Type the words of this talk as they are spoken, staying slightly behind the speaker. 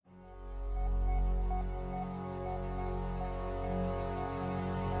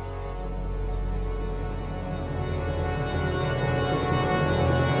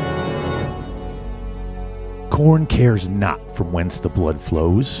Khorne cares not from whence the blood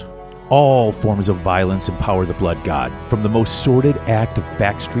flows. All forms of violence empower the blood god, from the most sordid act of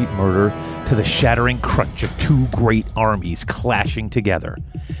backstreet murder to the shattering crunch of two great armies clashing together.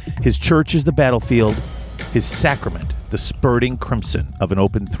 His church is the battlefield, his sacrament the spurting crimson of an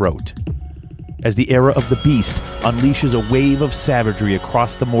open throat. As the era of the beast unleashes a wave of savagery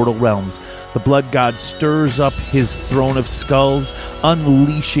across the mortal realms, the blood god stirs up his throne of skulls,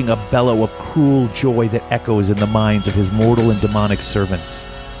 unleashing a bellow of cruel joy that echoes in the minds of his mortal and demonic servants.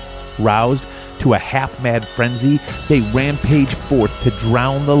 Roused to a half-mad frenzy, they rampage forth to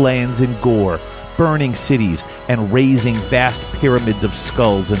drown the lands in gore, burning cities and raising vast pyramids of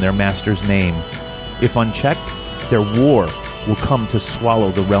skulls in their master's name. If unchecked, their war will come to swallow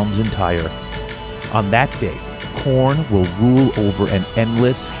the realms entire. On that day, Khorne will rule over an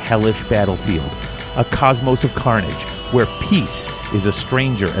endless, hellish battlefield, a cosmos of carnage, where peace is a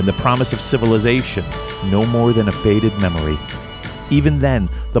stranger and the promise of civilization no more than a faded memory. Even then,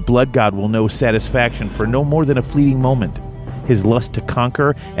 the blood god will know satisfaction for no more than a fleeting moment. His lust to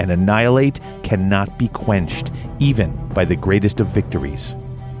conquer and annihilate cannot be quenched, even by the greatest of victories.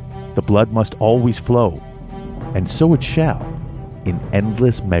 The blood must always flow, and so it shall, in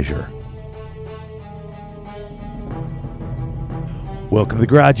endless measure. Welcome to the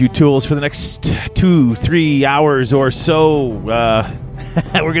Garage, you tools. For the next 2-3 hours or so,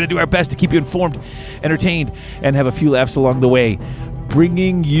 we're going to do our best to keep you informed, entertained, and have a few laughs along the way,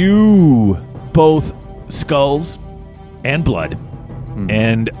 bringing you both skulls and blood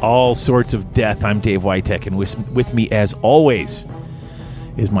and all sorts of death. I'm Dave Witek, and with me, as always,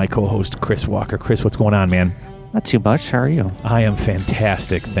 is my co-host, Chris Walker. Chris, what's going on, man? Not too much. How are you? I am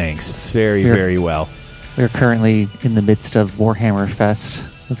fantastic, thanks. Very well. We're currently in the midst of Warhammer Fest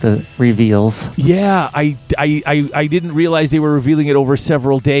with the reveals. Yeah, I didn't realize they were revealing it over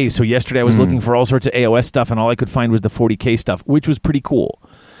several days. So yesterday I was looking for all sorts of AOS stuff, and all I could find was the 40K stuff, which was pretty cool.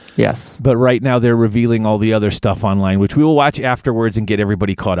 Yes. But right now they're revealing all the other stuff online, which we will watch afterwards and get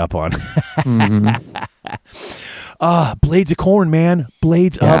everybody caught up on. Blades of Khorne, man.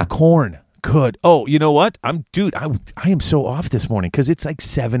 Blades of Khorne. Good. Oh, you know what? I am so off this morning because it's like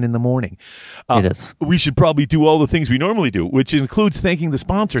 7 in the morning. It is. We should probably do all the things we normally do, which includes thanking the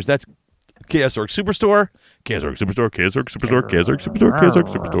sponsors. That's Chaos Orc Superstore, Chaos Orc Superstore, Chaos Orc Superstore, Chaos Orc Superstore, Chaos Orc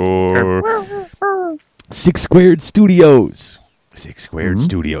Superstore. 6 Squared Studios. 6 Squared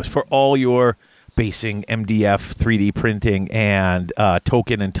Studios for all your basing, MDF, 3D printing, and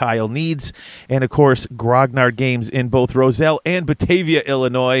token and tile needs. And, of course, Grognard Games in both Roselle and Batavia,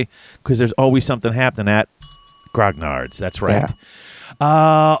 Illinois, because there's always something happening at Grognard's. That's right.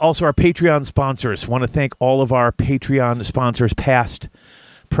 Yeah. Also, our Patreon sponsors. Want to thank all of our Patreon sponsors, past,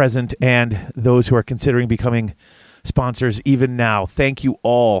 present, and those who are considering becoming sponsors even now. Thank you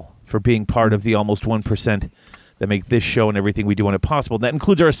all for being part of the almost 1% that make this show and everything we do on it possible. And that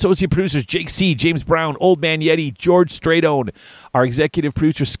includes our associate producers, Jake C., James Brown, Old Man Yeti, George Stradone, our executive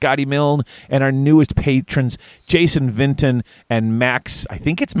producer, Scotty Milne, and our newest patrons, Jason Vinton and Max. I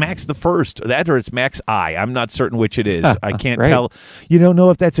think it's Max the First, that or it's Max I. I'm not certain which it is. I can't tell. You don't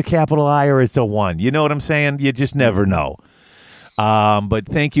know if that's a capital I or it's a 1. You know what I'm saying? You just never know. But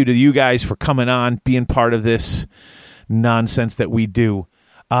thank you to you guys for coming on, being part of this nonsense that we do.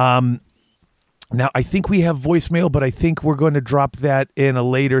 Now, I think we have voicemail, but I think we're going to drop that in a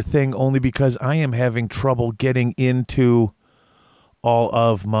later thing only because I am having trouble getting into all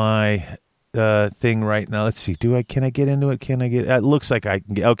of my thing right now. Let's see. Can I get into it? It looks like I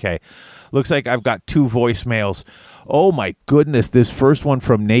can get. Okay. Looks like I've got 2 voicemails. Oh, my goodness. This first one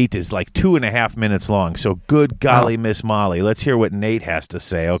from Nate is like 2.5 minutes long. So good golly, Miss Molly. Let's hear what Nate has to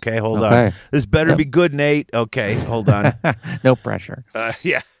say. Okay, hold on. This better be good, Nate. Okay, hold on. No pressure.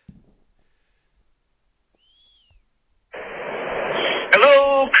 Yeah.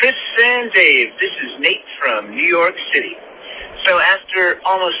 Hello, Chris and Dave. This is Nate from New York City. So after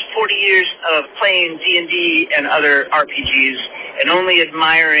almost 40 years of playing D&D and other RPGs and only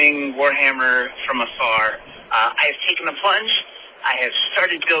admiring Warhammer from afar, I have taken the plunge. I have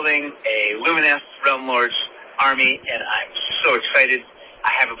started building a Lumineth Realm Lords army, and I'm so excited.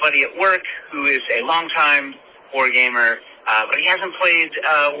 I have a buddy at work who is a longtime wargamer, but he hasn't played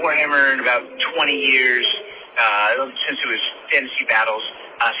Warhammer in about 20 years. Since it was fantasy battles.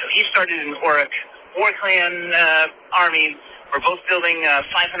 So he started an Auric War Clan army. We're both building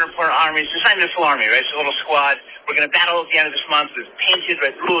 500-point armies. It's not even a full army, right? It's a little squad. We're going to battle at the end of this month. It's painted,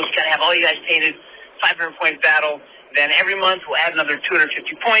 right? The rules, got to have all you guys painted. 500-point battle. Then every month we'll add another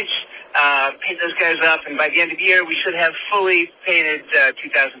 250 points, paint those guys up, and by the end of the year we should have fully painted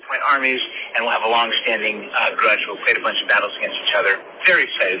 2,000-point armies, and we'll have a long-standing grudge. We'll play a bunch of battles against each other. Very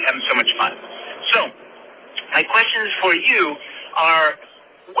excited, having so much fun. So, My questions for you are,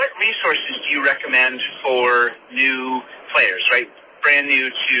 what resources do you recommend for new players, right? Brand new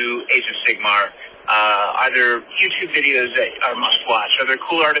to Age of Sigmar. Are there YouTube videos that are must-watch? Are there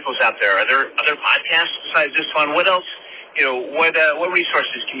cool articles out there? Are there other podcasts besides this one? What else, what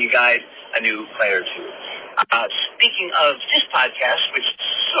resources can you guide a new player to? Speaking of this podcast, which is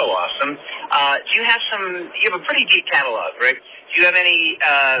so awesome, you have a pretty deep catalog, right? Do you have any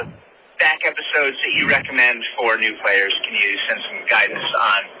back episodes that you recommend for new players? Can you send some guidance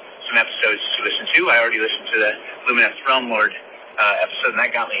on some episodes to listen to? I already listened to the Lumineth Realm Lord episode, and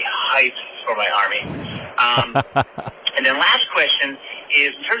that got me hyped for my army. And then last question is,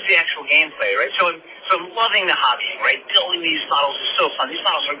 in terms of the actual gameplay, right? So I'm loving the hobbying, right? Building these models is so fun. These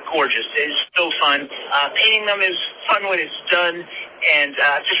models are gorgeous. It's so fun. Painting them is fun when it's done, and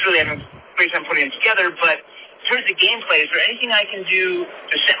just really having a great time putting them together. But in terms of the gameplay, is there anything I can do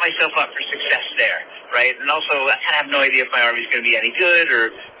to set myself up for success there, right? And also, I kind of have no idea if my army is going to be any good or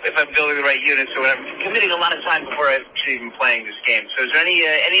if I'm building the right units or whatever. I'm committing a lot of time before I'm actually even playing this game. So is there any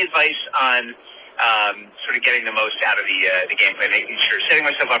advice on sort of getting the most out of the gameplay, making sure, setting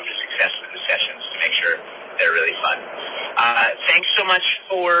myself up for success with the sessions to make sure they're really fun? Thanks so much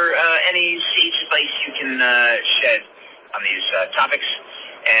for any sage advice you can shed on these topics.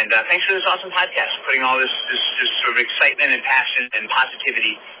 And thanks for this awesome podcast, putting all this sort of excitement and passion and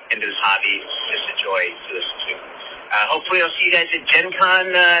positivity into this hobby. It's just a joy to listen to. Hopefully I'll see you guys at Gen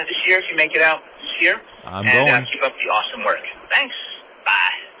Con this year, if you make it out this year. I'm going. Keep up the awesome work. Thanks.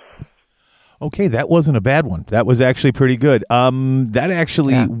 Bye. Okay, that wasn't a bad one. That was actually pretty good. That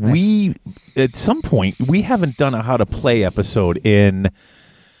actually, nice. At some point, we haven't done a How to Play episode in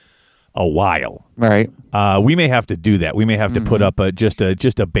a while. Right. We may have to do that. We may have to put up just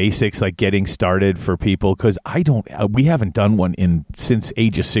a basics, like getting started for people, because we haven't done one since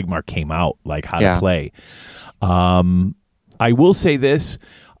Age of Sigmar came out, like how to play. I will say this,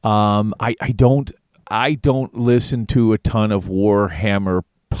 I don't listen to a ton of Warhammer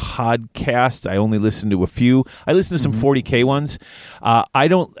podcasts. I only listen to a few. I listen to some 40K ones. I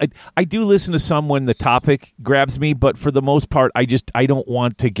do listen to some when the topic grabs me, but for the most part, I don't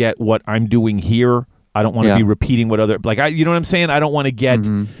want to get what I'm doing here. I don't want to be repeating what you know what I'm saying? I don't want to get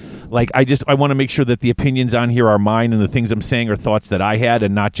I want to make sure that the opinions on here are mine and the things I'm saying are thoughts that I had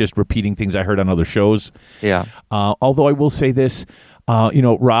and not just repeating things I heard on other shows. Yeah. Although I will say this,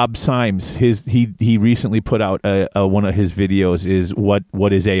 Rob Symes, he recently put out one of his videos is what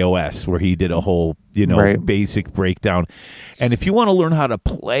is AOS, where he did a whole basic breakdown. And if you want to learn how to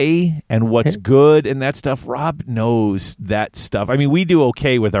play and what's good and that stuff, Rob knows that stuff. I mean, we do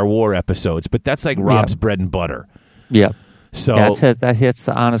okay with our war episodes, but that's like Rob's bread and butter. Yeah. So that's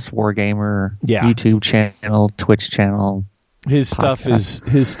the Honest Wargamer YouTube channel, Twitch channel. His stuff is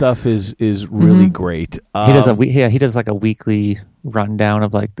really great. He does like a weekly rundown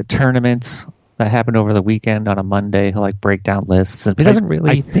of like the tournaments that happened over the weekend on a Monday. He'll like break down lists, and he doesn't really.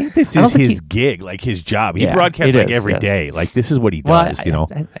 I think this is his gig, like his job. He broadcasts every day. Like this is what he does. I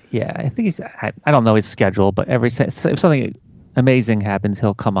think he's. I don't know his schedule, but if something amazing happens,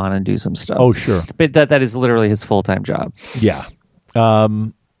 he'll come on and do some stuff. Oh sure, but that is literally his full-time job. Yeah.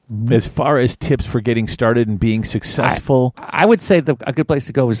 As far as tips for getting started and being successful, I would say a good place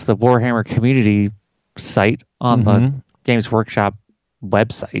to go is the Warhammer community site on the Games Workshop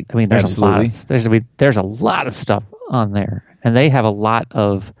website. I mean, there's a lot of stuff on there, and they have a lot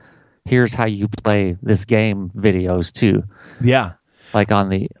of here's how you play this game videos too. Yeah, like on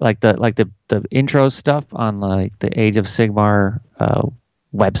the intro stuff on like the Age of Sigmar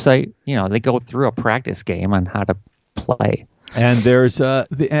website. They go through a practice game on how to play. And there's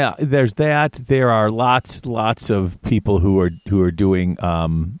that. There are lots of people who are doing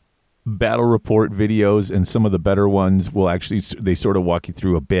battle report videos, and some of the better ones will actually they sort of walk you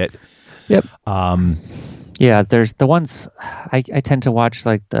through a bit. Yep. There's the ones I tend to watch,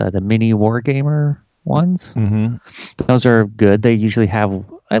 like the mini Wargamer ones. Mm-hmm. Those are good. They usually have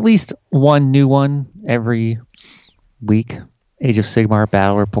at least one new one every week. Age of Sigmar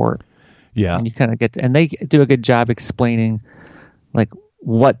battle report. Yeah, and you kind of and they do a good job explaining like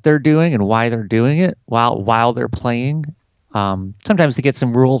what they're doing and why they're doing it while they're playing. Sometimes they get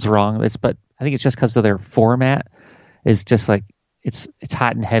some rules wrong, but I think it's just because of their format is just like it's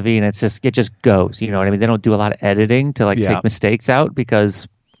hot and heavy, and it just goes. You know what I mean? They don't do a lot of editing to take mistakes out, because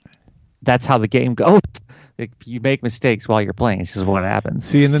that's how the game goes. You make mistakes while you're playing. It's just what happens.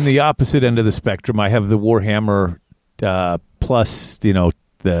 See, and then the opposite end of the spectrum, I have the Warhammer Plus, the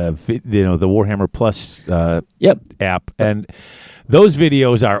Warhammer Plus app, and those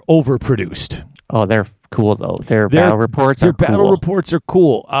videos are overproduced. Oh, they're cool though. Their battle reports are cool. Their battle reports are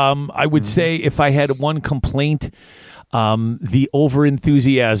cool. I would say if I had one complaint, the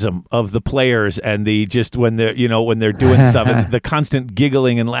overenthusiasm of the players and the just when they're doing stuff and the constant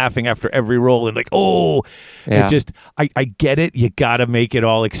giggling and laughing after every roll and like, it just I get it. You got to make it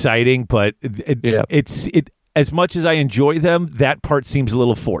all exciting, but it's as much as I enjoy them, that part seems a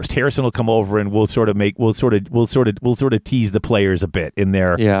little forced. Harrison will come over and we'll sort of tease the players a bit in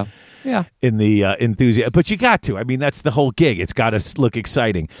their in the enthusiasm. But you got to. I mean, that's the whole gig. It's got to look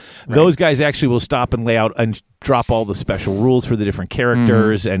exciting. Right. Those guys actually will stop and lay out and drop all the special rules for the different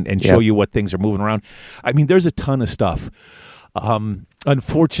characters and show you what things are moving around. I mean, there's a ton of stuff.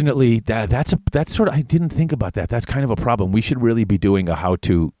 Unfortunately, that's sort of, I didn't think about that. That's kind of a problem. We should really be doing a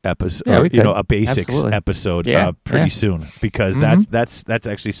how-to episode, a basics episode pretty soon, because that's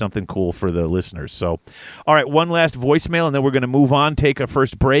actually something cool for the listeners. So, all right, one last voicemail, and then we're going to move on, take a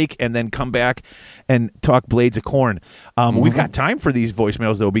first break, and then come back and talk Blades of Khorne. We've got time for these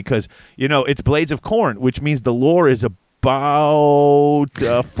voicemails though, because it's Blades of Khorne, which means the lore is about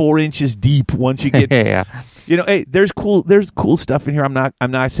 4 inches deep once you get hey, there's cool stuff in here.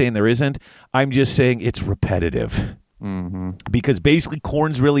 I'm not saying there isn't. I'm just saying it's repetitive. Because basically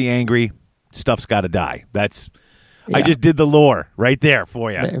Khorne's really angry, stuff's got to die. I just did the lore right there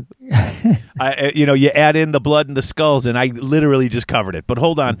for you. You add in the blood and the skulls, and I literally just covered it. But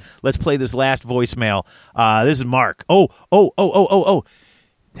hold on, let's play this last voicemail. This is Mark. Oh.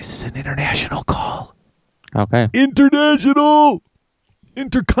 This is an international call. Okay. International.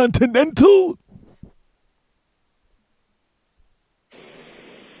 Intercontinental.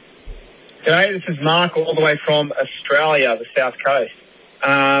 G'day, this is Mark, all the way from Australia, the South Coast.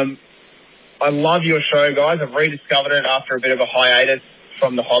 I love your show, guys. I've rediscovered it after a bit of a hiatus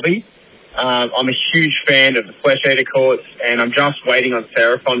from the hobby. I'm a huge fan of the Flesh Eater Courts, and I'm just waiting on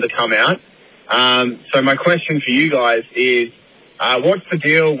Seraphon to come out. So my question for you guys is, what's the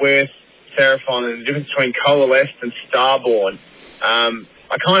deal with Seraphon and the difference between Coalesced and Starborn?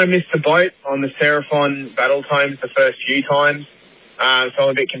 I kind of missed the boat on the Seraphon battle tomes the first few times, so I'm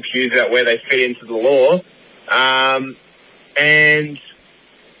a bit confused about where they fit into the lore.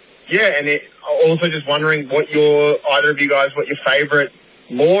 Also just wondering what your favourite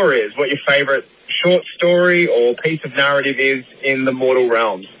lore is, what your favourite short story or piece of narrative is in the Mortal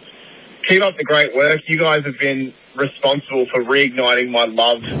Realms. Keep up the great work. You guys have been responsible for reigniting my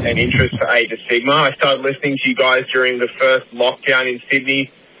love and interest for Age of Sigma. I started listening to you guys during the first lockdown in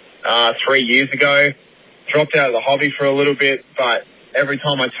Sydney 3 years ago. Dropped out of the hobby for a little bit, but every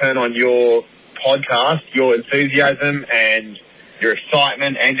time I turn on your podcast, your enthusiasm and your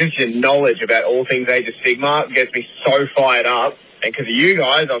excitement and just your knowledge about all things Age of Sigma gets me so fired up. And because of you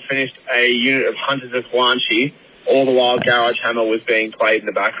guys, I've finished a unit of Hunters of Guanxi, all the while Garage Hammer was being played in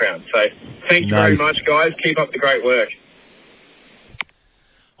the background. So thank you very much, guys. Keep up the great work.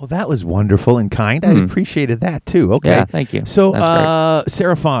 Well, that was wonderful and kind. I appreciated that, too. Okay. Yeah, thank you. So,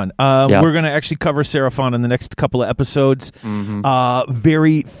 Seraphon. We're going to actually cover Seraphon in the next couple of episodes.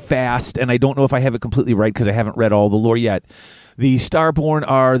 Very fast, and I don't know if I have it completely right because I haven't read all the lore yet. The Starborn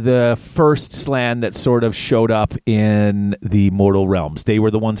are the first Slann that sort of showed up in the Mortal Realms. They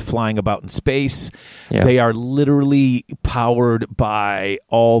were the ones flying about in space. Yeah. They are literally powered by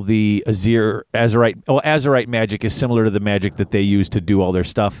all the Azerite. Well, Azerite magic is similar to the magic that they use to do all their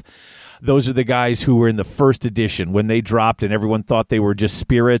stuff. Those are the guys who were in the first edition when they dropped and everyone thought they were just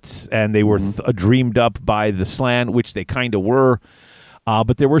spirits and they were dreamed up by the Slann, which they kind of were.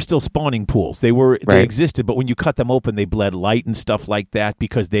 But there were still spawning pools. They existed, but when you cut them open, they bled light and stuff like that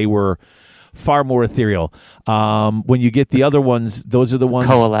because they were far more ethereal. When you get the other ones, those are the ones.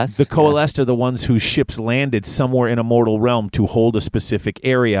 Coalesced. The Coalesced are the ones whose ships landed somewhere in a mortal realm to hold a specific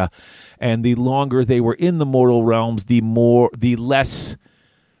area, and the longer they were in the mortal realms, the less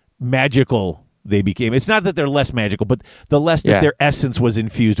magical they became. It's not that they're less magical, but the less that their essence was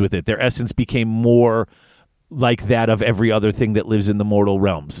infused with it. Their essence became more like that of every other thing that lives in the mortal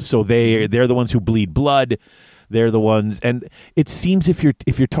realms. So they're the ones who bleed blood. They're the ones, and it seems if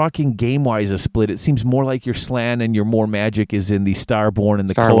you're talking game wise a split, it seems more like your Slann and your more magic is in the Starborn, and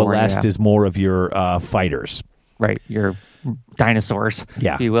the Coalesced is more of your fighters. Right, your dinosaurs,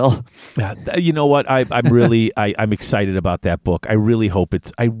 if you will. You know what? I'm really I'm excited about that book. I really hope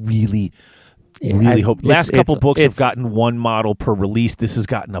I really hope. Last couple books have gotten one model per release. This has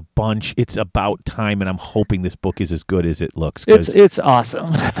gotten a bunch. It's about time, and I'm hoping this book is as good as it looks. It's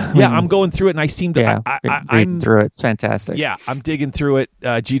awesome. I'm going through it, and I seem to. I'm through it. It's fantastic. Yeah, I'm digging through it.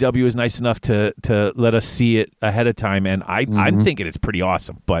 GW is nice enough to let us see it ahead of time, and I'm thinking it's pretty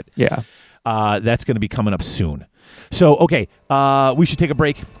awesome. But that's going to be coming up soon. So, okay, we should take a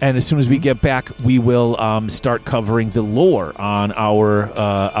break, and as soon as we get back, we will start covering the lore on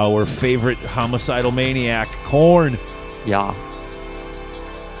our favorite homicidal maniac, Khorne. Yeah.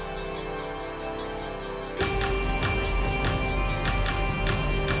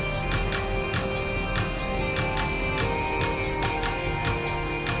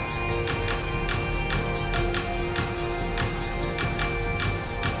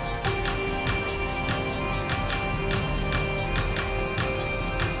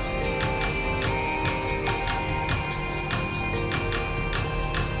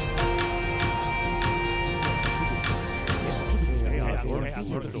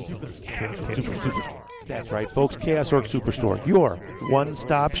 That's right, folks. Chaos Orc Superstore, your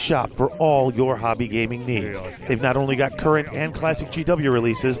one-stop shop for all your hobby gaming needs. They've not only got current and classic GW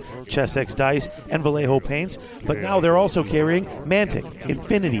releases, Chess X Dice, and Vallejo paints, but now they're also carrying Mantic,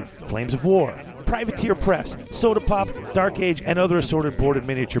 Infinity, Flames of War, Privateer Press, Soda Pop, Dark Age, and other assorted board and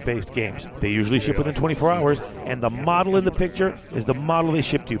miniature-based games. They usually ship within 24 hours, and the model in the picture is the model they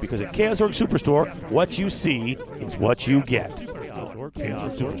ship to, because at Chaos Orc Superstore, what you see is what you get.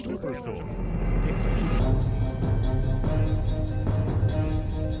 Chaos Orc Superstore.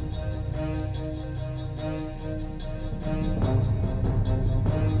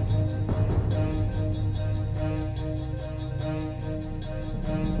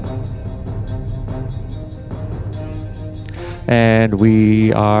 And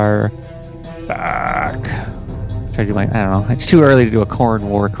we are back. Try to do I don't know. It's too early to do a Khorne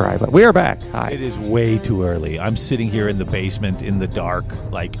war cry, but we are back. Hi. It is way too early. I'm sitting here in the basement in the dark.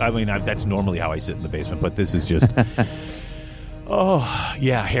 That's normally how I sit in the basement, but this is just... Oh,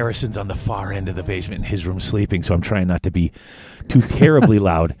 yeah, Harrison's on the far end of the basement in his room sleeping, so I'm trying not to be too terribly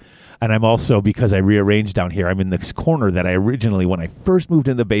loud. And I'm also, because I rearranged down here, I'm in this corner that I originally, when I first moved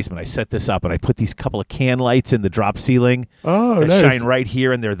into the basement, I set this up and I put these couple of can lights in the drop ceiling. Oh, that nice. shine right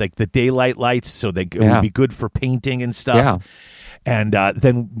here, and they're like the daylight lights, so it would be good for painting and stuff. Yeah. And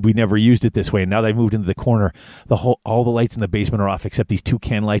then we never used it this way. And now that I moved into the corner, all the lights in the basement are off except these two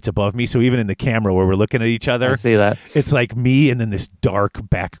can lights above me. So even in the camera where we're looking at each other, I see that. It's like me and then this dark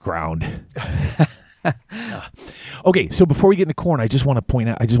background. Okay, so before we get into Khorne, I just want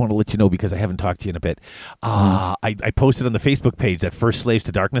to let you know, because I haven't talked to you in a bit. I posted on the Facebook page that First Slaves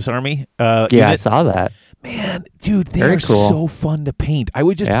to Darkness Army. Yeah, I saw that. Man, dude, they're Very cool. so fun to paint. I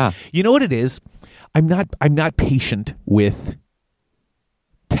would just, you know what it is? I'm not patient with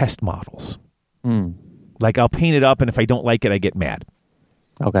test models. Like, I'll paint it up, and if I don't like it, I get mad.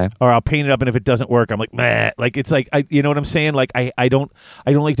 Okay. Or I'll paint it up, and if it doesn't work, I'm like, meh. Like, it's like, you know what I'm saying? Like, I don't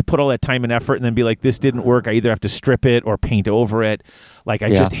like to put all that time and effort and then be like, this didn't work. I either have to strip it or paint over it. Like, I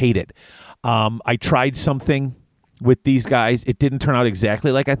just hate it. I tried something with these guys. It didn't turn out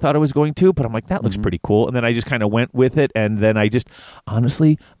exactly like I thought it was going to, but I'm like, that looks pretty cool. And then I just kind of went with it. And then I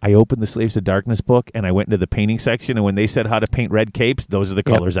opened the Slaves to Darkness book, and I went into the painting section. And when they said how to paint red capes, those are the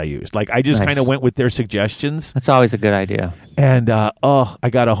colors I used. Like, I just kind of went with their suggestions. That's always a good idea. And, I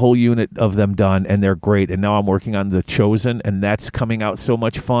got a whole unit of them done, and they're great. And now I'm working on the Chosen, and that's coming out so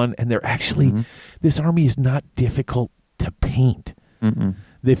much fun. And they're actually, this army is not difficult to paint.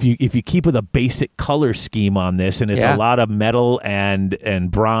 If you keep with a basic color scheme on this, and it's a lot of metal and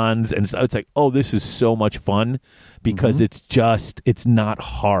bronze, and so it's like, oh, this is so much fun, because it's not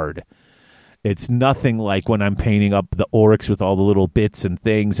hard. It's nothing like when I'm painting up the Oryx with all the little bits and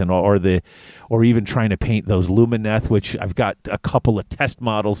things, or even trying to paint those Lumineth, which I've got a couple of test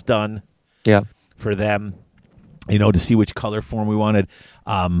models done for them, to see which color form we wanted.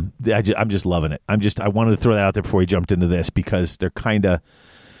 I'm just loving it. I wanted to throw that out there before we jumped into this, because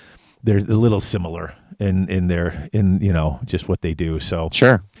they're a little similar in just what they do. So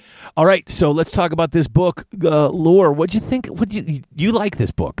sure. All right, so let's talk about this book, lore. What'd you think? You like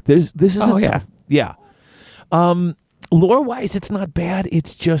this book? This is tough. Yeah. Lore wise, it's not bad.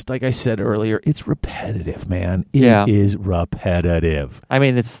 It's just like I said earlier, it's repetitive, man. It is repetitive. I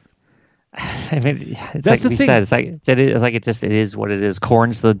mean, it's like we said. It is what it is.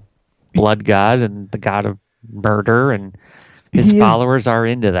 Khorne's the blood god and the god of murder, and his followers are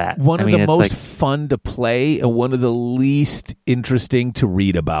into that. One of the most fun to play and one of the least interesting to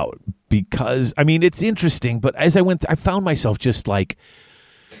read about, because, it's interesting, but as I found myself just like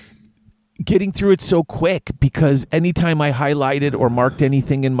getting through it so quick, because anytime I highlighted or marked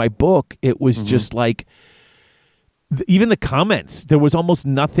anything in my book, it was just like, even the comments, there was almost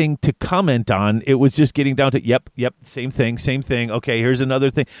nothing to comment on. It was just getting down to, yep, same thing. Okay, here's another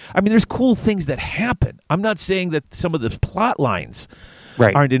thing. There's cool things that happen. I'm not saying that some of the plot lines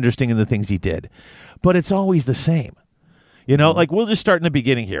aren't interesting in the things he did, but it's always the same. You know, like we'll just start in the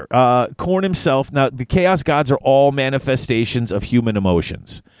beginning here. Khorne himself. Now, the Chaos Gods are all manifestations of human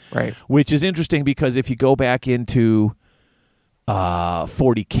emotions, right? Which is interesting because if you go back into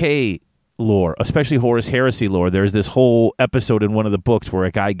 40K lore, especially Horus Heresy lore, there's this whole episode in one of the books where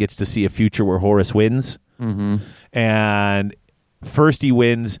a guy gets to see a future where Horus wins, and first he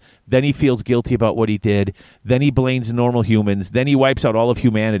wins, then he feels guilty about what he did, then he blames normal humans, then he wipes out all of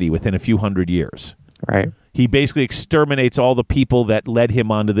humanity within a few hundred years. Right. He basically exterminates all the people that led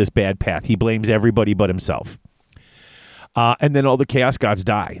him onto this bad path. He blames everybody but himself. And then all the Chaos Gods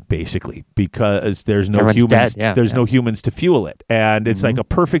die, basically, because there's no humans. There's no humans to fuel it, and it's like a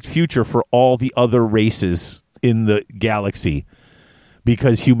perfect future for all the other races in the galaxy.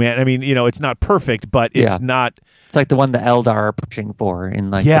 Because I mean, you know, it's not perfect, but it's not. It's like the one the Eldar are pushing for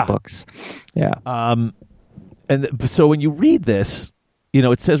in like the books. Yeah. And so when you read this, you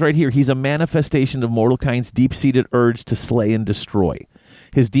know, it says right here, he's a manifestation of mortal kind's deep-seated urge to slay and destroy.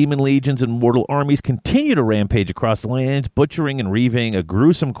 His demon legions and mortal armies continue to rampage across the land, butchering and reaving a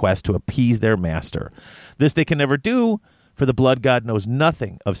gruesome quest to appease their master. This they can never do, for the blood god knows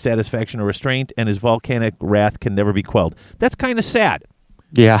nothing of satisfaction or restraint, and his volcanic wrath can never be quelled. That's kind of sad.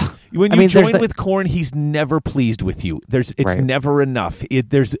 Yeah. When you join with Khorne, he's never pleased with you. It's never enough.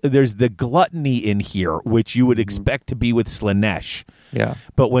 There's the gluttony in here, which you would expect to be with Slaanesh. Yeah.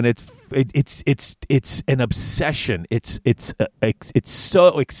 But when it's an obsession. It's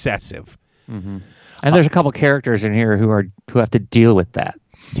so excessive. And there's a couple characters in here who have to deal with that.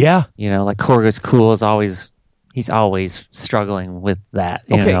 Yeah. You know, like Korgus Cool he's always struggling with that.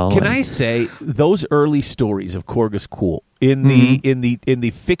 You know? Can I say those early stories of Korgus Cool in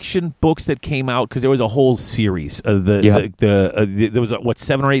the fiction books that came out, because there was a whole series of there was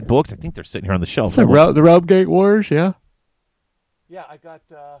 7 or 8 books. I think they're sitting here on the shelf. The Robegate Wars, yeah. Yeah, I got.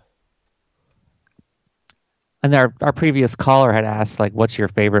 And our previous caller had asked, like, what's your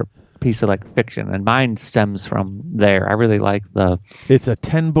favorite piece of like fiction, and mine stems from there. I really like it's a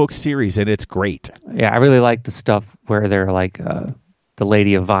 10-book series and it's great. Yeah, I really like the stuff where they're like the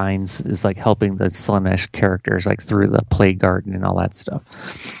Lady of Vines is like helping the Slaanesh characters like through the Plague Garden and all that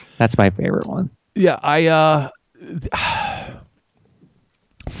stuff. That's my favorite one. Yeah, I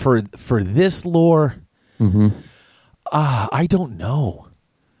for this lore, I don't know.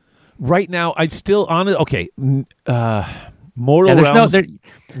 Right now, I'm still on it. Okay, Mortal Realms.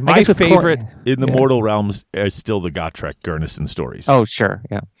 My favorite in the Mortal Realms is still the Gotrek Gurnison stories. Oh, sure,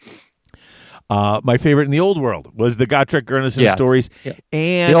 yeah. My favorite in the Old World was the Gotrek Gurnison stories. Yeah.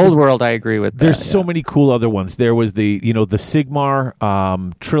 And the Old World, I agree with that. There's so many cool other ones. There was the Sigmar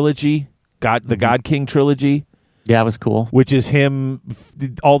trilogy, the God King trilogy. Yeah, that was cool. Which is him,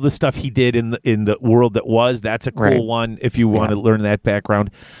 all the stuff he did in the world that was. That's a cool one if you want to learn that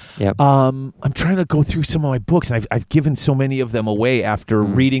background. Yep. I'm trying to go through some of my books, and I've given so many of them away after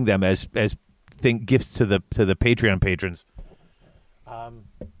reading them as gifts to the Patreon patrons.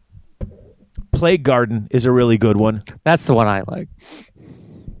 Plague Garden is a really good one. That's the one I like.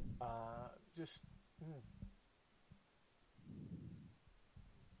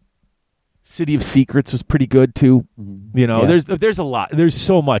 City of Secrets was pretty good too. You know, there's a lot. There's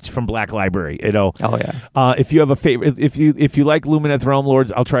so much from Black Library. You know. Oh yeah. If you have a favorite, if you like Lumineth Realm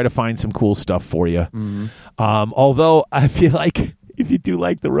Lords, I'll try to find some cool stuff for you. Although I feel like if you do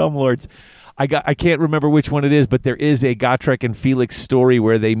like the Realm Lords, I can't remember which one it is, but there is a Gotrek and Felix story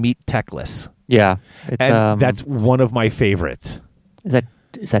where they meet Teclis. Yeah, and that's one of my favorites. Is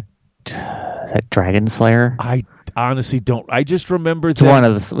that Dragon Slayer? I honestly don't. I just remember it's one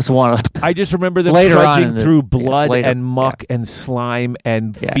of. I just remember them trudging through blood and muck and slime,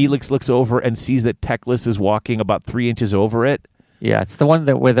 and Felix looks over and sees that Teclis is walking about 3 inches over it. Yeah, it's the one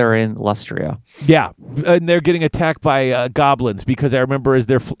where they're in Lustria. Yeah, and they're getting attacked by goblins, because I remember as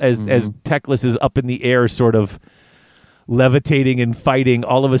Teclis is up in the air, sort of levitating and fighting,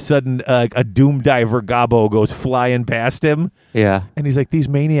 all of a sudden a Doom Diver Gobbo goes flying past him. Yeah. And he's like, these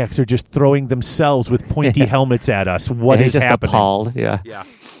maniacs are just throwing themselves with pointy helmets at us. What is happening? He's just appalled. Yeah. Yeah.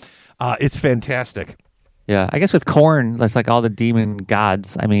 It's fantastic. Yeah. I guess with Khorne, that's like all the demon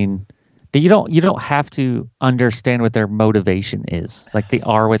gods. I mean, you don't have to understand what their motivation is. Like, they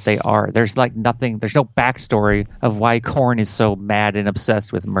are what they are. There's like nothing. There's no backstory of why Khorne is so mad and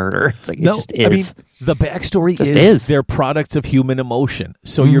obsessed with murder. It's like, it just is. I mean, the backstory is they're products of human emotion.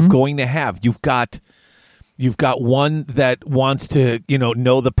 So you're going to have you've got one that wants to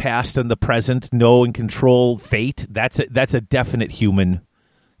know the past and the present, know and control fate. That's a definite human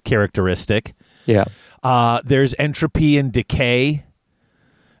characteristic. Yeah. There's entropy and decay.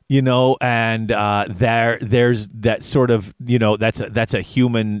 And there's that sort of, that's a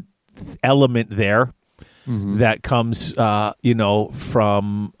human element there. that comes,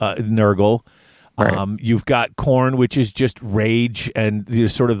 from Nurgle. Right. You've got Khorne, which is just rage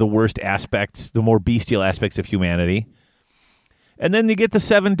and sort of the worst aspects, the more bestial aspects of humanity. And then you get the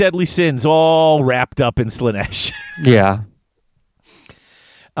 7 deadly sins all wrapped up in Slaanesh. Yeah.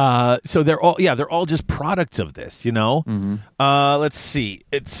 So they're all just products of this, Let's see.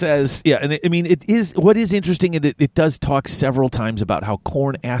 It says, and it is, what is interesting, it does talk several times about how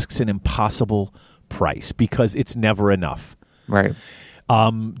Khorne asks an impossible price because it's never enough. Right.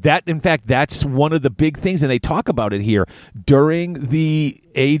 That's one of the big things, and they talk about it here during the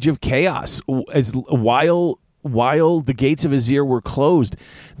Age of Chaos. While the gates of Azir were closed,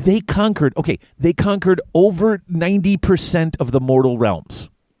 they conquered over 90% of the mortal realms.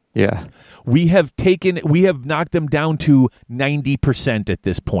 Yeah. We have knocked them down to 90% at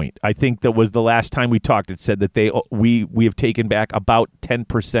this point. I think that was the last time we talked. It said that we have taken back about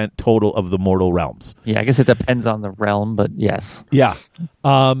 10% total of the mortal realms. Yeah, I guess it depends on the realm, but yes. Yeah.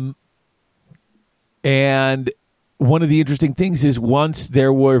 And one of the interesting things is once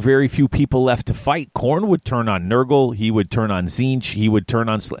there were very few people left to fight, Khorne would turn on Nurgle, he would turn on Tzeentch, he would turn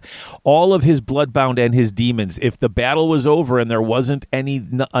on all of his Bloodbound and his demons. If the battle was over and there wasn't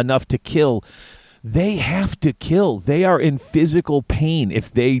enough to kill, they have to kill. They are in physical pain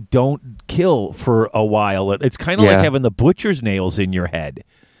if they don't kill for a while. It's kind of like having the butcher's nails in your head.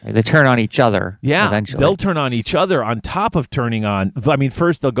 They turn on each other. Yeah, eventually. They'll turn on each other on top of turning on. I mean,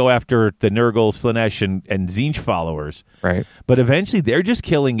 first they'll go after the Nurgle, Slaanesh, and Tzeentch followers. Right. But eventually they're just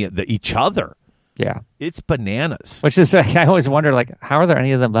killing each other. Yeah. It's bananas. Which is, I always wonder, how are there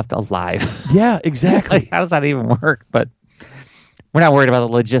any of them left alive? Yeah, exactly. How does that even work? But we're not worried about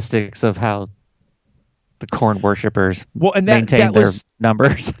the logistics of how the Khorne worshippers maintain their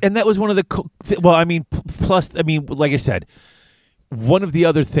numbers. And that was one of the... plus, like I said... One of the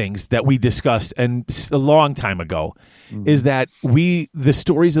other things that we discussed and a long time ago is that the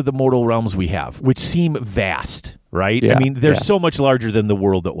stories of the mortal realms we have, which seem vast, right? Yeah, they're so much larger than the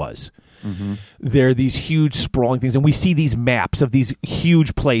world that was. Mm-hmm. They're these huge sprawling things, and we see these maps of these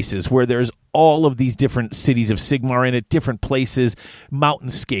huge places where there's all of these different cities of Sigmar in it, different places,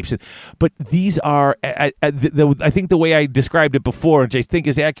 mountainscapes. But these are, I think the way I described it before, which I think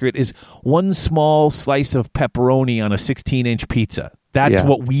is accurate, is one small slice of pepperoni on a 16-inch pizza. That's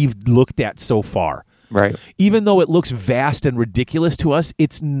what we've looked at so far. Right. Even though it looks vast and ridiculous to us,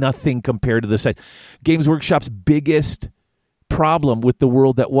 it's nothing compared to the size. Games Workshop's biggest problem with the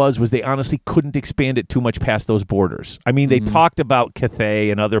world that was they honestly couldn't expand it too much past those borders. They talked about Cathay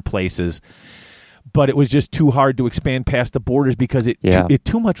and other places, but it was just too hard to expand past the borders because it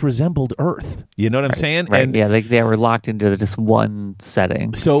too much resembled Earth. You know what I'm saying? Right. And they were locked into just one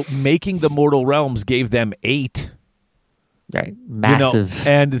setting. So making the mortal realms gave them 8. Right, massive,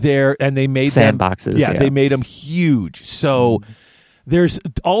 and they made sandboxes. Yeah, they made them huge. So there's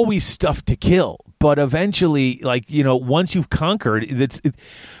always stuff to kill, but eventually, once you've conquered,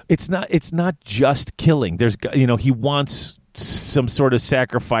 it's not just killing. There's he wants some sort of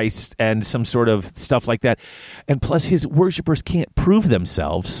sacrifice and some sort of stuff like that, and plus his worshippers can't prove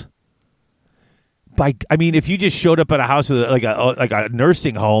themselves. If you just showed up at a house with like a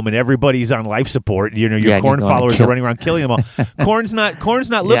nursing home and everybody's on life support, your Khorne followers are running around killing them all. Khorne's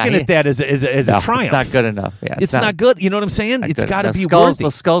not looking at that as a triumph. It's not good enough. Yeah, it's not good. You know what I'm saying? It's got to be worthy.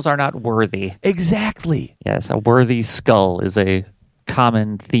 The skulls are not worthy. Exactly. Yes, a worthy skull is a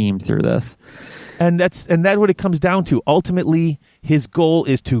common theme through this. And that's what it comes down to. Ultimately, his goal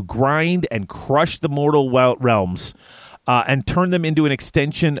is to grind and crush the mortal realms. And turn them into an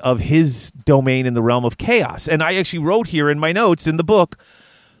extension of his domain in the realm of chaos. And I actually wrote here in my notes in the book,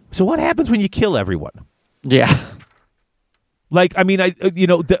 so what happens when you kill everyone? Yeah. What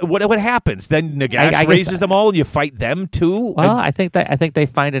happens? Then Nagash raises them all and you fight them too? Well, I think they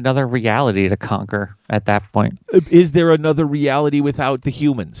find another reality to conquer at that point. Is there another reality without the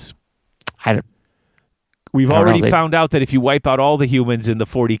humans? We've already found out that if you wipe out all the humans in the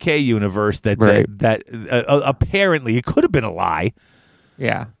 40K universe, that apparently it could have been a lie.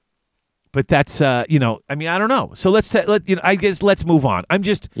 Yeah, but that's I don't know. So I guess let's move on.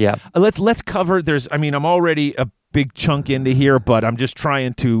 Let's cover. I'm already a big chunk into here, but I'm just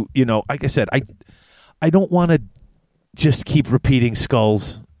trying to like I said, I don't want to just keep repeating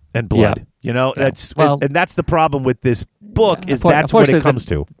skulls and blood. That's the problem with this book is that's what it comes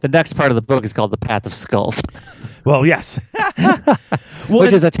to. The next part of the book is called The Path of Skulls. Well, yes.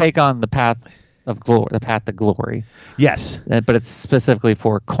 Which is a take on the Path of Glory, the Path to Glory. Yes. But it's specifically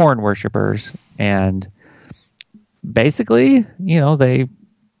for Khorne worshippers, and basically,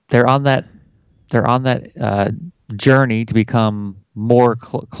 they're on that journey to become more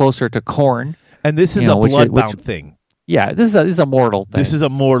closer to Khorne. And this is a bloodbound thing. Yeah, this is a mortal thing. This is a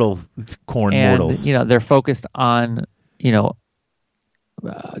mortal Khorne mortals. They're focused on,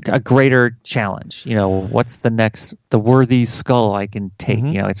 a greater challenge. What's the worthy skull I can take?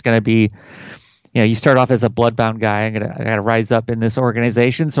 Mm-hmm. It's going to be, you start off as a bloodbound guy. I got to rise up in this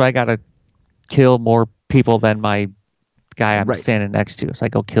organization, so I got to kill more people than my guy I'm standing next to. So I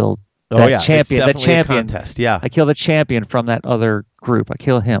go kill that champion. It's definitely a contest. Yeah, I kill the champion from that other group. I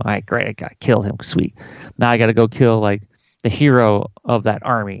kill him. All right, great. I got to kill him. Sweet. Now I got to go kill like the hero of that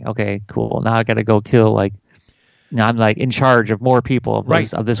army. Okay, cool. Now I got to go kill like. Now I'm like in charge of more people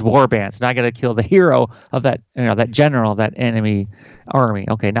of this war band. So now I got to kill the hero of that, that general of that enemy army.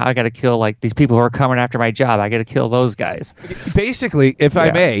 Okay, now I got to kill like these people who are coming after my job. I got to kill those guys. Basically, if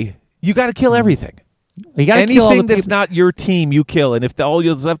I may, you got to kill everything. You got to kill anything that's not your team. You kill, and if all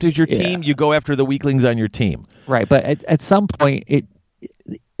that's left is your team, you go after the weaklings on your team. Right, but at some point it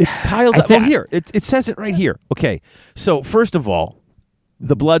piles up. Well, here it says it right here. Okay, so first of all.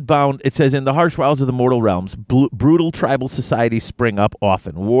 The bloodbound, it says, in the harsh wilds of the mortal realms, brutal tribal societies spring up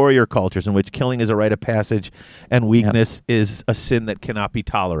often. Warrior cultures in which killing is a rite of passage and weakness is a sin that cannot be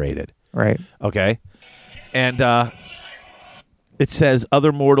tolerated. Right. Okay? And it says,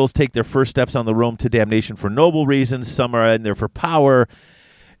 other mortals take their first steps on the road to damnation for noble reasons. Some are in there for power.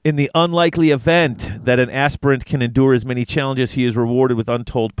 In the unlikely event that an aspirant can endure as many challenges, he is rewarded with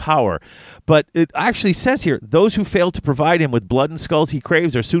untold power. But it actually says here, those who fail to provide him with blood and skulls he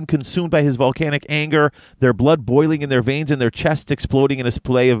craves are soon consumed by his volcanic anger, their blood boiling in their veins and their chests exploding in a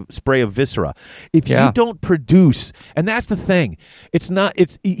spray of viscera. If you don't produce, and that's the thing,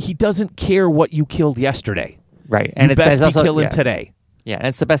 he doesn't care what you killed yesterday. Right. And you best be also, killing today. Yeah, and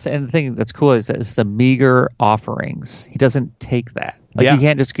it's the best. And the thing that's cool is that it's the meager offerings. He doesn't take that. Like you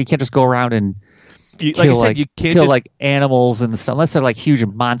can't just go around and kill like animals and stuff unless they're like huge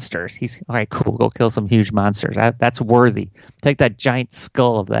monsters. He's all right, cool. Go kill some huge monsters. That's worthy. Take that giant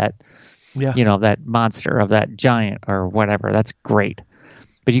skull of that, that monster of that giant or whatever. That's great.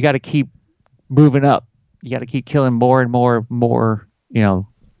 But you got to keep moving up. You got to keep killing more and more,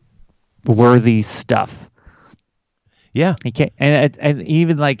 worthy stuff. Yeah, you can't, and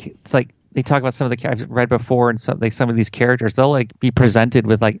even like it's like they talk about some of the I've read before, and some of these characters they'll like be presented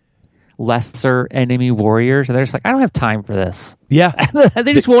with like lesser enemy warriors, and they're just like, I don't have time for this. Yeah,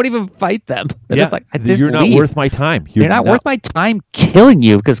 they just won't even fight them. They're just like, you're not worth my time. You're not worth my time killing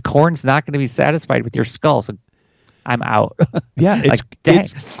you because Khorne's not going to be satisfied with your skull. So I'm out. Yeah,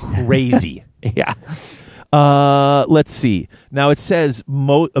 it's crazy. Yeah. Let's see. Now it says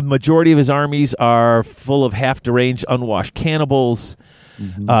a majority of his armies are full of half-deranged, unwashed cannibals,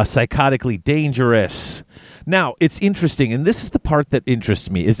 psychotically dangerous. Now, it's interesting, and this is the part that interests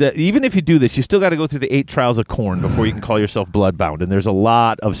me, is that even if you do this, you still got to go through the 8 trials of Khorne before you can call yourself bloodbound, and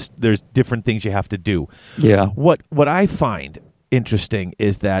there's different things you have to do. Yeah. What I find interesting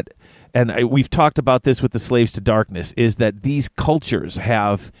is that, and we've talked about this with the Slaves to Darkness, is that these cultures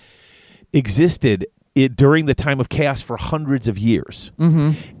have existed during the time of chaos for hundreds of years.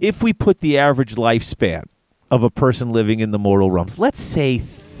 Mm-hmm. If we put the average lifespan of a person living in the mortal realms, let's say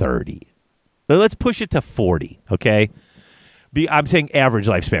 30. Let's push it to 40, okay? I'm saying average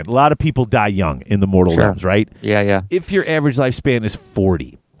lifespan. A lot of people die young in the mortal realms, right? Yeah. If your average lifespan is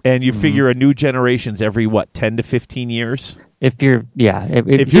 40, and you figure a new generation's every, 10 to 15 years? If you're,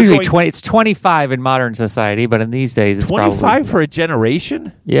 if usually 20, it's 25 in modern society, but in these days it's 25 probably... for a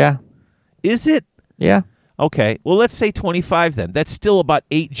generation? Yeah. Is it? Yeah. Okay. Well, let's say 25 then. That's still about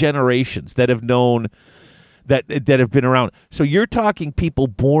 8 generations that have known, that have been around. So you're talking people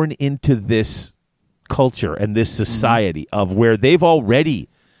born into this culture and this society of where they've already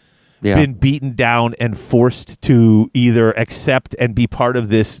been beaten down and forced to either accept and be part of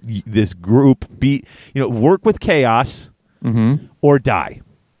this group, work with chaos or die.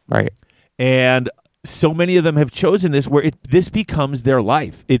 Right. And so many of them have chosen this where this becomes their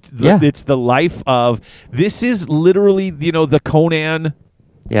life. It's the life of, this is literally, the Conan.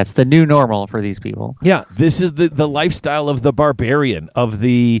 Yeah, it's the new normal for these people. Yeah, this is the lifestyle of the barbarian, of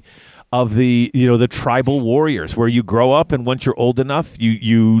the the tribal warriors, where you grow up and once you're old enough,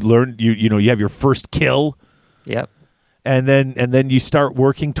 you learn, you have your first kill. Yep. And then you start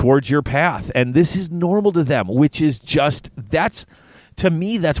working towards your path. And this is normal to them, which is to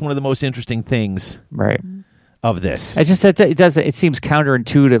me, that's one of the most interesting things, right, of this. It just it seems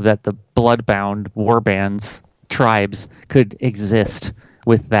counterintuitive that the bloodbound war tribes could exist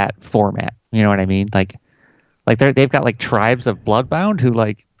with that format. You know what I mean? Like they've got like tribes of bloodbound who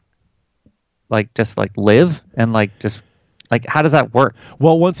like just like live and like just like, how does that work?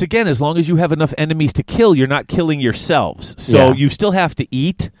 Well, once again, as long as you have enough enemies to kill, you're not killing yourselves. So you still have to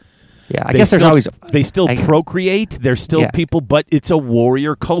eat. Yeah, I guess there's always they still procreate. They're still people, but it's a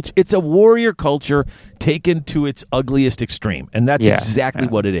warrior culture. It's a warrior culture taken to its ugliest extreme, and that's exactly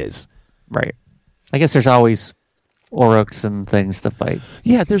what it is. Right. I guess there's always Oryx and things to fight.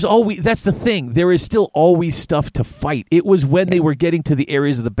 Yeah, there's always. That's the thing. There is still always stuff to fight. It was when they were getting to the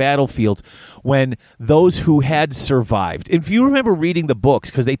areas of the battlefields when those who had survived. If you remember reading the books,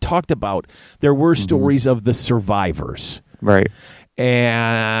 because they talked about there were stories of the survivors, right?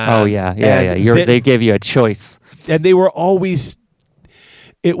 And they gave you a choice, and they were always.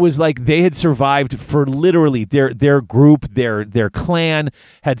 It was like they had survived for literally their group, their clan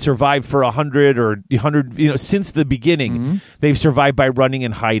had survived for 100 since the beginning. Mm-hmm. They've survived by running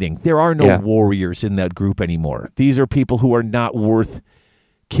and hiding. There are no warriors in that group anymore. These are people who are not worth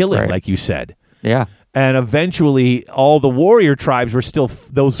killing, like you said. Yeah. And eventually, all the warrior tribes were still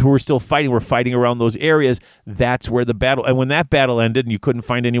those who were still fighting were fighting around those areas. That's where the battle. And when that battle ended, and you couldn't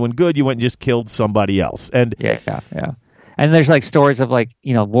find anyone good, you went and just killed somebody else. And yeah. And there's like stories of like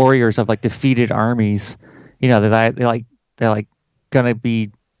warriors of like defeated armies, they're like gonna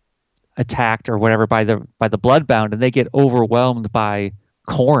be attacked or whatever by the Bloodbound, and they get overwhelmed by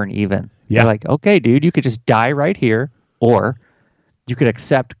Khorne. Even they're like, okay, dude, you could just die right here, or you could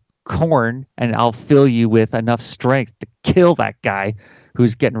accept Khorne, and I'll fill you with enough strength to kill that guy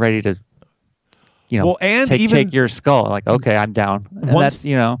who's getting ready to. Take your skull. Like, okay, I'm down.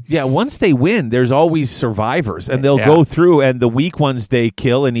 And once they win, there's always survivors, and they'll go through, and the weak ones they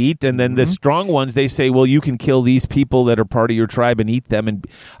kill and eat, and then the strong ones they say, well, you can kill these people that are part of your tribe and eat them. And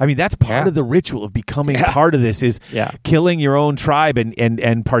I mean, that's part of the ritual of becoming part of this is killing your own tribe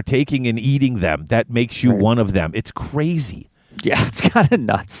and partaking in eating them. That makes you one of them. It's crazy. Yeah, it's kind of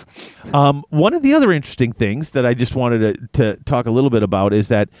nuts. One of the other interesting things that I just wanted to talk a little bit about is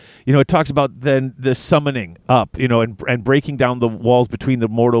that, it talks about then the summoning up, and breaking down the walls between the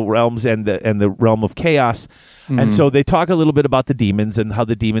mortal realms and the realm of chaos. Mm-hmm. And so they talk a little bit about the demons and how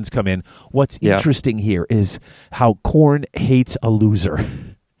the demons come in. What's interesting here is how Khorne hates a loser.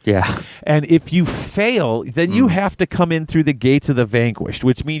 Yeah. And if you fail, then you have to come in through the gates of the vanquished,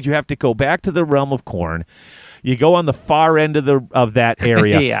 which means you have to go back to the realm of Khorne. You go on the far end of that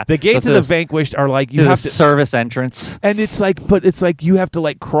area. The gates of the vanquished are like you have to service entrance, and it's like you have to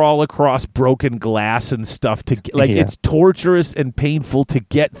like crawl across broken glass and stuff to get, it's torturous and painful to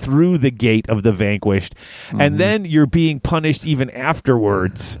get through the gate of the vanquished, and then you're being punished even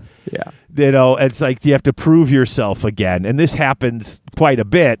afterwards. Yeah, it's like you have to prove yourself again, and this happens quite a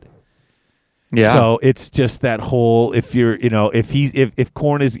bit. Yeah. So it's just that whole if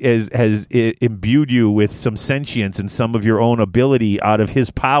Khorne has imbued you with some sentience and some of your own ability out of his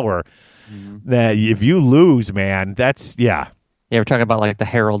power, that if you lose, man, that's Yeah, we're talking about like the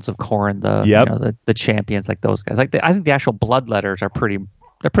heralds of Khorne, the champions, like those guys. Like I think the actual bloodletters are pretty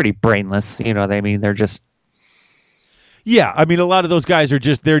brainless. They're just. Yeah, I mean, a lot of those guys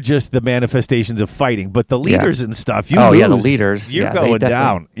they're just the manifestations of fighting. But the leaders and stuff, you lose. Yeah, the leaders. You're going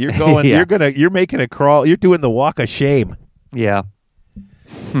down. You're going. You're making a crawl. You're doing the walk of shame. Yeah.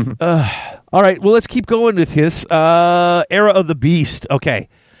 All right. Well, let's keep going with his era of the beast. Okay.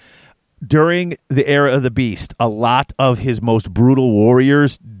 During the era of the beast, a lot of his most brutal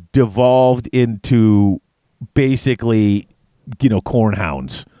warriors devolved into basically, corn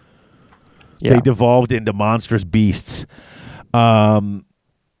hounds. Yeah. They devolved into monstrous beasts. It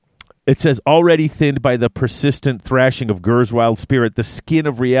says, already thinned by the persistent thrashing of Gur's wild spirit, the skin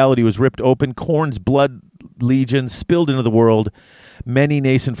of reality was ripped open. Khorne's blood legions spilled into the world. Many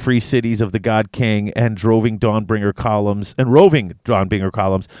nascent free cities of the God King and roving Dawnbringer columns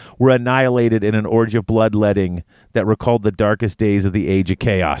were annihilated in an orgy of bloodletting that recalled the darkest days of the Age of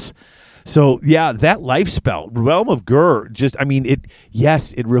Chaos. So, that life spell, Realm of Gur,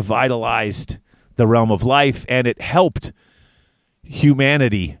 it revitalized the Realm of Life, and it helped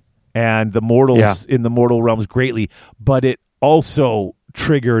humanity and the mortals in the mortal realms greatly, but it also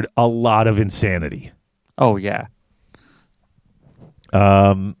triggered a lot of insanity. Oh, yeah.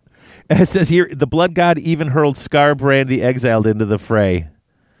 It says here, the Blood God even hurled Scarbrand the Exiled into the fray.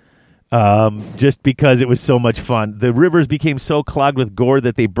 Just because it was so much fun. The rivers became so clogged with gore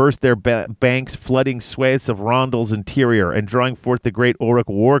that they burst their banks, flooding swathes of Rondal's interior and drawing forth the great Auric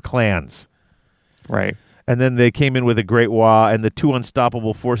war clans. Right. And then they came in with a great Wa, and the two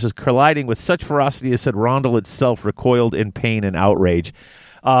unstoppable forces colliding with such ferocity as said Rondal itself recoiled in pain and outrage.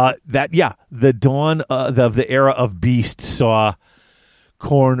 The dawn of the era of beasts saw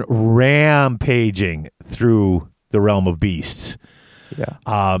Khorne rampaging through the realm of beasts.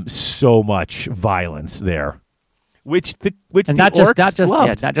 Yeah. So much violence there, which and not just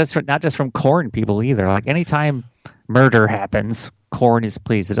from Khorne people either. Like anytime, murder happens, Khorne is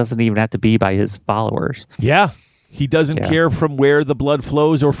pleased. It doesn't even have to be by his followers. Yeah. He doesn't care from where the blood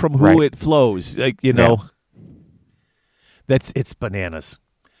flows or from who it flows. Like, you know, it's bananas.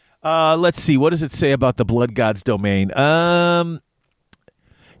 Let's see. What does it say about the blood god's domain? It's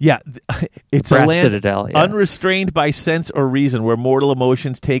Brass a land Citadel, unrestrained by sense or reason, where mortal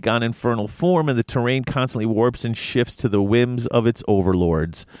emotions take on infernal form and the terrain constantly warps and shifts to the whims of its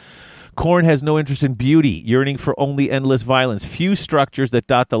overlords. Khorne has no interest in beauty, yearning for only endless violence. Few structures that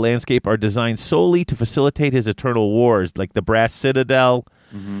dot the landscape are designed solely to facilitate his eternal wars, like the Brass Citadel.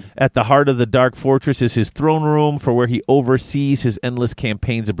 Mm-hmm. At the heart of the Dark Fortress is his throne room, for where he oversees his endless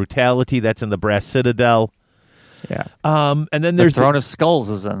campaigns of brutality. That's in the Brass Citadel. Yeah. And then there's the Throne of Skulls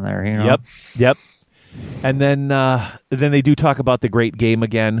is in there, you know. Yep. And then they do talk about the Great Game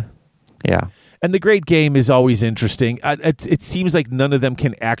again. Yeah. And the Great Game is always interesting. It seems like none of them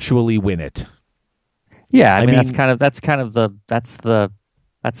can actually win it. Yeah, I mean that's the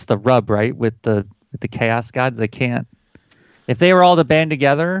rub, right? With the Chaos Gods, they can't. If they were all to band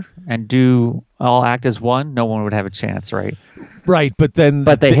together and all act as one, no one would have a chance, right? Right, but they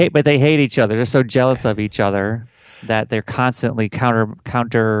hate each other. They're so jealous of each other that they're constantly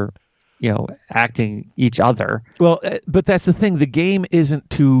counter, acting each other. Well, but that's the thing. The game isn't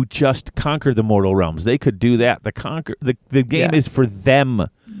to just conquer the mortal realms. They could do that. The game is for them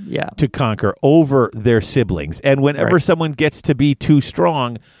to conquer over their siblings. And whenever someone gets to be too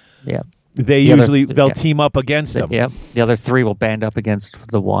strong, they'll team up against them. Yeah, the other three will band up against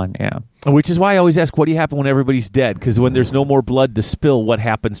the one. Yeah, which is why I always ask, what do you happen when everybody's dead? Because when there's no more blood to spill, what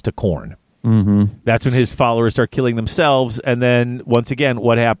happens to Khorne? Mm-hmm. That's when his followers start killing themselves, and then once again,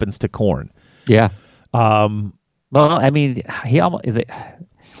 what happens to Khorne? Yeah. Well, I mean,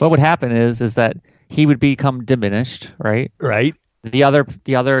 what would happen is that he would become diminished, right? Right. The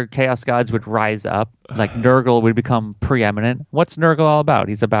other Chaos Gods would rise up. Like Nurgle would become preeminent. What's Nurgle all about?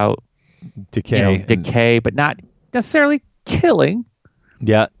 He's about decay, but not necessarily killing.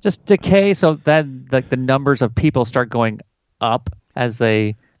 Yeah. Just decay. So then, like, the numbers of people start going up as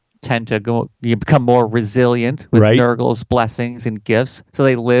they tend to you become more resilient with Nurgle's blessings and gifts. So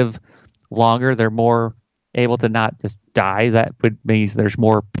they live longer. They're more able to not just die. That would mean there's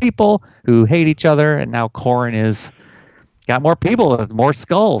more people who hate each other, and now Khorne is got more people with more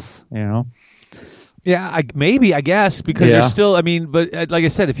skulls. Yeah, I guess, because you're still. I mean, but like I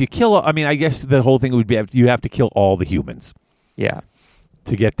said, if you kill, I guess the whole thing would be you have to kill all the humans. Yeah.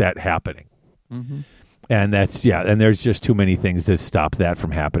 To get that happening. Mm-hmm. And and there's just too many things that stop that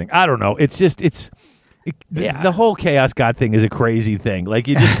from happening. I don't know. It's just the whole Chaos God thing is a crazy thing. Like,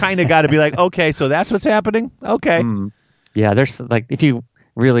 you just kind of got to be like, okay, so that's what's happening. Okay. Yeah, there's like, if you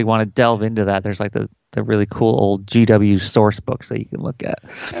really want to delve into that, there's like the really cool old GW source books that you can look at.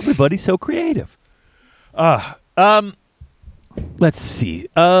 Everybody's so creative. Let's see.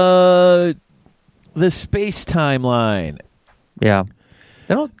 The space timeline. Yeah.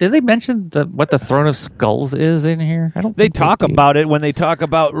 Did they mention what the Throne of Skulls is in here? I don't. They talk about it when they talk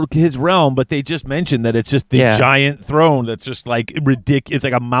about his realm, but they just mention that it's just the giant throne that's just like ridiculous. It's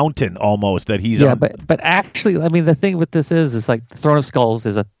like a mountain almost that he's on. But actually, I mean, the thing with this is like the Throne of Skulls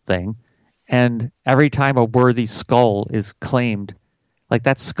is a thing, and every time a worthy skull is claimed, like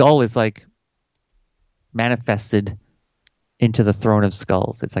that skull is like manifested into the Throne of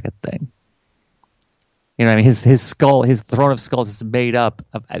Skulls. It's like a thing. You know what I mean? His skull, his Throne of Skulls is made up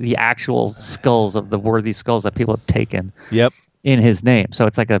of the actual skulls of the worthy skulls that people have taken in his name. So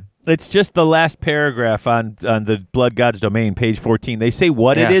it's like it's just the last paragraph on the Blood God's domain, page 14. They say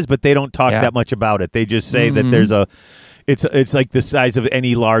what it is, but they don't talk that much about it. They just say that there's it's like the size of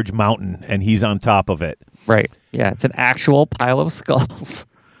any large mountain, and he's on top of it. Right. Yeah, it's an actual pile of skulls.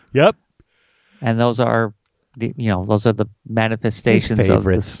 Yep. And those are those are the manifestations of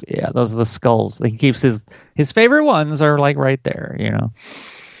this. Yeah, those are the skulls. He keeps his favorite ones are like right there.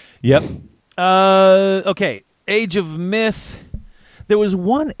 Yep. Okay. Age of Myth. There was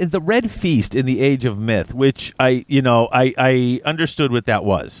one, the Red Feast in the Age of Myth, which I understood what that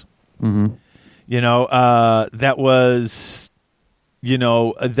was. Mm-hmm. That was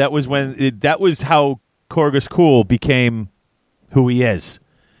that was how Khorne Cool became who he is.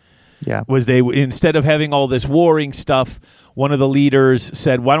 Yeah. Was they, instead of having all this warring stuff, one of the leaders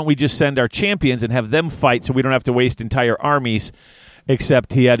said, why don't we just send our champions and have them fight so we don't have to waste entire armies?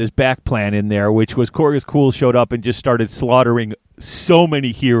 Except he had his back plan in there, which was Khorne Cool showed up and just started slaughtering so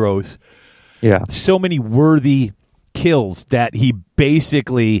many heroes. Yeah. So many worthy kills that he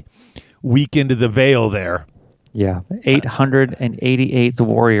basically weakened the veil there. Yeah. 888th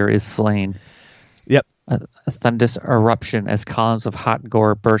warrior is slain. Yep. a thunderous eruption as columns of hot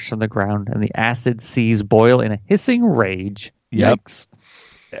gore burst from the ground and the acid seas boil in a hissing rage. Yep.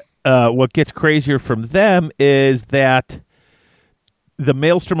 Yikes. What gets crazier from them is that the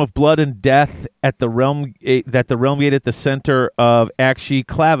maelstrom of blood and death at the realm gate at the center of Akshi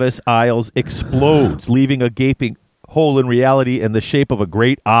Clavis Isles explodes, leaving a gaping hole in reality in the shape of a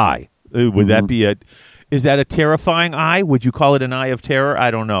great eye. Would that be is that a terrifying eye? Would you call it an eye of terror?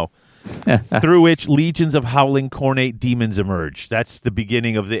 I don't know. Through which legions of howling cornate demons emerge. That's the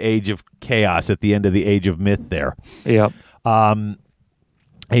beginning of the Age of Chaos at the end of the Age of Myth there. Yep.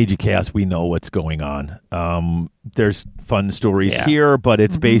 Age of Chaos, we know what's going on. There's fun stories here, but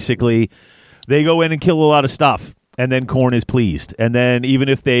it's basically they go in and kill a lot of stuff, and then Khorne is pleased. And then even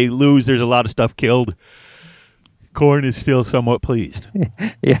if they lose, there's a lot of stuff killed. Khorne is still somewhat pleased.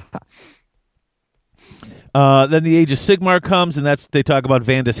 Yeah. Then the Age of Sigmar comes, and they talk about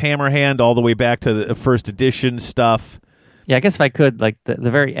Vandus Hammerhand all the way back to the first edition stuff. Yeah, I guess if I could, like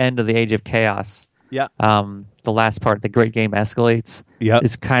the very end of the Age of Chaos. Yeah. The last part, the Great Game escalates. Yeah.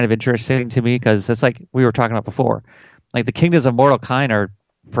 Is kind of interesting to me because it's like we were talking about before. Like the kingdoms of mortal kind are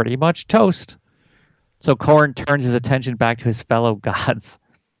pretty much toast. So Khorne turns his attention back to his fellow gods,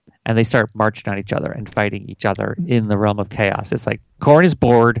 and they start marching on each other and fighting each other in the realm of chaos. It's like Khorne is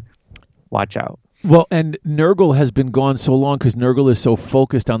bored. Watch out. Well, and Nurgle has been gone so long because Nurgle is so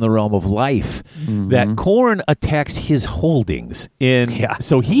focused on the realm of life that Khorne attacks his holdings.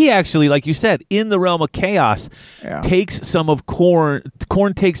 So he actually, like you said, in the realm of chaos, takes some of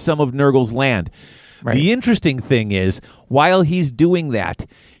Khorne takes some of Nurgle's land. Right. The interesting thing is, while he's doing that,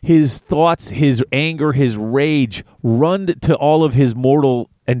 his thoughts, his anger, his rage run to all of his mortal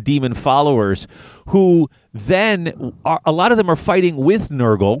and demon followers, who then, a lot of them are fighting with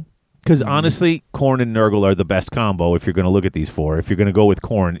Nurgle. Because honestly, Khorne and Nurgle are the best combo if you're going to look at these four. If you're going to go with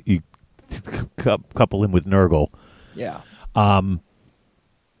Khorne, you couple him with Nurgle. Yeah.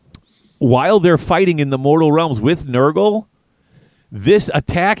 While they're fighting in the mortal realms with Nurgle, this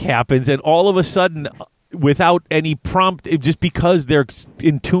attack happens, and all of a sudden, without any prompt, just because they're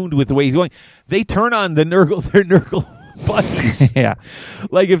in tune with the way he's going, they turn on their Nurgle buddies. Yeah.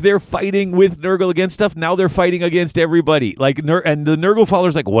 Like if they're fighting with Nurgle against stuff, now they're fighting against everybody. And the Nurgle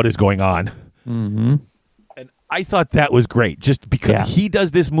followers like, what is going on? Mm-hmm. And I thought that was great, just because he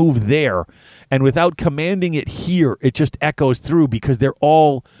does this move there, and without commanding it here, it just echoes through because they're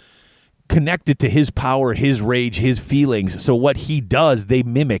all connected to his power, his rage, his feelings. So what he does, they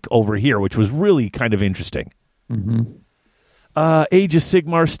mimic over here, which was really kind of interesting. Mm-hmm. Age of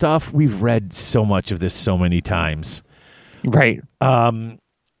Sigmar stuff, we've read so much of this so many times. Right. The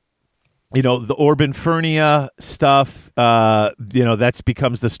Orb Infernia stuff, that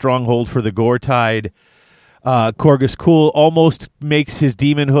becomes the stronghold for the Gore-Tide. Korgus Kul almost makes his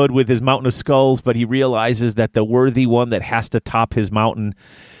demonhood with his Mountain of Skulls, but he realizes that the worthy one that has to top his mountain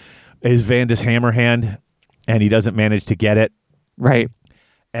is Vandus Hammerhand, and he doesn't manage to get it. Right.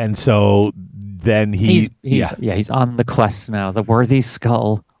 And so then he's on the quest now, the worthy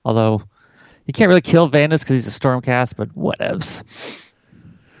skull, although you can't really kill Vandus because he's a Stormcast, but whatevs.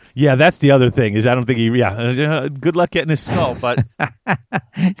 Yeah, that's the other thing, is I don't think good luck getting his skull, but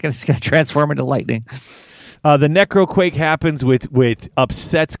he's going to transform into lightning. The Necroquake happens, which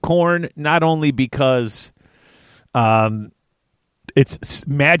upsets Khorne, not only because it's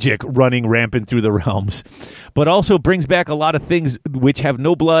magic running rampant through the realms, but also brings back a lot of things which have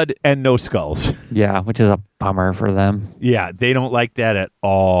no blood and no skulls. Yeah, which is a bummer for them. Yeah, they don't like that at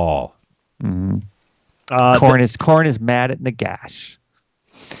all. Mm-hmm. Khorne is mad at Nagash.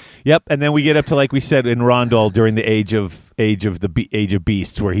 Yep, and then we get up to, like we said, in Rondol during the Age of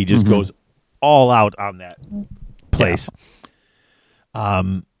Beasts, where he just goes all out on that place.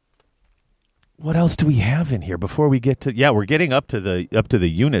 Yeah. What else do we have in here before we get to? Yeah, we're getting up to the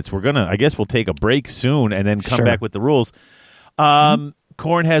units. I guess we'll take a break soon and then come back with the rules.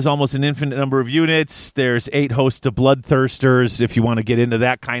 Khorne has almost an infinite number of units. There's 8 hosts of bloodthirsters, if you want to get into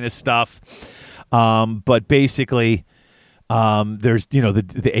that kind of stuff. But basically, there's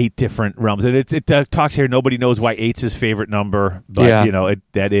the 8 different realms, and it talks here. Nobody knows why 8's his favorite number, but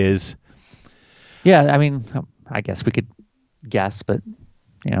that is. Yeah, I mean, I guess we could guess, but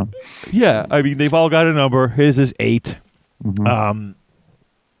Yeah, I mean, they've all got a number. His is 8. Mm-hmm.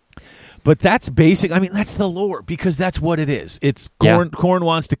 But that's basic. I mean, that's the lore, because that's what it is. It's Khorne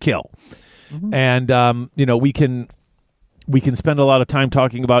wants to kill. Mm-hmm. And, we can spend a lot of time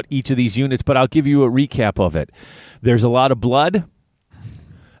talking about each of these units, but I'll give you a recap of it. There's a lot of blood.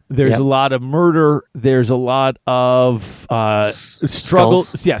 There's a lot of murder. There's a lot of struggle.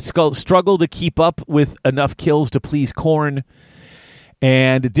 Skulls. Yeah, struggle to keep up with enough kills to please Khorne.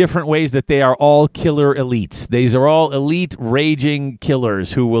 and different ways that they are all killer elites. These are all elite raging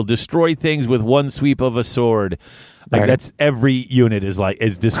killers who will destroy things with one sweep of a sword. Like that's every unit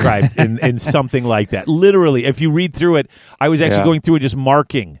is described in something like that. Literally, if you read through it, I was actually going through it just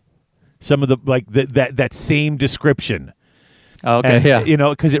marking some of the that same description. Okay, and,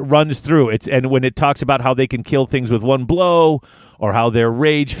 because it runs through it, and when it talks about how they can kill things with one blow, or how their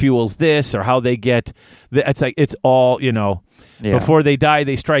rage fuels this, or how they get, it's like it's all before they die,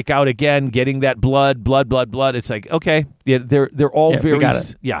 they strike out again, getting that blood. It's like okay, they're all very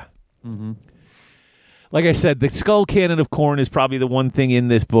Mm-hmm. Like I said, the skull cannon of Khorne is probably the one thing in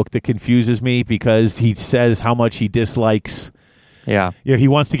this book that confuses me because he says how much he dislikes. Yeah. He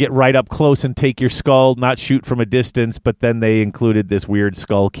wants to get right up close and take your skull, not shoot from a distance, but then they included this weird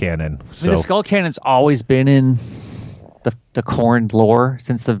skull cannon. So. The skull cannon's always been in the Khorne lore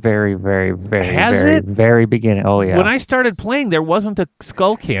since the very, very, very, very beginning. Oh yeah. When I started playing, there wasn't a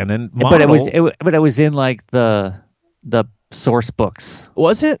skull cannon model. But it was in like the source books.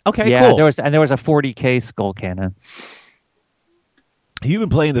 Was it? Okay, yeah, cool. There was a 40K skull cannon. You've been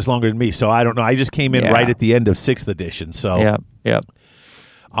playing this longer than me, so I don't know. I just came in right at the end of 6th edition. So Yep.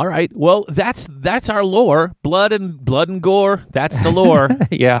 All right. Well, that's our lore. Blood and gore. That's the lore.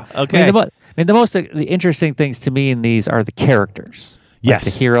 Yeah. Okay. The interesting things to me in these are the characters. Yes.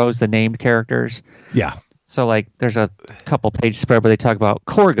 Like the heroes, the named characters. Yeah. So like there's a couple page spread where they talk about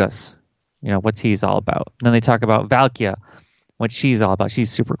Korgus, what's he's all about. And then they talk about Valkia, what she's all about. She's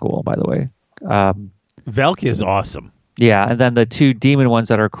super cool, by the way. Valkia is awesome. Yeah, and then the two demon ones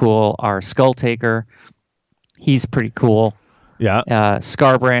that are cool are Skulltaker. He's pretty cool. Yeah.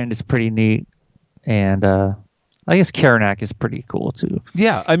 Scarbrand is pretty neat. And I guess Karanak is pretty cool too.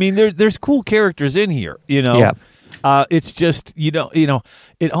 Yeah, I mean there's cool characters in here, Yeah. It's just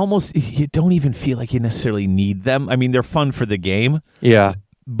it almost you don't even feel like you necessarily need them. I mean they're fun for the game. Yeah.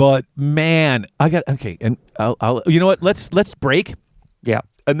 But man, and I'll you know what? Let's break. Yeah.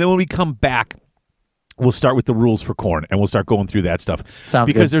 And then when we come back, we'll start with the rules for Khorne, and we'll start going through that stuff. Sounds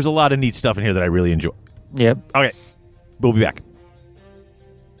because good. there's a lot of neat stuff in here that I really enjoy. Yep. Okay, we'll be back.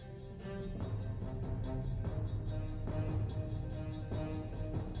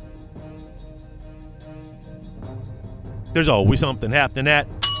 There's always something happening at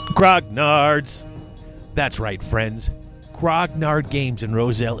Grognard's. That's right, friends. Grognard Games in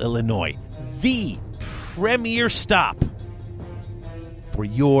Roselle, Illinois. The premier stop for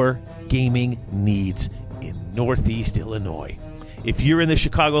your gaming needs in Northeast Illinois. If you're in the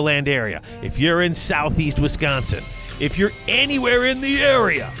Chicagoland area, if you're in Southeast Wisconsin, if you're anywhere in the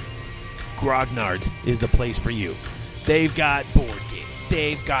area, Grognard's is the place for you. They've got board games.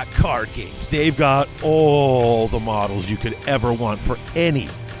 They've got card games. They've got all the models you could ever want for any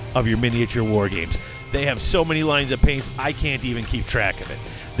of your miniature war games. They have so many lines of paints, I can't even keep track of it.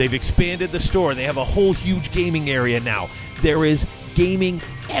 They've expanded the store. They have a whole huge gaming area now. There is gaming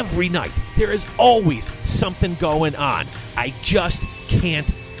every night. There is always something going on. I just can't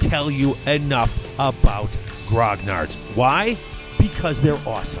tell you enough about Grognard's. Why? Because they're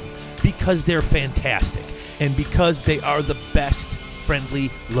awesome. Because they're fantastic. And because they are the best friendly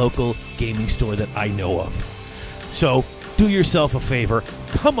local gaming store that I know of. So do yourself a favor.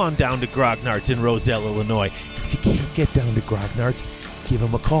 Come on down to Grognard's in Roselle, Illinois. If you can't get down to Grognard's, give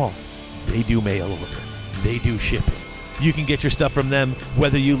them a call. They do mail order. They do shipping. You can get your stuff from them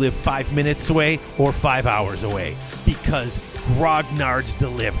whether you live 5 minutes away or 5 hours away, because Grognard's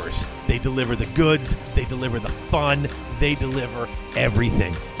delivers. They deliver the goods. They deliver the fun. They deliver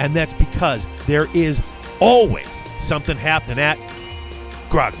everything. And that's because there is always something happening at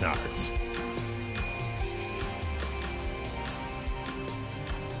Grognard's.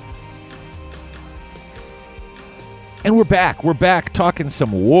 And we're back. We're back talking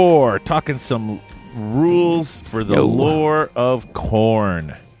some war, talking some rules for the lore of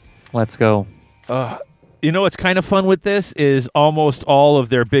Khorne. Let's go. You know what's kind of fun with this is almost all of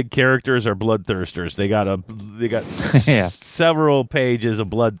their big characters are bloodthirsters. They got several pages of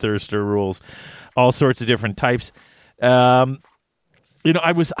bloodthirster rules, all sorts of different types. I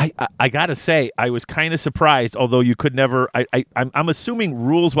gotta say, I was kind of surprised, although you could never. I'm assuming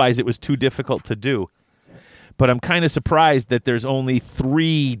rules wise it was too difficult to do. But I'm kind of surprised that there's only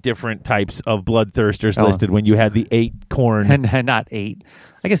 3 different types of bloodthirsters listed when you had the 8 Khorne. And not 8.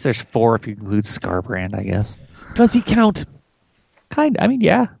 I guess there's 4 if you include Scarbrand, I guess. Does he count?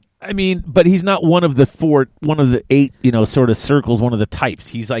 Yeah. I mean, but he's not one of the 8, sort of circles, one of the types.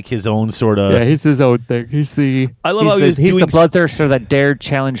 He's like his own sort of... Yeah, he's his own thing. He's the bloodthirster that dared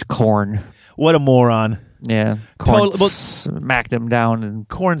challenge Khorne. What a moron. Yeah. Khorne smacked him down. And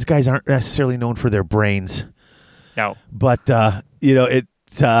Khorne's guys aren't necessarily known for their brains. No. But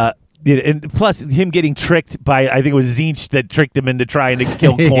it's and plus him getting tricked by, I think it was Zinch that tricked him into trying to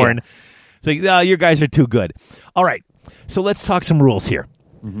kill Khorne. It's like, no, your guys are too good. All right, so let's talk some rules here.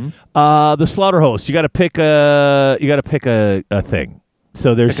 Mm-hmm. The slaughter host, you got to pick a thing.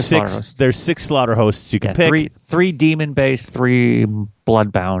 So there's six slaughter hosts you can pick. Three demon based, 3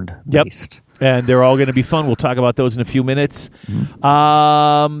 bloodbound based. And they're all going to be fun. We'll talk about those in a few minutes.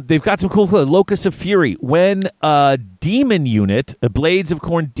 Mm-hmm. They've got some cool Locus of Fury. When a demon unit, a Blades of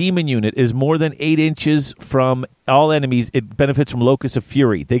Khorne demon unit, is more than 8 inches from all enemies, it benefits from Locus of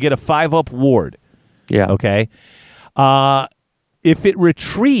Fury. They get a 5-up ward. Yeah. Okay. If it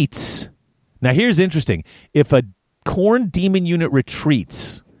retreats, now here's interesting. If a Khorne demon unit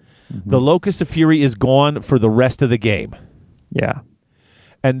retreats, the Locus of Fury is gone for the rest of the game. Yeah.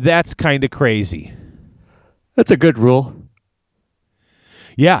 And that's kind of crazy. That's a good rule.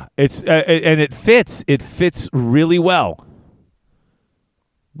 Yeah, it's and it fits. It fits really well.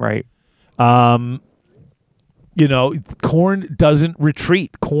 Right. Khorne doesn't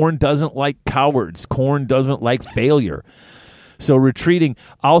retreat. Khorne doesn't like cowards. Khorne doesn't like failure. So retreating.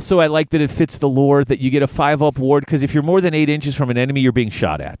 Also, I like that it fits the lore that you get a 5-up ward, because if you're more than 8 inches from an enemy, you're being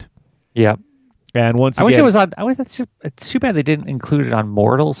shot at. Yeah. And once again, I wish it was on. It's too bad they didn't include it on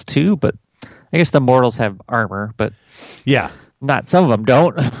mortals too. But I guess the mortals have armor, but yeah, not some of them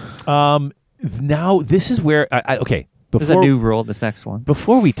don't. Now this is where okay. There's a new rule. This next one.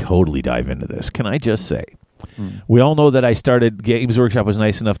 Before we totally dive into this, can I just say, we all know that I started. Games Workshop was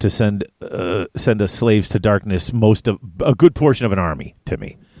nice enough to send us Slaves to Darkness, a good portion of an army to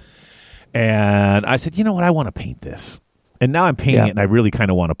me, and I said, you know what, I want to paint this. And now I'm painting it, and I really kind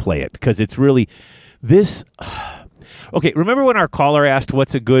of want to play it, because it's really this. Okay, remember when our caller asked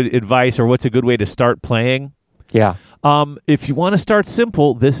what's a good advice or what's a good way to start playing? Yeah. If you want to start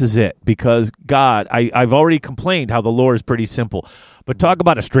simple, this is it. Because, God, I've already complained how the lore is pretty simple. But talk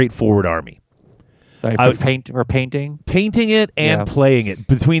about a straightforward army. Painting? Painting it and playing it.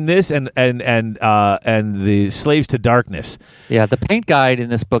 Between this and the Slaves to Darkness. Yeah, the paint guide in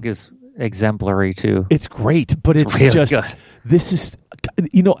this book is exemplary too. It's great, but it's really just good. This is,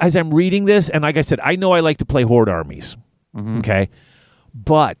 as I'm reading this, and like I said, I know I like to play horde armies. Mm-hmm. Okay,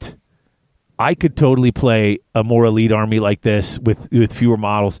 but I could totally play a more elite army like this with fewer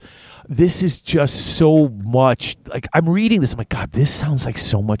models. This is just so much. Like, I'm reading this, I'm like, God, this sounds like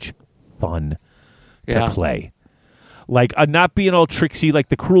so much fun to play. Like, not being all tricksy like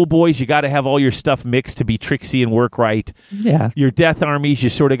the Cruel Boys. You got to have all your stuff mixed to be tricksy and work right. Yeah. Your death armies, you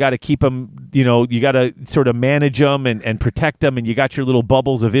sort of got to keep them, you got to sort of manage them and protect them, and you got your little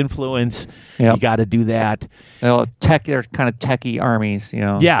bubbles of influence. Yep. You got to do that. They're kind of techie armies,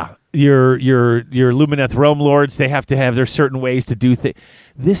 Yeah. Your Lumineth Realm Lords, they have to have their certain ways to do things.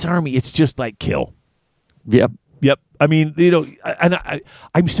 This army, it's just like kill. Yep. I mean, and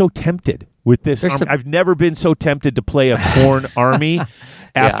I'm so tempted with this army. I've never been so tempted to play a Khorne army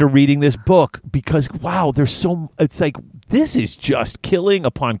after reading this book, because, wow, it's like, this is just killing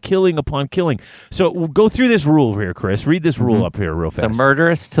upon killing upon killing. So we'll go through this rule here, Chris. Read this rule up here real fast. So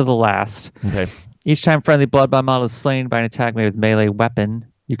murderous to the last. Okay. Each time friendly bloodbound model is slain by an attack made with melee weapon,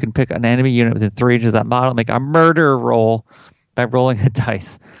 you can pick an enemy unit within 3 inches of that model, make a murder roll by rolling a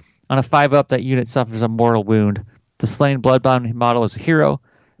dice. On a 5-up, that unit suffers a mortal wound. The slain bloodbound model is a hero.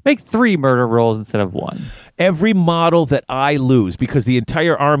 Make 3 murder rolls instead of 1. Every model that I lose, because the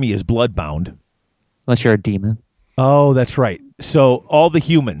entire army is bloodbound. Unless you're a demon. Oh, that's right. So all the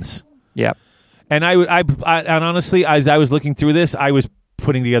humans. Yep. And and honestly, as I was looking through this, I was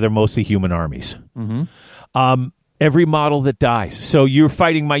putting together mostly human armies. Mm-hmm. Every model that dies. So you're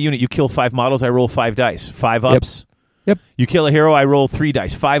fighting my unit. You kill 5 models, I roll 5 dice. 5 ups. Yep. You kill a hero, I roll 3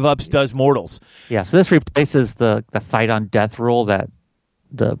 dice. 5 ups does mortals. Yeah, so this replaces the fight on death rule that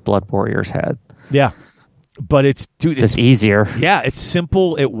the Blood Warriors had. Yeah. But it's easier. Yeah, it's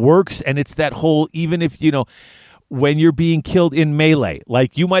simple, it works, and it's that whole, even if, when you're being killed in melee,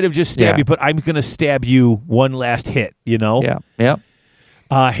 like you might have just stabbed me, but I'm going to stab you one last hit, Yeah, yeah.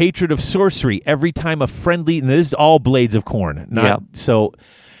 Hatred of sorcery. Every time a friendly, and this is all Blades of Khorne,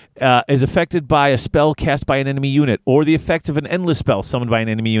 is affected by a spell cast by an enemy unit, or the effect of an endless spell summoned by an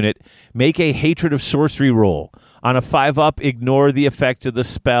enemy unit, make a Hatred of sorcery roll. On a 5-up, ignore the effect of the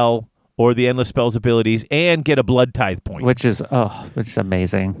spell or the endless spell's abilities, and get a blood tithe point. Which is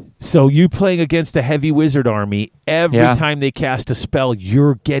amazing. So you playing against a heavy wizard army, every time they cast a spell,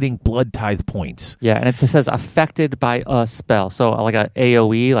 you're getting blood tithe points. Yeah, and it says affected by a spell. So like a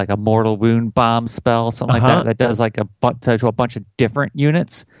AoE, like a mortal wound bomb spell, something like that does like to a bunch of different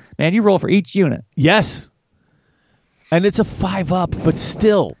units. Man, you roll for each unit. Yes. And it's a 5-up, but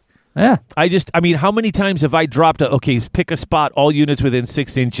still. Yeah. I mean, how many times have I dropped pick a spot, all units within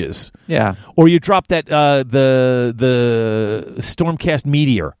 6 inches. Yeah. Or you drop that, the Stormcast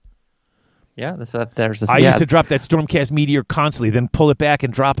Meteor. Yeah, I used to drop that Stormcast Meteor constantly, then pull it back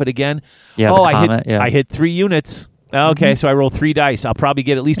and drop it again. Yeah, I hit 3 units. Okay, so I roll 3 dice. I'll probably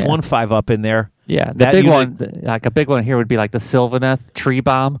get at least 1 5 up in there. Yeah, the big one, like a big one here would be like the Sylvaneth tree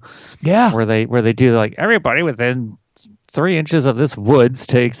bomb. Yeah, where they do like everybody within 3 inches of this woods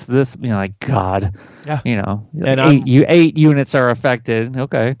takes this. Like God. Yeah, and 8 units are affected.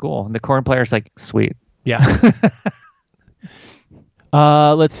 Okay, cool. And the Khorne player's like, sweet. Yeah.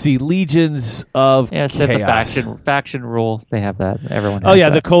 Let's see, Legions of Chaos. The faction rule. They have that. Everyone has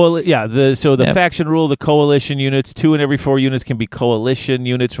that. The faction rule, the coalition units, 2 in every 4 units can be coalition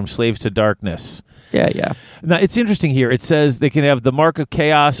units from Slaves to Darkness. Yeah. Now, it's interesting here. It says they can have the Mark of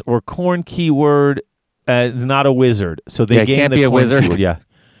Chaos or Khorne keyword, not a wizard. So they gain can't the be a Khorne wizard. Keyword, yeah.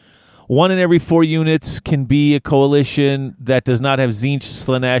 1 in every 4 units can be a coalition that does not have Tzeentch,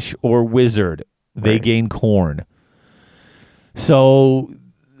 Slaanesh, or wizard. They gain Khorne. So,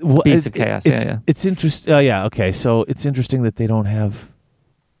 Beast of Chaos. It's interesting. Okay. So it's interesting that they don't have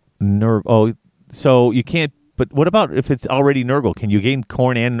Nurgle. Oh, so you can't. But what about if it's already Nurgle? Can you gain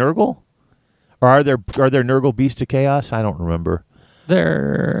Khorne and Nurgle? Or are there Nurgle Beasts of Chaos? I don't remember.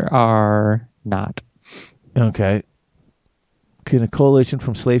 There are not. Okay. Can a coalition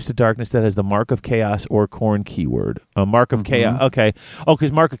from Slaves to Darkness that has the Mark of Chaos or Khorne keyword? A Mark of Chaos. Okay. Oh,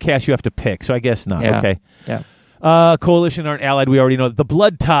 because Mark of Chaos you have to pick. So I guess not. Yeah. Okay. Yeah. Coalition aren't allied. We already know the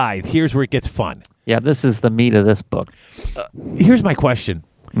Blood Tithe. Here's where it gets fun. Yeah, this is the meat of this book. Here's my question: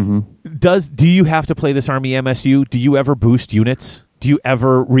 Do you have to play this army MSU? Do you ever boost units? Do you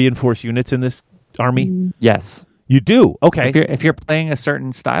ever reinforce units in this army? Yes, you do. Okay, if you're playing a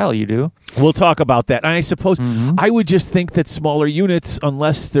certain style, you do. We'll talk about that. And I suppose I would just think that smaller units,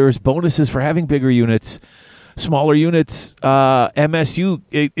 unless there's bonuses for having bigger units, smaller units, MSU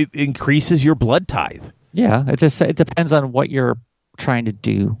it increases your Blood Tithe. Yeah, it depends on what you're trying to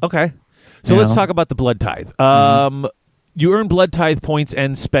do. Okay. So let's talk about the Blood Tithe. You earn Blood Tithe points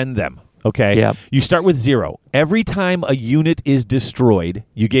and spend them. Okay. Yep. You start with 0. Every time a unit is destroyed,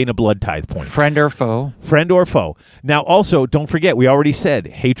 you gain a Blood Tithe point. Friend or foe. Friend or foe. Now, also, don't forget, we already said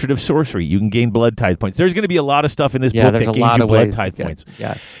hatred of sorcery. You can gain Blood Tithe points. There's going to be a lot of stuff in this book that gains you Blood Tithe points.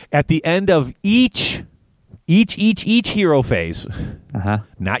 Yes. At the end of each hero phase,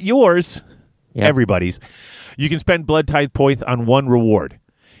 not yours. Yep. Everybody's. You can spend Blood Tithe points on 1 reward.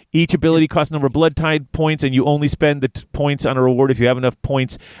 Each ability costs a number of Blood Tithe points, and you only spend the points on a reward if you have enough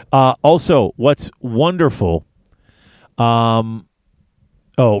points. Also, what's wonderful, it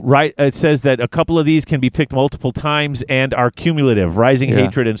says that a couple of these can be picked multiple times and are cumulative. Rising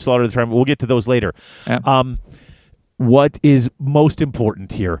Hatred and Slaughter of the Triumph. We'll get to those later. Yep. What is most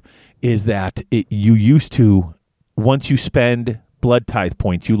important here is that you used to, once you spend Blood Tithe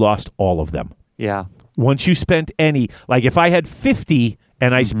points, you lost all of them. Yeah. Once you spent any, like if I had 50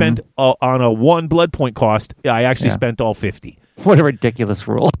 and I spent on a 1 blood point cost, I actually spent all 50. What a ridiculous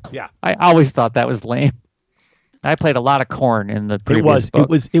rule. Yeah. I always thought that was lame. I played a lot of Khorne in the previous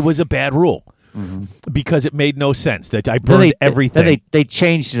book. It was a bad rule because it made no sense that I burned everything. Then they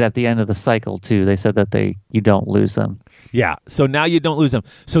changed it at the end of the cycle too. They said that you don't lose them. Yeah, so now you don't lose them.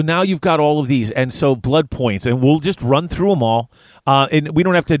 So now you've got all of these, and so blood points, and we'll just run through them all. And we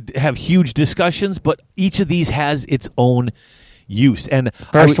don't have to have huge discussions, but each of these has its own use. And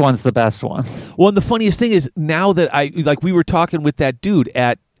first one's the best one. Well, and the funniest thing is now that we were talking with that dude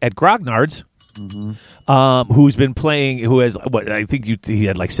at Grognard's, who's been playing, who has I think he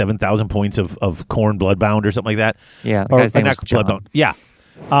had like 7,000 points of Khorne Bloodbound or something like that. Yeah, the guy's name was John. Bloodbound. Yeah.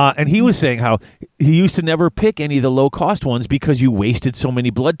 And he was saying how he used to never pick any of the low-cost ones because you wasted so many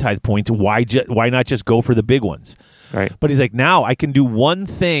Blood Tithe points. Why not just go for the big ones? Right. But he's like, now I can do one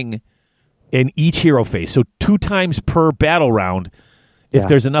thing in each hero phase. So 2 times per battle round. If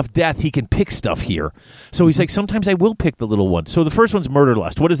there's enough death, he can pick stuff here. So he's like, sometimes I will pick the little one. So the first one's Murder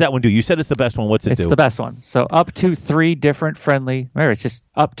Lust. What does that one do? You said it's the best one. What's it do? It's the best one. So up to 3 different friendly. Remember, it's just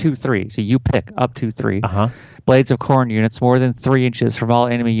up to 3. So you pick up to 3. Blades of Khorne units more than 3 inches from all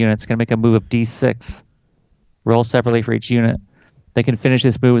enemy units can make a move of D6. Roll separately for each unit. They can finish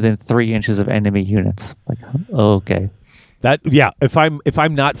this move within 3 inches of enemy units. Like, okay. If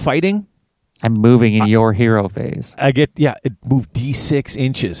I'm not fighting, I'm moving in your hero phase. I get it moved D6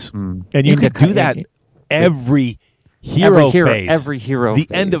 inches, and you can do that every hero phase. Every hero. The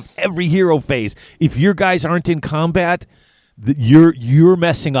end of every hero phase. If your guys aren't in combat, you're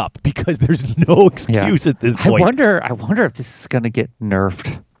messing up because there's no excuse at this point. I wonder if this is going to get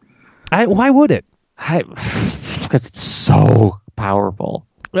nerfed. Why would it? Because it's so powerful.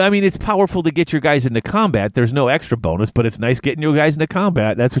 I mean, it's powerful to get your guys into combat. There's no extra bonus, but it's nice getting your guys into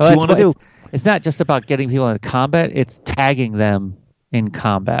combat. That's what you want to do. It's not just about getting people into combat. It's tagging them in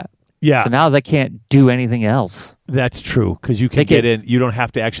combat. Yeah. So now they can't do anything else. That's true, because you can get in. You don't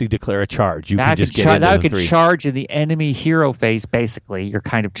have to actually declare a charge. You can just get in. Now I can charge in the enemy hero phase, basically. You're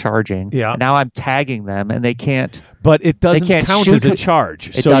kind of charging. Yeah. Now I'm tagging them, and they can't. But it doesn't count as a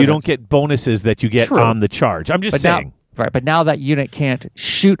charge, so you don't get bonuses that you get on the charge. I'm just saying. But now that unit can't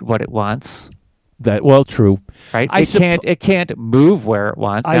shoot what it wants. True. Right? It can't move where it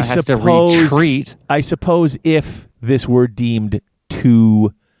wants. Now it has to retreat. I suppose if this were deemed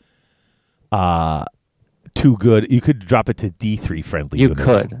too good, you could drop it to D3 friendly units. You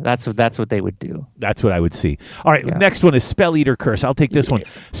could. That's what they would do. That's what I would see. All right, next one is Spell Eater Curse. I'll take this one.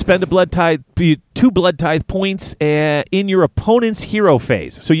 Spend a blood tithe, 2 blood tithe points in your opponent's hero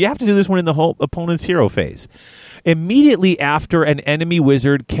phase. So you have to do this one in the whole opponent's hero phase. Immediately after an enemy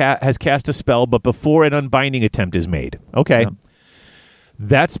wizard has cast a spell, but before an unbinding attempt is made. Okay.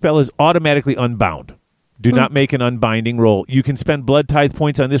 That spell is automatically unbound. Do not make an unbinding roll. You can spend blood tithe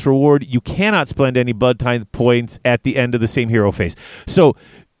points on this reward. You cannot spend any blood tithe points at the end of the same hero phase. So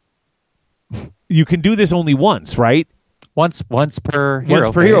you can do this only once, right? Once per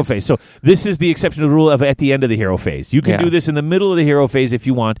hero phase. So this is the exception to the rule of at the end of the hero phase. You can do this in the middle of the hero phase if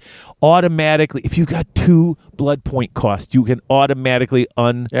you want. Automatically, if you've got 2 blood point costs, you can automatically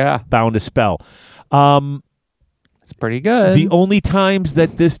unbound a spell. It's pretty good. The only times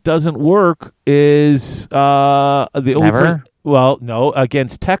that this doesn't work is Never?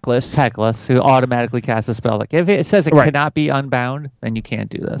 Against Teclis. Teclis, who automatically casts a spell. Like if it says it cannot be unbound, then you can't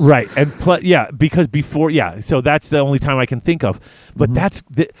do this. Right, and because before, so that's the only time I can think of. But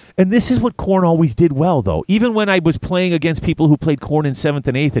and this is what Khorne always did well, though. Even when I was playing against people who played Khorne in 7th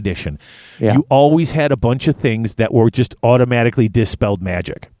and 8th edition, you always had a bunch of things that were just automatically dispelled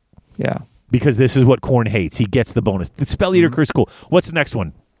magic. Yeah. Because this is what Khorne hates. He gets the bonus. The Spell Eater Curse, cool. What's the next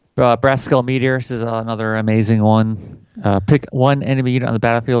one? Brass Skull Meteor. This is another amazing one. Pick 1 enemy unit on the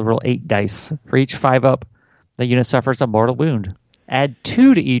battlefield, roll 8 dice. For each 5-up, the unit suffers a mortal wound. Add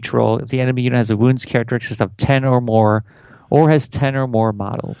 2 to each roll if the enemy unit has a wounds characteristic of 10 or more, or has 10 or more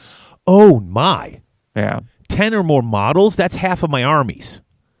models. Oh, my. Yeah. 10 or more models? That's half of my armies.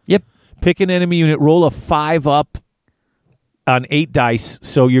 Yep. Pick an enemy unit, roll a 5-up on 8 dice,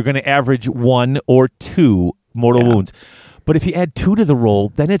 so you're going to average 1 or 2 mortal wounds. But if you add 2 to the roll,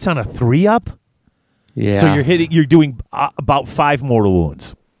 then it's on a 3-up. Yeah. So you're doing about 5 mortal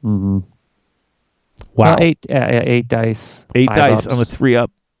wounds. Mm-hmm. Wow. Well, 8 dice. 8 dice ups. on a 3-up.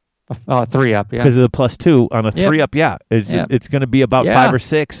 Oh, 3-up, yeah. Because of the +2 on a 3-up, it's going to be about 5 or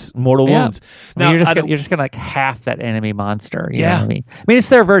 6 mortal wounds. Now, you're just going to like half that enemy monster. You know what I mean? It's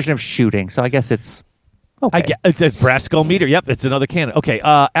their version of shooting, so I guess it's okay. It's a Brass Skull Meteor. Yep, it's another cannon. Okay,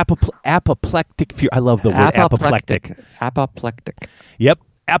 Apoplectic Fury. I love the word apoplectic. Apoplectic. Yep,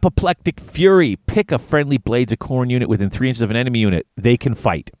 Apoplectic Fury. Pick a friendly Blades of Khorne unit within 3 inches of an enemy unit. They can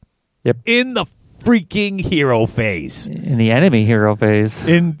fight. Yep. In the freaking hero phase. In the enemy hero phase.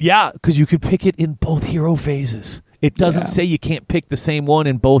 Because you could pick it in both hero phases. It doesn't say you can't pick the same one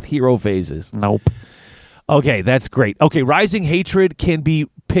in both hero phases. Nope. Okay, that's great. Okay, Rising Hatred can be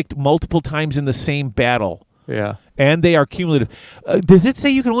picked multiple times in the same battle. Yeah. And they are cumulative. Does it say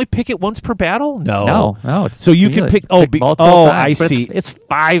you can only pick it once per battle? No. No. It's so you can pick. Times, I see. It's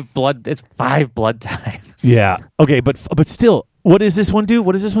 5 blood. It's 5 blood types. Yeah. Okay, but still, what does this one do?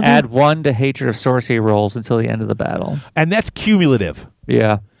 Add 1 to Hatred of Sorcery rolls until the end of the battle. And that's cumulative.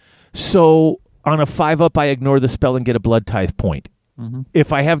 Yeah. So on a 5-up, I ignore the spell and get a blood tithe point. Mm-hmm.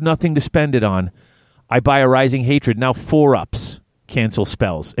 If I have nothing to spend it on, I buy a Rising Hatred. Now 4-ups cancel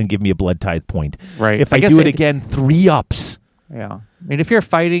spells and give me a blood tithe point. Right. If I do it again, 3-ups. Yeah. If you're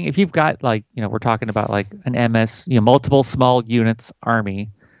fighting, if you've got we're talking about like an MS, multiple small units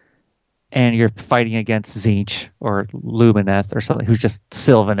army, and you're fighting against Tzeentch or Lumineth or something who's just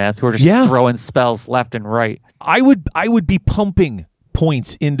Sylvaneth, who are just throwing spells left and right. I would be pumping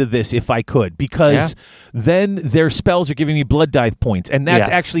points into this if I could, because then their spells are giving me blood tithe points, and that's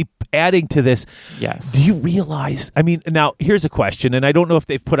actually adding to this. Yes. Do you realize? Now here's a question, and I don't know if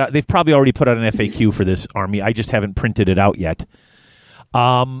they've probably already put out an FAQ for this army. I just haven't printed it out yet.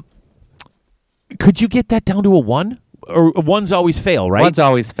 Could you get that down to a 1? Or 1's always fail, right? 1's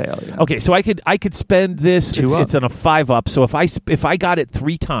always fail. Yeah. Okay, so I could spend this. It's on a 5-up. So if I got it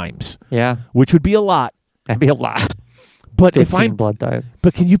 3 times, which would be a lot. That'd be a lot. But if I'm blood tithe.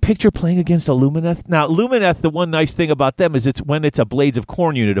 But can you picture playing against a Lumineth? Now, Lumineth, the one nice thing about them is it's when it's a Blades of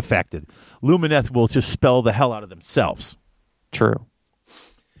Khorne unit affected. Lumineth will just spell the hell out of themselves. True.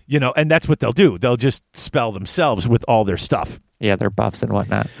 And that's what they'll do. They'll just spell themselves with all their stuff. Yeah, their buffs and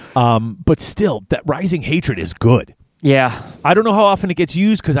whatnot. But still, that Rising Hatred is good. Yeah. I don't know how often it gets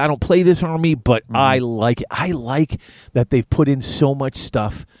used because I don't play this army, but I like it. I like that they've put in so much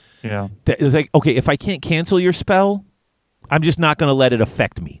stuff. Yeah. That is like, okay, if I can't cancel your spell, I'm just not going to let it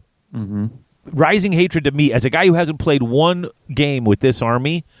affect me. Mm-hmm. Rising Hatred to me, as a guy who hasn't played one game with this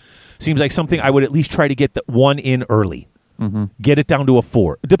army, seems like something I would at least try to get the one in early. Mm-hmm. Get it down to a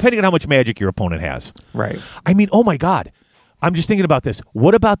 4, depending on how much magic your opponent has. Right. I mean, oh my God. I'm just thinking about this.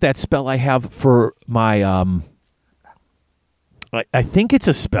 What about that spell I have for my... I think it's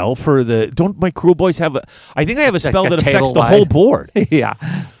a spell for the... Don't my Cruel Boys have a... I think I have a spell that affects the whole board. Yeah.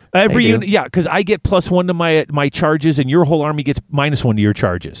 Every unit, yeah, because I get +1 to my charges, and your whole army gets -1 to your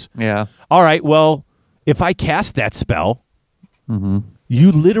charges. Yeah. All right, well, if I cast that spell,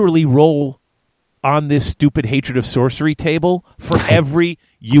 you literally roll on this stupid Hatred of Sorcery table for every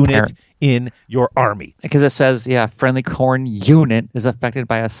unit in your army. Because it says, friendly Khorne unit is affected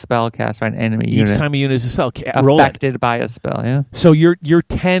by a spell cast by an enemy unit. Each time a unit is a spell, affected by a spell, yeah. So you're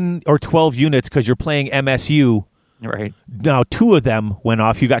 10 or 12 units because you're playing MSU. Right. Now, 2 of them went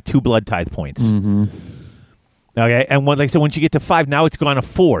off. You got 2 Blood Tithe points. Mm-hmm. Okay, and like I said, once you get to 5, now it's gone to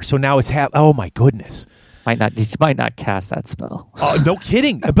 4. So now it's oh my goodness. Might not cast that spell. Oh, no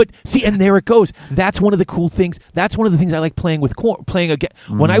kidding. But see, and there it goes. That's one of the cool things. That's one of the things I like playing with Khorne.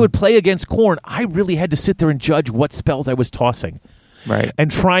 When I would play against Khorne, I really had to sit there and judge what spells I was tossing. Right.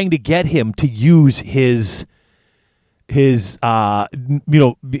 And trying to get him to use his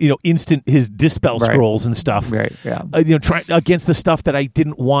instant his dispel scrolls and stuff. Right. Yeah. Try against the stuff that I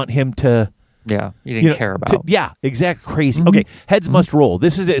didn't want him to. Yeah, you didn't care about. Exactly. Crazy. Okay, heads must roll.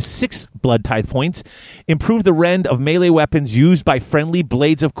 This is at 6 Blood Tithe points. Improve the rend of melee weapons used by friendly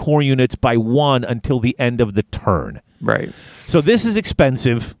Blades of Khorne units by 1 until the end of the turn. Right. So this is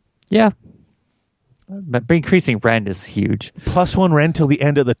expensive. Yeah. But increasing rend is huge. +1 rend till the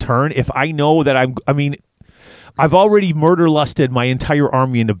end of the turn. If I know that I've already murder lusted my entire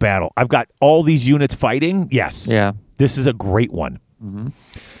army into battle. I've got all these units fighting. Yes. Yeah. This is a great one. Mm-hmm.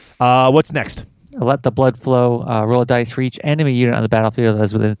 What's next? Let the blood flow. Roll a dice for each enemy unit on the battlefield that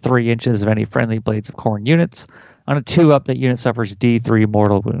is within 3 inches of any friendly Blades of Khorne units. On a 2-up, that unit suffers D3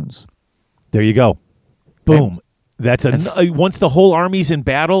 mortal wounds. There you go. Boom. That's once the whole army's in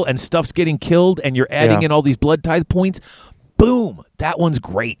battle and stuff's getting killed and you're adding in all these Blood Tithe points, boom. That one's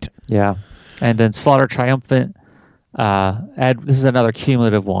great. Yeah. And then Slaughter Triumphant. This is another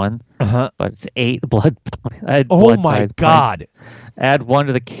cumulative one, but it's 8 blood. Oh my God! Points. Add 1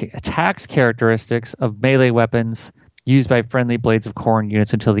 to the attacks characteristics of melee weapons used by friendly Blades of Khorne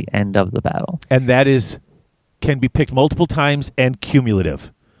units until the end of the battle. And that can be picked multiple times and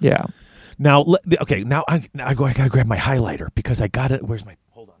cumulative. Yeah. Now, now I gotta grab my highlighter because I got it. Where's my?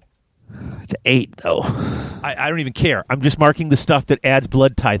 Hold on. It's 8 though. I don't even care. I'm just marking the stuff that adds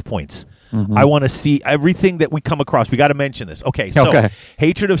Blood Tithe points. Mm-hmm. I want to see everything that we come across. We got to mention this. Okay, so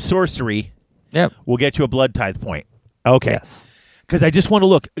Hatred of Sorcery will get you a Blood Tithe point. Okay. Yes. Because I just want to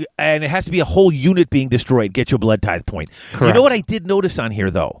look, and it has to be a whole unit being destroyed, get you a Blood Tithe point. Correct. You know what I did notice on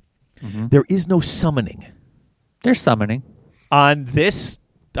here, though? Mm-hmm. There is no summoning. There's summoning. On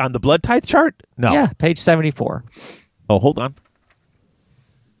the Blood Tithe chart? No. Yeah, page 74. Oh, hold on.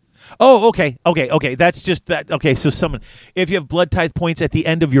 Oh, okay. That's just that. Okay, so summon. If you have Blood Tithe points at the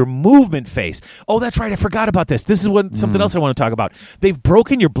end of your movement phase. Oh, that's right. I forgot about this. This is something else I want to talk about. They've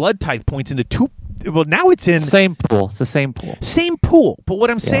broken your Blood Tithe points into 2. Well, now it's in same pool. It's the same pool. Same pool. But what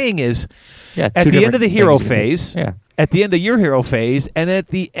I'm saying is, at the end of the hero phase, at the end of your hero phase, and at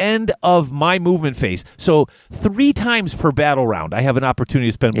the end of my movement phase. So 3 times per battle round, I have an opportunity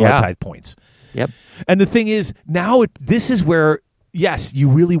to spend Blood Tithe points. Yep. And the thing is, now this is where. Yes, you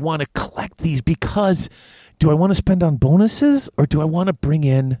really want to collect these because do I want to spend on bonuses or do I want to bring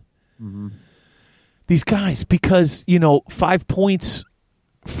in these guys? Because, 5 points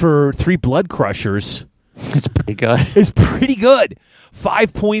for 3 Blood Crushers. It's pretty good. It's pretty good.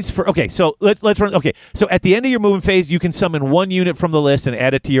 5 points for... Okay, so let's run... Okay, so at the end of your movement phase, you can summon 1 unit from the list and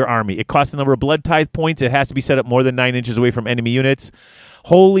add it to your army. It costs the number of Blood Tithe points. It has to be set up more than 9 inches away from enemy units.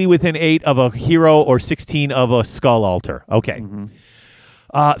 Wholly within 8 of a hero or 16 of a Skull Altar. Okay.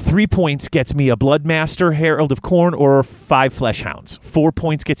 3 points gets me a Bloodmaster, Herald of Khorne, or 5 Fleshhounds. 4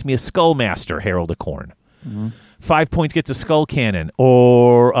 points gets me a Skullmaster, Herald of Khorne. 5 points gets a Skull Cannon,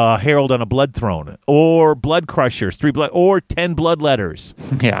 or a Herald on a Blood Throne, or Blood Crushers, 3 blood, or 10 Bloodletters.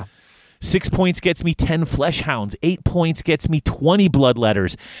 Yeah. 6 points gets me 10 Fleshhounds. 8 points gets me 20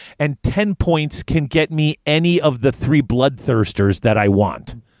 Bloodletters. And 10 points can get me any of the 3 Bloodthirsters that I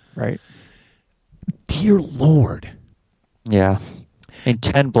want. Right. Dear Lord. Yeah. And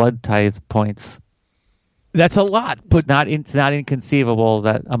 10 Blood Tithe points. That's a lot. But It's not inconceivable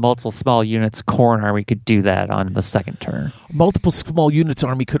that a multiple small units Khorne army could do that on the second turn. Multiple small units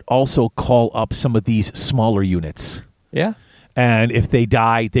army could also call up some of these smaller units. Yeah. And if they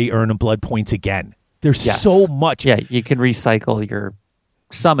die, they earn them blood points again. There's so much. Yeah, you can recycle your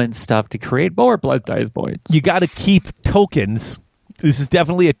summon stuff to create more blood dice points. You got to keep tokens. This is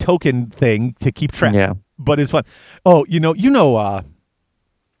definitely a token thing to keep track. Yeah. But it's fun. Oh, why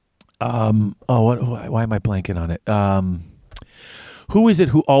am I blanking on it? Who is it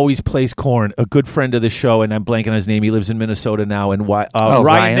who always plays Khorne? A good friend of the show, and I'm blanking on his name. He lives in Minnesota now. And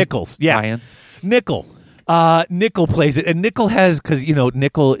Ryan Nichols. Yeah, Ryan. Nickel. Nickel plays it, and Nickel has because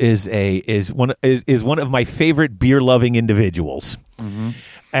Nickel is one of my favorite beer loving individuals,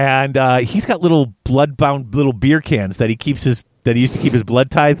 and he's got little blood-bound little beer cans that he used to keep his blood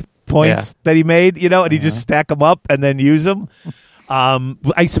tithe points that he made, and he just stack them up and then use them.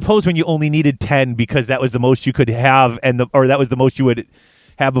 I suppose when you only needed 10 because that was the most you could have, or that was the most you would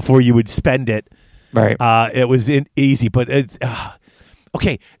have before you would spend it. Right. It was easy, but it's.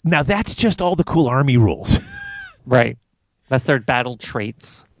 Okay, now that's just all the cool army rules. Right. That's their battle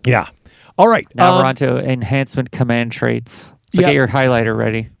traits. Yeah. All right. Now we're on to enhancement command traits. So get your highlighter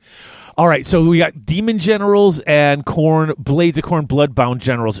ready. All right, so we got Demon Generals and Blades of Khorne Bloodbound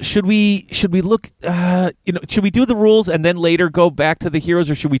Generals. Should we look, should we do the rules and then later go back to the heroes,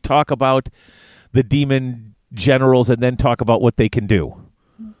 or should we talk about the Demon Generals and then talk about what they can do?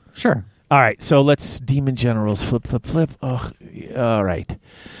 Sure. All right, so let's Demon Generals, flip. Oh, all right.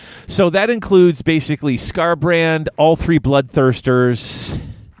 So that includes basically Scarbrand, all 3 Bloodthirsters.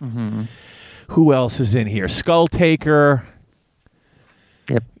 Mm-hmm. Who else is in here? Skulltaker.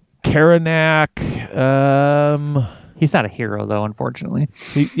 Yep. Karanak. He's not a hero, though, unfortunately.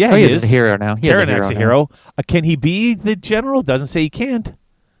 He is a hero now. Karanak's a hero. Can he be the general? Doesn't say he can't.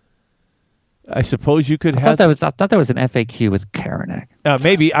 I suppose you could have. I thought there was an FAQ with Khorne.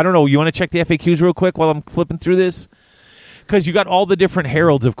 Maybe. I don't know. You want to check the FAQs real quick while I'm flipping through this? Because you got all the different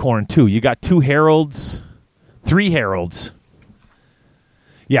heralds of Khorne, too. You got 2 heralds, 3 heralds.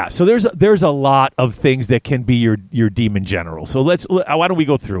 Yeah, so there's a lot of things that can be your demon general. So why don't we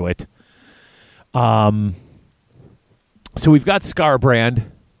go through it? So we've got Scarbrand.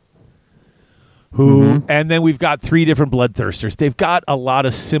 And then we've got 3 different Bloodthirsters. They've got a lot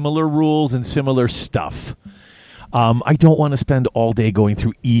of similar rules and similar stuff. I don't want to spend all day going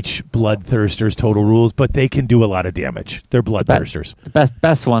through each Bloodthirster's total rules, but they can do a lot of damage. They're Bloodthirsters. The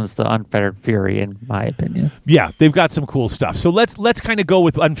best one's the Unfettered Fury, in my opinion. Yeah, they've got some cool stuff. So let's kind of go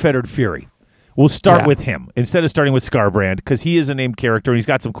with Unfettered Fury. We'll start with him instead of starting with Scarbrand because he is a named character and he's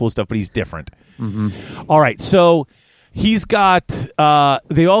got some cool stuff, but he's different. Mm-hmm. All right, so he's got,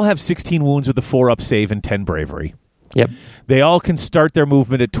 they all have 16 wounds with a 4-up save and 10 bravery. Yep. They all can start their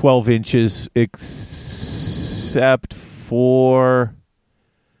movement at 12 inches except for...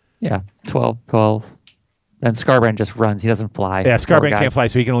 Yeah, 12. Then Scarbrand just runs. He doesn't fly. Yeah, Scarbrand can't fly,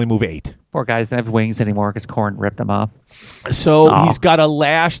 so he can only move 8. Poor guy doesn't have wings anymore because Khorne ripped them off. So he's got a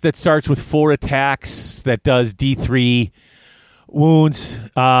lash that starts with 4 attacks that does D3 wounds,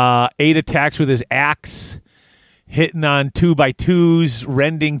 8 attacks with his axe, hitting on 2x2s,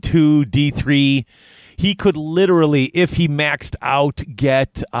 rending 2, D3. He could literally, if he maxed out,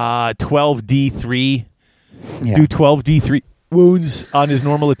 get 12 D3, do 12 D3 wounds on his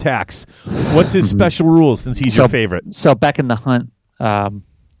normal attacks. What's his special rule since he's your favorite? So back in the hunt,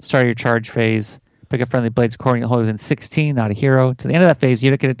 start your charge phase, pick up friendly blades according to hold within 16, not a hero. To the end of that phase,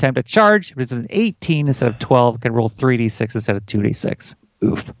 you can attempt to charge. If it's an 18 instead of 12, it can roll 3d6 instead of 2d6.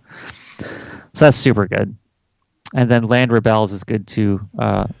 Oof. So that's super good. And then Land Rebels is good too.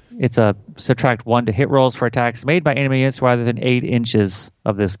 It's a subtract 1 to hit rolls for attacks made by enemy units rather than 8 inches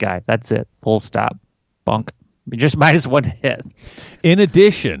of this guy. That's it. Full stop. Bunk. You're just -1 to hit. In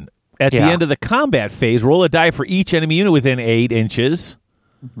addition, at the end of the combat phase, roll a die for each enemy unit within 8 inches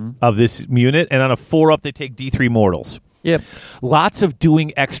of this unit, and on a 4-up, they take D3 mortals. Yep. Lots of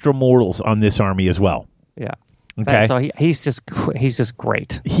doing extra mortals on this army as well. Yeah. Okay. So he's just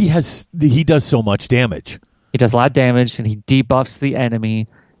great. He does so much damage. He does a lot of damage, and he debuffs the enemy,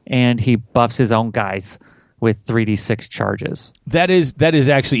 and he buffs his own guys with 3d6 charges. That is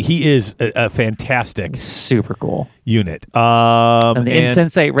actually, he is a fantastic, super cool unit. And the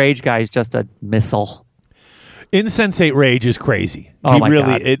Insensate Rage guy is just a missile. Insensate Rage is crazy. Oh my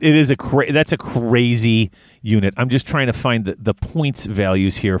God. It is that's a crazy unit. I'm just trying to find the points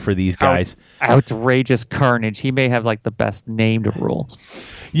values here for these guys. Outrageous Carnage. He may have like the best named rule.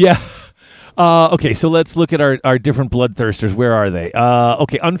 Yeah. Okay, so let's look at our different Bloodthirsters. Where are they?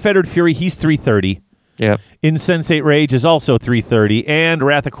 Okay, Unfettered Fury, he's 330. Yep. Insensate Rage is also 330, and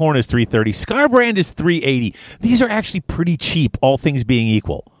Wrath of Khorne is 330. Scarbrand is 380. These are actually pretty cheap, all things being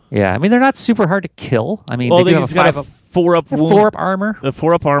equal. Yeah, I mean, they're not super hard to kill. I mean, Well, they do he's got a 4-up wound, 4-up armor. a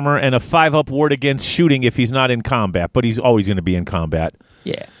 4-up armor, and a 5-up ward against shooting if he's not in combat, but he's always going to be in combat.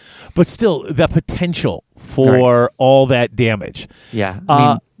 Yeah. But still, the potential for all that damage. Yeah.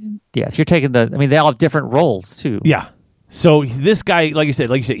 I mean, if you're taking they all have different roles, too. Yeah. So this guy, like you said,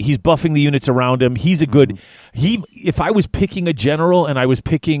 he's buffing the units around him. He's a good. If I was picking a general and I was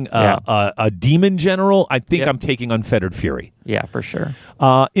picking a demon general, I think I'm taking Unfettered Fury. Yeah, for sure.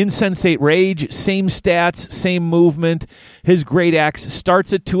 Insensate Rage, same stats, same movement. His Great Axe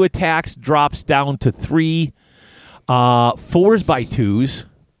starts at 2 attacks, drops down to 3. 4s by 2s.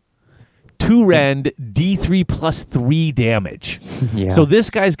 2 rend, D3 plus 3 damage. Yeah. So this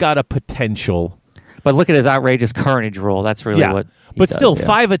guy's got a potential. But look at his outrageous carnage roll. That's really what he But does, still,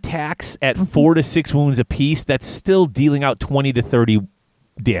 5 attacks at 4 to 6 wounds apiece. That's still dealing out 20 to 30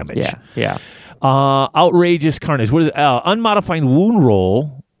 damage. Yeah. Outrageous carnage. What is unmodified wound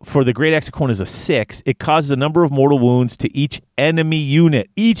roll for the Great Axe of Khorne is a 6. It causes a number of mortal wounds to each enemy unit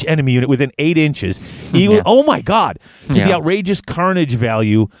within 8 inches. Oh my God! To the outrageous carnage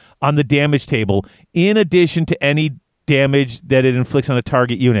value on the damage table, in addition to any damage that it inflicts on a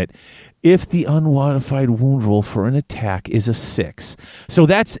target unit, if the unmodified wound roll for an attack is a 6. So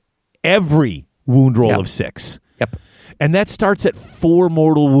that's every wound roll of 6. Yep. And that starts at 4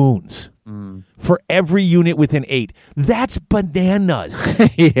 mortal wounds for every unit within 8. That's bananas.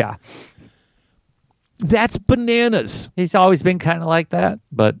 Yeah. That's bananas. He's always been kind of like that,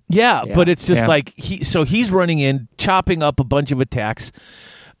 but... Yeah, but it's just like... he's running in, chopping up a bunch of attacks.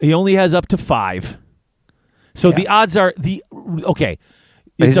 He only has up to 5. So the odds are... Okay.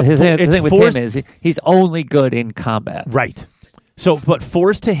 The thing with him is he's only good in combat. Right. So, but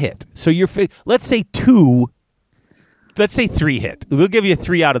 4s to hit. So let's say 2... Let's say 3 hit. We'll give you a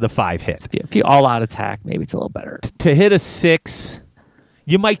 3 out of the 5 hit. If you all-out attack, maybe it's a little better. To hit a 6,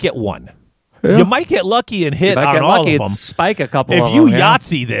 you might get 1. Yeah. You might get lucky and hit on all of them. Spike a couple if of you them.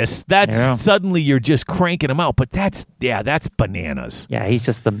 Yahtzee this, that's suddenly you're just cranking them out. But that's bananas. Yeah, he's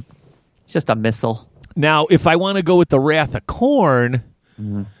just a missile. Now, if I want to go with the Wrath of Khorne,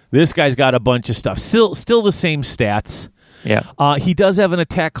 this guy's got a bunch of stuff. Still the same stats. Yeah. He does have an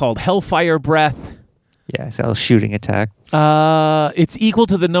attack called Hellfire Breath. Yeah, so a shooting attack. It's equal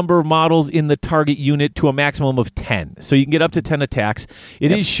to the number of models in the target unit to a maximum of 10. So you can get up to 10 attacks.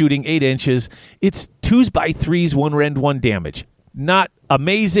 It is shooting 8 inches. It's 2s by 3s, 1 rend, 1 damage. Not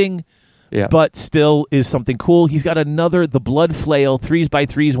amazing, but still is something cool. He's got the Blood Flail, 3s by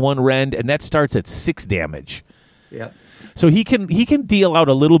 3s, 1 rend, and that starts at 6 damage. Yeah. So he can deal out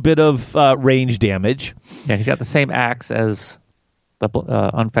a little bit of range damage. Yeah, he's got the same axe as the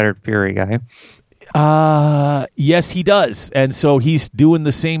Unfettered Fury guy. Yes, he does. And so he's doing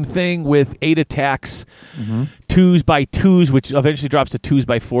the same thing with 8 attacks, 2s by 2s, which eventually drops to 2s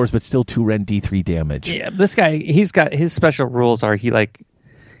by 4s, but still 2 rend D3 damage. Yeah, this guy, he's got his special rules are he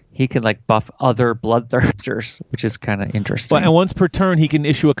can buff other bloodthirsters, which is kind of interesting. Well, and once per turn, he can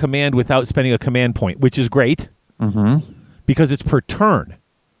issue a command without spending a command point, which is great because it's per turn.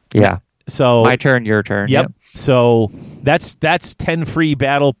 Yeah. So my turn, your turn. Yep. So that's 10 free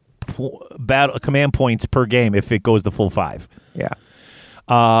battle command points per game if it goes the full 5.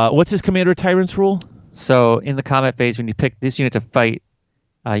 Yeah. What's his Commander of Tyrants rule? So in the combat phase, when you pick this unit to fight,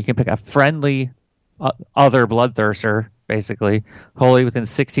 you can pick a friendly other bloodthirster, basically, wholly within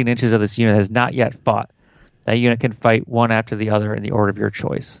 16 inches of this unit has not yet fought. That unit can fight one after the other in the order of your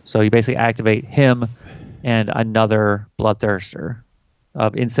choice. So you basically activate him and another bloodthirster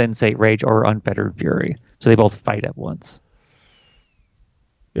of Insensate Rage or Unfettered Fury. So they both fight at once.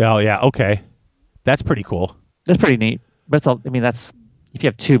 Oh, yeah, okay. That's pretty cool. That's pretty neat. But that's if you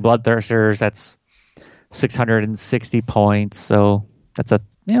have 2 bloodthirsters, that's 660 points. So that's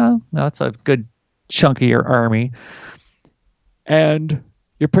a good chunk of your army. And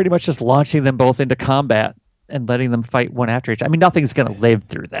you're pretty much just launching them both into combat and letting them fight one after each. I mean, nothing's going to live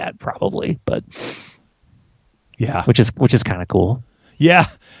through that probably, but yeah, which is kind of cool. Yeah.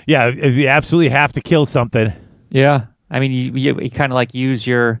 You absolutely have to kill something. Yeah. I mean, you kind of use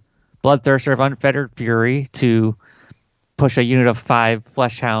your Bloodthirster of Unfettered Fury to push a unit of 5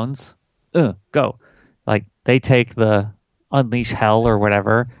 Fleshhounds. Go. They take the Unleash Hell or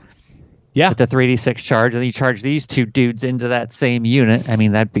whatever. Yeah. With the 3d6 charge, and then you charge these 2 dudes into that same unit. I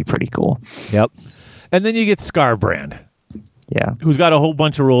mean, that'd be pretty cool. Yep. And then you get Scarbrand. Yeah. Who's got a whole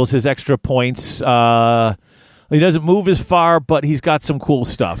bunch of rules, his extra points. He doesn't move as far, but he's got some cool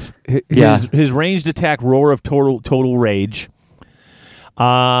stuff. His ranged attack, Roar of Total Rage.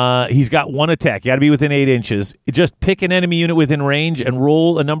 He's got 1 attack. You got to be within 8 inches. Just pick an enemy unit within range and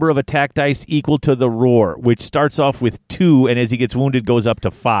roll a number of attack dice equal to the roar, which starts off with 2, and as he gets wounded, goes up to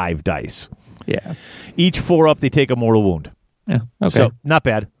 5 dice. Yeah. Each 4 up, they take a mortal wound. Yeah. Okay. So, not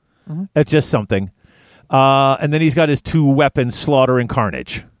bad. Mm-hmm. That's just something. And then he's got his 2 weapons, Slaughter and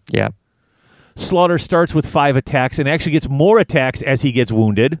Carnage. Yeah. Slaughter starts with 5 attacks and actually gets more attacks as he gets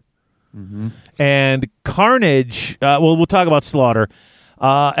wounded. Mm-hmm. And Carnage, we'll talk about Slaughter.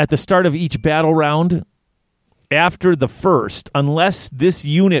 At the start of each battle round, after the first, unless this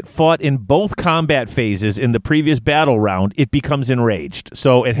unit fought in both combat phases in the previous battle round, it becomes enraged.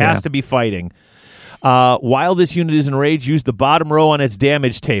 So it has to be fighting. While this unit is enraged, use the bottom row on its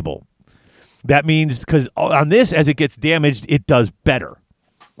damage table. That means, because on this, as it gets damaged, it does better.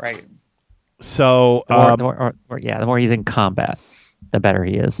 Right. So the more he's in combat, the better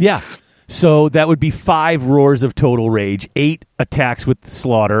he is. Yeah. So that would be 5 roars of total rage, 8 attacks with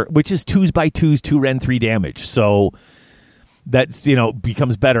Slaughter, which is 2s by 2s, 2 Ren 3 damage. So that's,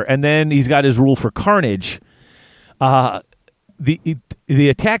 becomes better. And then he's got his rule for Carnage. The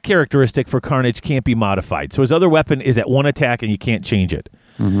attack characteristic for Carnage can't be modified. So his other weapon is at 1 attack and you can't change it.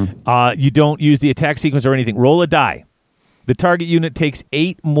 Mm-hmm. You don't use the attack sequence or anything. Roll a die. The target unit takes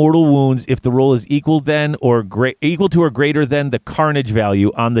 8 mortal wounds if the roll is equal to or greater than the Carnage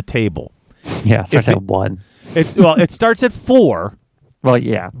value on the table. Yeah, it starts at 1. It starts at 4. Well,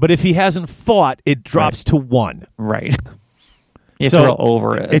 yeah. But if he hasn't fought, it drops to 1. Right. You have to roll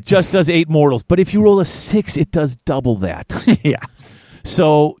over it. It just does 8 mortals. But if you roll a 6, it does double that. Yeah.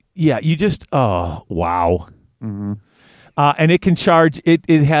 So, yeah, you just, oh, wow. Mm-hmm. And it can charge.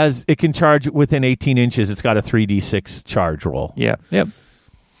 It can charge within 18 inches. It's got a 3d6 charge roll. Yeah. Yep.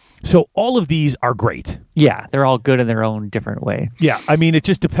 So all of these are great. Yeah, they're all good in their own different way. Yeah, I mean, it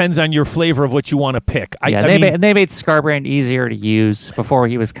just depends on your flavor of what you want to pick. They made Scarbrand easier to use. Before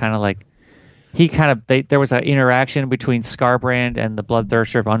he was kind of like, there was an interaction between Scarbrand and the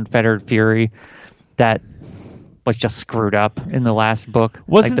Bloodthirster of Unfettered Fury that was just screwed up in the last book.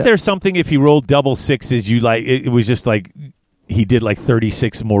 Wasn't there something if he rolled double 6s, it was just like he did like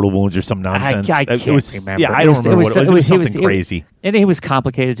 36 mortal wounds or some nonsense? I can't remember. Yeah, I don't remember what it was. It was something crazy. And it was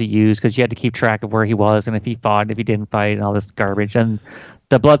complicated to use because you had to keep track of where he was and if he fought and if he didn't fight and all this garbage. And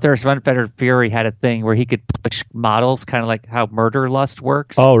the Bloodthirst of Unfettered Fury had a thing where he could push models, kind of like how Murder Lust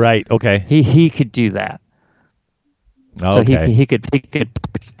works. Oh, right. Okay. He could do that. Okay. So he could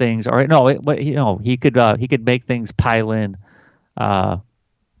push things, or he could make things pile in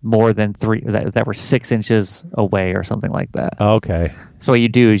more than 3 that were 6 inches away or something like that. Okay. So what you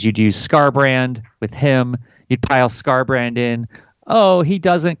do is you'd use Scarbrand with him. You'd pile Scarbrand in. Oh, he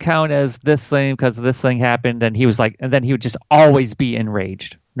doesn't count as this thing because this thing happened, and then he would just always be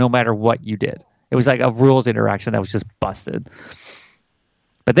enraged no matter what you did. It was like a rules interaction that was just busted.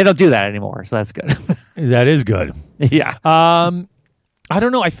 But they don't do that anymore, so that's good. That is good. Yeah. I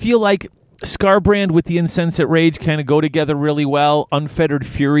don't know. I feel like Scarbrand with the Insensate Rage kind of go together really well. Unfettered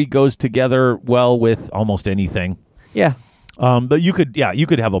Fury goes together well with almost anything. Yeah. But you could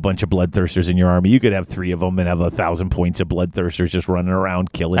have a bunch of Bloodthirsters in your army. You could have 3 of them and have 1,000 points of Bloodthirsters just running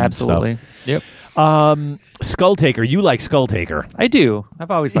around killing Absolutely. stuff. Yep. Skulltaker. You like Skulltaker. I do. I've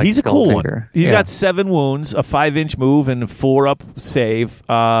always liked He's a cool one. Skulltaker. He's got 7 wounds, a 5-inch move, and a 4-up save.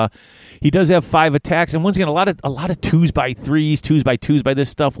 He does have 5 attacks, and once again, a lot of 2s by 3s, 2s by 2s by this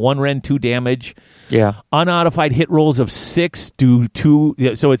stuff. 1 Ren, 2 damage. Yeah. Unmodified hit rolls of 6 do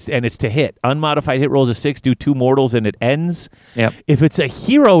 2. So it's to hit. Unmodified hit rolls of 6 do 2 mortals, and it ends. Yep. If it's a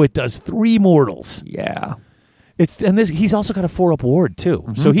hero, it does 3 mortals. Yeah. He's also got a 4-up ward too.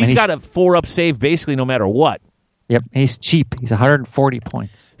 Mm-hmm. So he's got a 4-up save basically no matter what. Yep, he's cheap. He's 140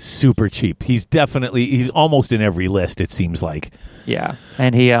 points. Super cheap. He's almost in every list, it seems like. Yeah,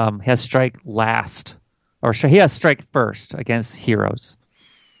 and he has strike last, or he has strike first against heroes.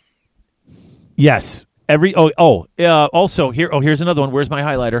 Yes. Also here. Here's another one. Where's my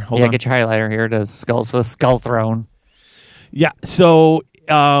highlighter? Hold on. Get your highlighter. Here it is. Skulls for the Skull Throne. Yeah. So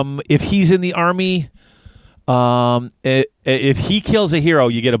if he's in the army, if he kills a hero,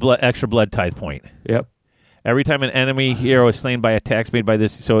 you get a extra blood tithe point. Yep. Every time an enemy hero is slain by attacks made by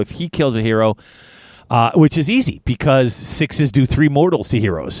this. So if he kills a hero, which is easy because 6s do 3 mortals to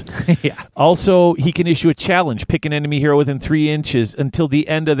heroes. Yeah. Also, he can issue a challenge. Pick an enemy hero within 3 inches. Until the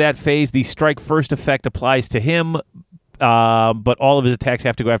end of that phase, the strike first effect applies to him, but all of his attacks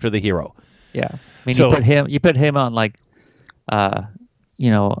have to go after the hero. Yeah. I mean, you put him on like, finest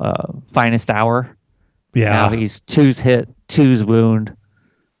hour. Yeah. Now he's 2's hit, 2's wound,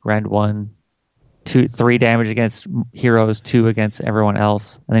 Rend 1. 3 damage against heroes, 2 against everyone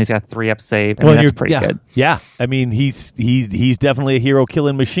else, and then he's got 3 up save. I mean, that's pretty good. Yeah, I mean he's definitely a hero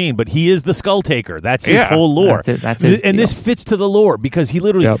killing machine, but he is the Skull Taker. That's his whole lore. That's his and deal. this fits to the lore because he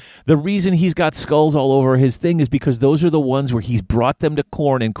literally the reason he's got skulls all over his thing is because those are the ones where he's brought them to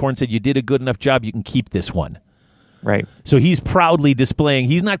Khorne, and Khorne said, "You did a good enough job. You can keep this one." Right. So he's proudly displaying.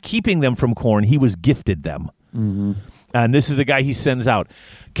 He's not keeping them from Khorne. He was gifted them, and this is the guy he sends out.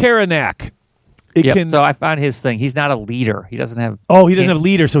 Karanak. So I found his thing. He's not a leader. He doesn't have. Oh, he doesn't have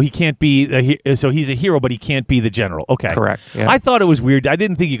leader, so he can't be. So he's a hero, but he can't be the general. Okay, correct. Yeah. I thought it was weird. I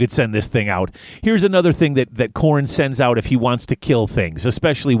didn't think you could send this thing out. Here's another thing that Khorne sends out if he wants to kill things,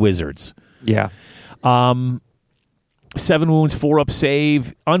 especially wizards. Yeah. 7 wounds, 4 up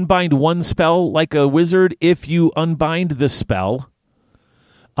save. Unbind 1 spell like a wizard. If you unbind the spell,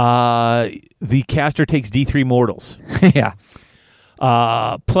 the caster takes D3 mortals. Yeah.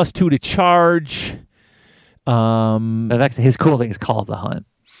 +2 to charge. His cool thing is Call of the Hunt.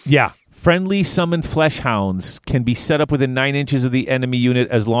 Yeah. Friendly summoned flesh hounds can be set up within 9 inches of the enemy unit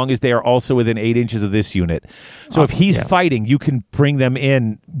as long as they are also within 8 inches of this unit. So if he's fighting, you can bring them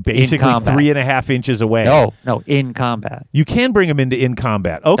in basically 3.5 inches away. No, in combat. You can bring them in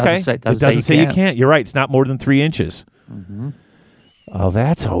combat. Okay. It doesn't say you can't. You're right. It's not more than 3 inches. Mm-hmm. Oh,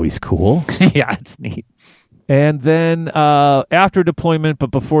 that's always cool. Yeah, it's neat. And then after deployment, but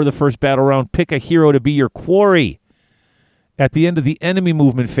before the first battle round, pick a hero to be your quarry. At the end of the enemy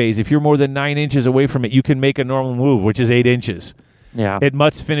movement phase, if you're more than 9 inches away from it, you can make a normal move, which is 8 inches. Yeah. It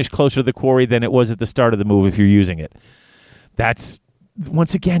must finish closer to the quarry than it was at the start of the move if you're using it. That's,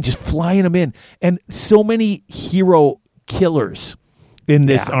 once again, just flying them in. And so many hero killers in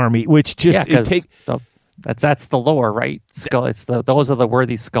this army, which just... That's the lore, right? Skull. Those are the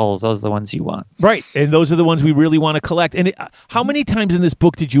worthy skulls. Those are the ones you want, right? And those are the ones we really want to collect. And how many times in this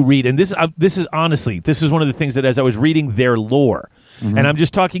book did you read? And this is honestly, this is one of the things that as I was reading their lore, and I'm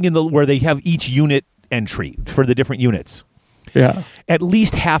just talking where they have each unit entry for the different units. Yeah, at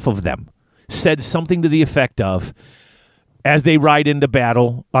least half of them said something to the effect of, as they ride into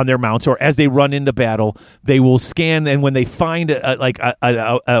battle on their mounts or as they run into battle, they will scan, and when they find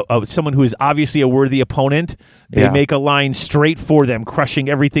someone who is obviously a worthy opponent, they make a line straight for them, crushing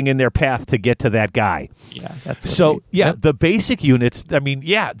everything in their path to get to that guy. Yeah, that's so. The basic units. I mean,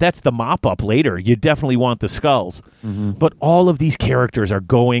 that's the mop up later. You definitely want the skulls, but all of these characters are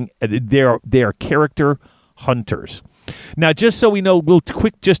going. They are character hunters. Now, just so we know, we'll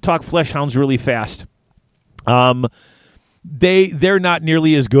just talk flesh hounds really fast. They're not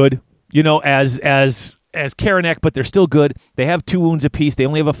nearly as good, as Karanak, but they're still good. They have 2 wounds apiece. They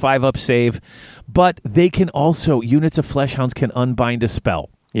only have a 5 up save, but they can also, units of flesh hounds can unbind a spell.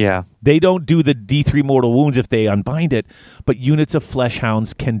 Yeah. They don't do the D3 mortal wounds if they unbind it, but units of flesh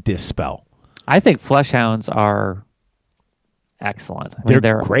hounds can dispel. I think flesh hounds are excellent.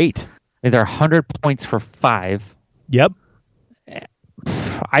 They're great. They're 100 points for 5. Yep.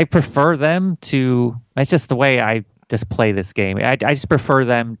 I prefer them to, it's just the way I just play this game. I just prefer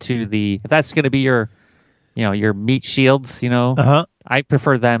them to if that's going to be your meat shields, I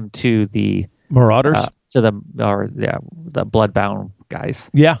prefer them to the Marauders, to the Bloodbound guys.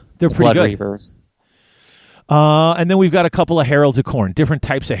 Yeah, they're pretty Blood good. Reavers. And then we've got a couple of Heralds of Khorne, different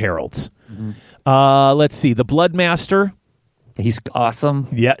types of Heralds. Let's see, the Bloodmaster. He's awesome.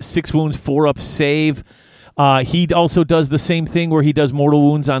 Yeah, 6 wounds, 4 up save. He also does the same thing where he does mortal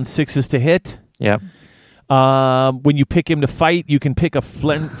wounds on 6s to hit. Yep. When you pick him to fight, you can pick a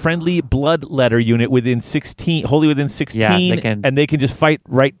friendly bloodletter unit wholly within 16, and they can just fight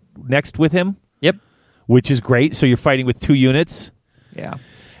right next with him. Yep. Which is great. So you're fighting with 2 units. Yeah.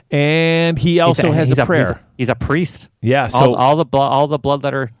 And he also has a prayer. He's a priest. Yeah. So all the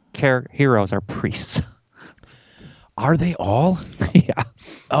bloodletter heroes are priests. Are they all? Yeah.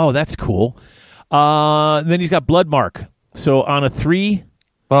 Oh, that's cool. Then he's got Bloodmark. So on a 3.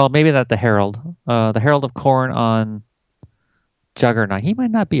 Well, maybe not the Herald. The Herald of Khorne on Juggernaut. He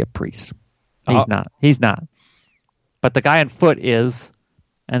might not be a priest. He's not. But the guy on foot is,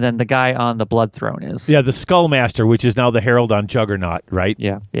 and then the guy on the Blood Throne is. Yeah, the Skullmaster, which is now the Herald on Juggernaut, right?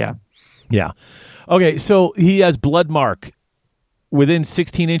 Yeah. Okay, so he has Bloodmark. Within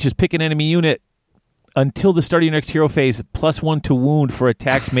 16 inches, pick an enemy unit. Until the start of your next hero phase, +1 to wound for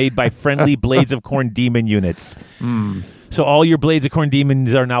attacks made by friendly Blades of Khorne demon units. So all your Blades of Khorne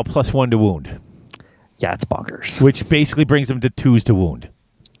demons are now +1 to wound. Yeah, it's bonkers. Which basically brings them to 2s to wound.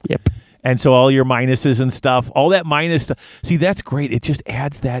 Yep. And so all your minuses and stuff, all that minus stuff. See, that's great. It just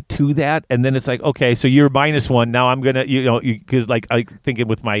adds that to that. And then it's like, okay, so you're -1. Now I'm going to, because like I'm thinking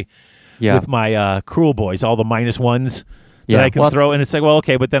with my Cruel Boys, all the -1s. that I can throw, and it's like, well,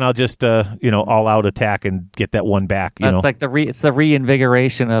 okay, but then I'll just all out attack and get that one back. It's like it's the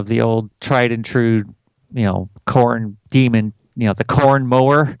reinvigoration of the old tried and true, Khorne demon. The Khorne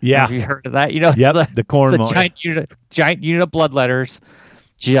mower. Yeah, have you heard of that? The Khorne mower. Giant unit of bloodletters,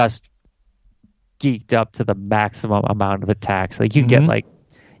 just geeked up to the maximum amount of attacks. Like you can get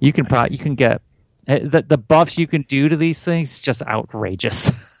you can get the buffs you can do to these things just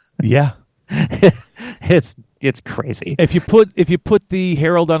outrageous. Yeah. It's crazy. If you put the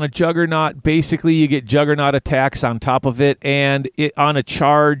Herald on a Juggernaut, basically you get Juggernaut attacks on top of it, and on a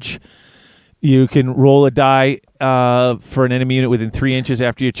charge, you can roll a die for an enemy unit within 3 inches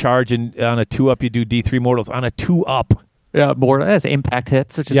after you charge, and on a 2-up you do D3 mortals. On a 2-up, mortal has impact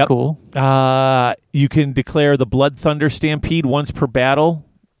hits, which is cool. You can declare the Blood Thunder Stampede once per battle.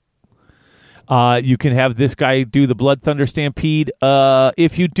 You can have this guy do the Blood Thunder Stampede.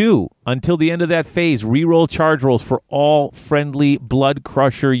 If you do, until the end of that phase, reroll charge rolls for all friendly Blood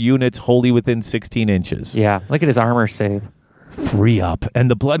Crusher units wholly within 16 inches. Yeah, look at his armor save. 3-up. And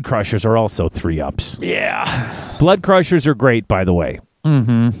the Blood Crushers are also 3-ups. Yeah. Blood Crushers are great, by the way.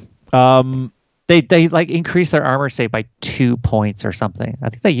 Mm-hmm. They increase their armor save by 2 points or something. I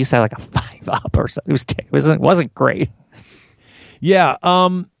think they used to have a 5-up or something. It wasn't great. Yeah.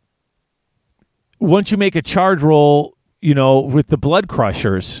 Once you make a charge roll, with the Blood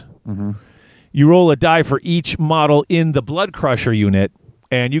Crushers, you roll a die for each model in the Blood Crusher unit,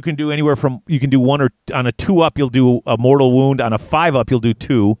 and you can do one, or on a 2-up you'll do a mortal wound, on a 5-up you'll do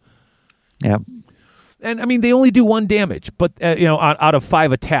 2. Yeah. And I mean they only do 1 damage, but out of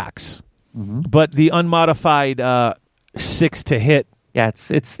 5 attacks. But the unmodified 6 to hit,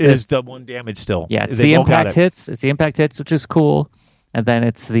 is the 1 damage still. Yeah, it's the impact hits. It's the impact hits, which is cool. And then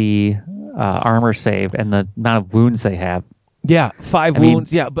it's the armor save and the amount of wounds they have. Yeah, 5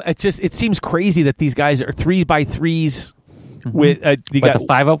 wounds. Yeah, but it seems crazy that these guys are 3x3s with the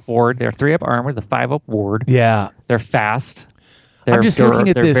 5-up ward. They're 3-up armor, the 5-up ward. Yeah, they're fast. They're I'm just looking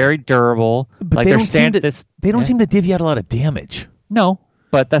at they're this. Very durable. But they don't seem to divvy out a lot of damage. No,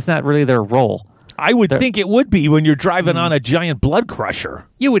 but that's not really their role. I would think it would be when you're driving on a giant Blood Crusher.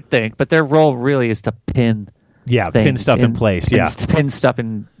 You would think, but their role really is to pin. Yeah, pin stuff in place. Pin stuff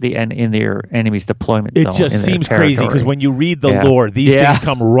in their enemy's deployment zone. It just seems crazy because when you read the lore, these things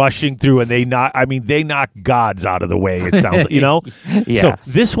come rushing through, and they knock gods out of the way. It sounds, Yeah. So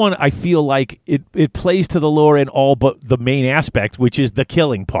this one, I feel like it plays to the lore in all but the main aspect, which is the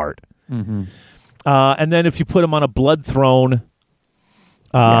killing part. Mm-hmm. And then if you put them on a Blood Throne,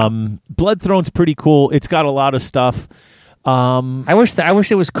 Blood Throne's pretty cool. It's got a lot of stuff. I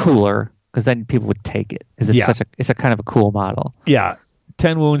wish it was cooler. Because then people would take it. Because it's a kind of a cool model. Yeah,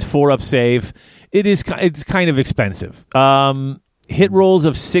 10 wounds, 4-up save. It's kind of expensive. Hit rolls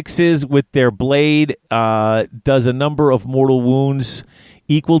of 6s with their blade does a number of mortal wounds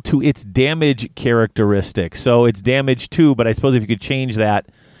equal to its damage characteristic. So it's damage 2, but I suppose if you could change that.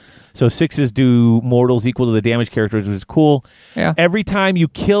 So 6s do mortals equal to the damage characteristic, which is cool. Yeah. Every time you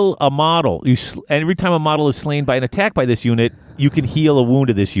kill a model, every time a model is slain by an attack by this unit, you can heal a wound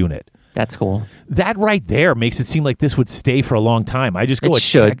to this unit. That's cool. That right there makes it seem like this would stay for a long time. I just go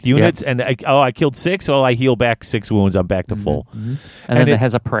attack units, and I killed 6. Well, I heal back 6 wounds. I'm back to full. Mm-hmm. And then it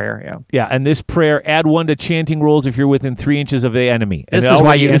has a prayer. Yeah. Yeah, and this prayer, add 1 to chanting rolls if you're within 3 inches of the enemy. This is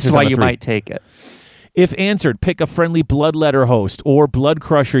why you might take it. If answered, pick a friendly Bloodletter host or Blood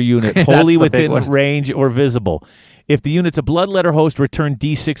Crusher unit wholly within range or visible. If the unit's a Bloodletter host, return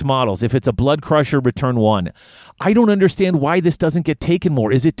D6 models. If it's a Blood Crusher, return 1. I don't understand why this doesn't get taken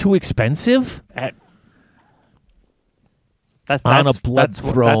more. Is it too expensive? On a Blood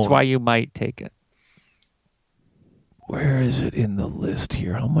Throne. That's why you might take it. Where is it in the list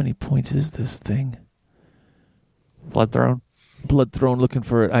here? How many points is this thing? Blood Throne? Blood Throne, looking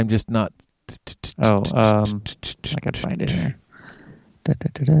for it. I'm just not... I gotta find it here.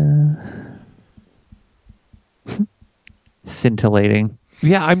 Scintillating.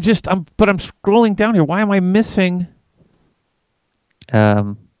 Yeah, I'm scrolling down here. Why am I missing? Yeah,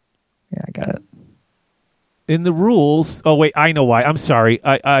 I got it. In the rules. Oh wait, I know why. I'm sorry.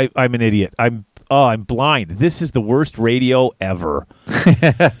 I'm an idiot. I'm blind. This is the worst radio ever.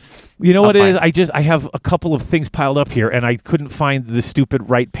 You know what it is? I have a couple of things piled up here, and I couldn't find the stupid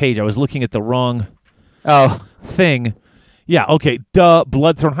right page. I was looking at the wrong thing. Yeah, okay.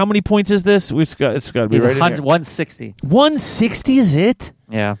 Blood Throne. How many points is this? It's got to be right in here. 160. 160 is it?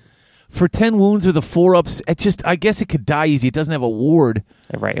 Yeah. For 10 wounds or the 4-ups, I guess it could die easy. It doesn't have a ward.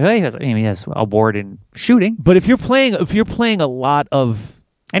 Right. He has a ward in shooting. But if you're playing a lot of...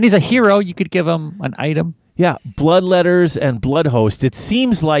 And he's a hero, you could give him an item. Yeah, blood letters and blood host. It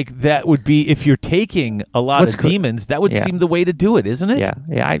seems like that would be, if you're taking a lot of demons, that would seem the way to do it, isn't it?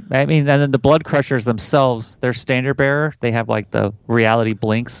 Yeah. I mean, and then the blood crushers themselves, they're standard bearer. They have like the reality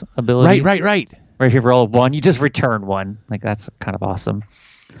blinks ability. Right. Where if you roll 1, you just return 1. Like that's kind of awesome.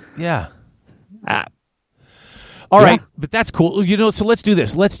 Yeah. All right, but that's cool. So let's do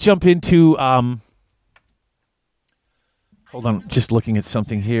this. Let's jump into. Hold on, just looking at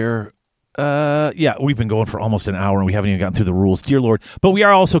something here. We've been going for almost an hour and we haven't even gotten through the rules, dear Lord. But we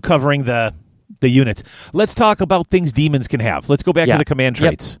are also covering the units. Let's talk about things demons can have. Let's go back to the command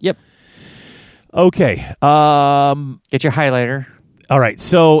traits. Yep. Okay. Get your highlighter. All right.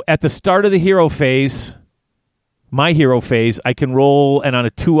 So at the start of the hero phase, my hero phase, I can roll, and on a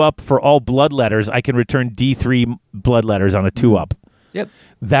 2-up for all blood letters, I can return D3 blood letters on a 2-up. Yep.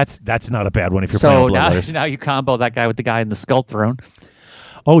 That's not a bad one if you're playing blood letters. So now you combo that guy with the guy in the skull throne.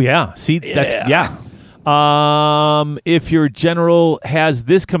 Oh, yeah. See, that's, if your general has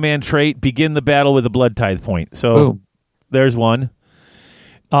this command trait, begin the battle with a blood tithe point. So there's one.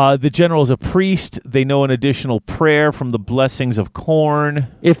 The general is a priest. They know an additional prayer from the blessings of Khorne.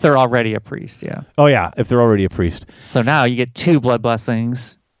 If they're already a priest, yeah. Oh, yeah, if they're already a priest. So now you get 2 blood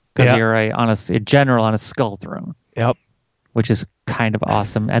blessings because you're a general on a skull throne. Yep. Which is kind of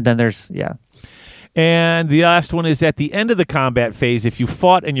awesome. And then there's, And the last one is at the end of the combat phase, if you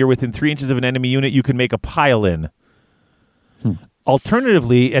fought and you're within 3 inches of an enemy unit, you can make a pile-in.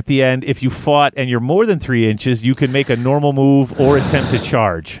 Alternatively, at the end, if you fought and you're more than 3 inches, you can make a normal move or attempt to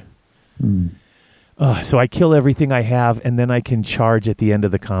charge. So I kill everything I have, and then I can charge at the end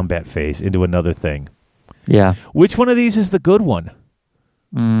of the combat phase into another thing. Yeah. Which one of these is the good one?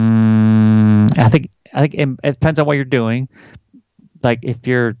 I think it depends on what you're doing. Like if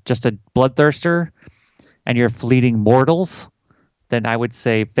you're just a bloodthirster and you're fleeting mortals, then I would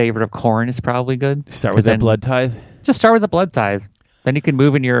say favorite of Khorne is probably good. Start with that blood tithe? Just start with the blood tithe. Then you can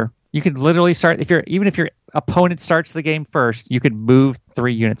move you can literally start even if your opponent starts the game first, you can move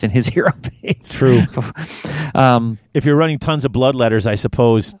 3 units in his hero phase. True. If you're running tons of blood letters, I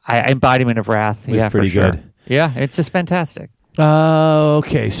suppose. Embodiment of Wrath. Yeah, pretty for sure. good. Yeah, it's just fantastic.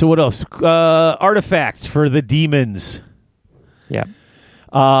 Okay, so what else? Artifacts for the demons. Yeah.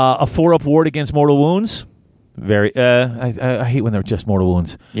 A 4-up ward against mortal wounds. Very. I hate when they're just mortal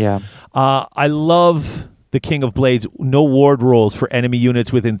wounds. Yeah. I love the King of Blades. No ward rolls for enemy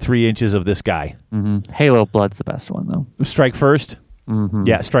units within 3 inches of this guy. Mm-hmm. Halo Blood's the best one, though. Strike first? Mm-hmm.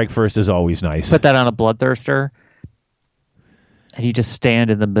 Yeah, strike first is always nice. Put that on a Bloodthirster, and you just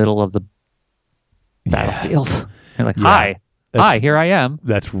stand in the middle of the battlefield. You're like, hi, here I am.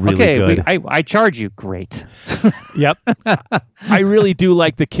 That's really good. I charge you. Great. Yep. I really do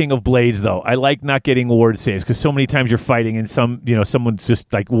like the King of Blades, though. I like not getting ward saves because so many times you're fighting and someone's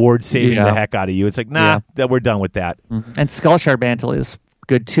just like ward saving the heck out of you. It's like, that we're done with that. Mm-hmm. And Skull Shard Mantle is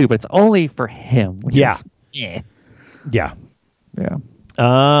good too, but it's only for him. Which is, Yeah. Yeah.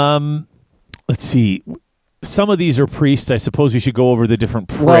 Let's see. Some of these are priests. I suppose we should go over the different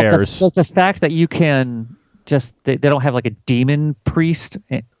prayers. Well, the fact that you can just they don't have like a demon priest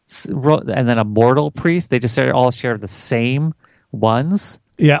and then a mortal priest. They just all share the same ones.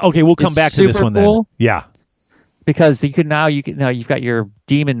 Yeah. Okay. We'll come back to this one then. Yeah. Because you've got your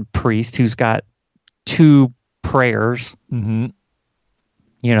demon priest who's got 2 prayers. Mm-hmm.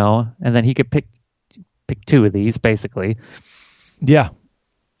 And then he could pick 2 of these basically. Yeah.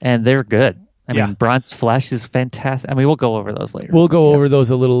 And they're good. I mean, Bronze Flesh is fantastic. I mean, we'll go over those later. We'll go over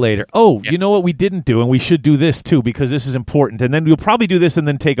those a little later. Oh, you know what we didn't do, and we should do this too, because this is important. And then we'll probably do this and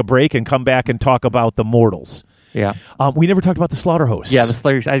then take a break and come back and talk about the mortals. Yeah. We never talked about the slaughter hosts. Yeah, the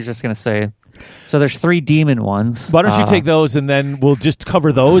slaughter. I was just going to say. So there's 3 demon ones. Why don't you take those, and then we'll just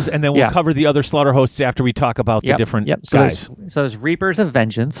cover those, and then we'll cover the other slaughter hosts after we talk about the different guys. So there's Reapers of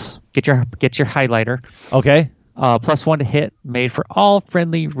Vengeance. Get your highlighter. Okay. +1 to hit, made for all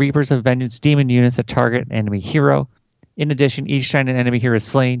friendly Reapers of Vengeance demon units that target an enemy hero. In addition, each time an enemy hero is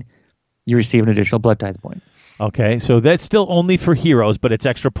slain, you receive an additional blood tithe point. Okay, so that's still only for heroes, but it's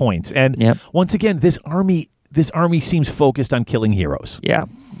extra points. And once again, this army seems focused on killing heroes. Yeah,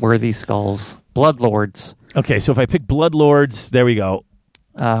 worthy skulls, bloodlords. Okay, so if I pick bloodlords, there we go.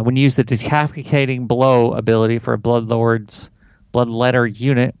 When you use the decapitating blow ability for a bloodlord's bloodletter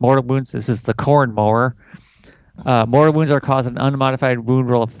unit, mortal wounds. This is the Khorne mower. Mortal wounds are caused an unmodified wound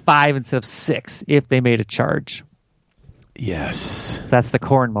roll of 5 instead of 6 if they made a charge. Yes. So that's the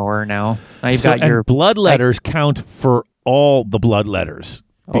Khorne mower now. Now you've got your blood letters count for all the blood letters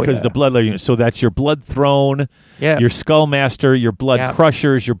because the blood letter unit. So that's your blood throne, your skullmaster, your blood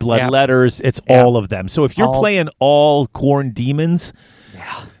crushers, your blood letters. It's all of them. So if you're playing all Khorne demons,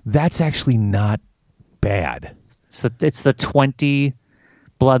 that's actually not bad. It's the 20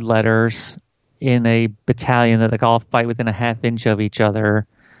 bloodletters in a battalion that like all fight within a half inch of each other,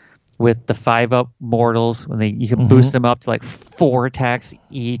 with the 5-up mortals. You can boost them up to like 4 attacks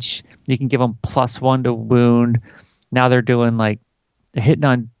each. You can give them +1 to wound. Now they're doing like they're hitting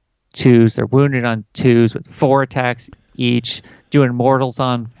on 2s. They're wounded on 2s with 4 attacks each. Doing mortals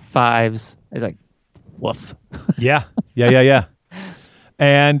on 5s. It's like woof. Yeah.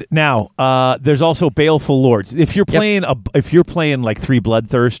 And now there's also Baleful Lords. If you're playing if you're playing like 3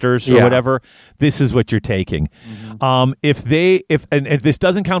 Bloodthirsters or whatever, this is what you're taking. If this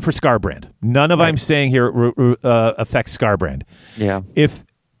doesn't count for Scarbrand, none of I'm saying here affects Scarbrand. Yeah. If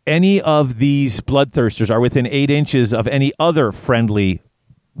any of these Bloodthirsters are within 8 inches of any other friendly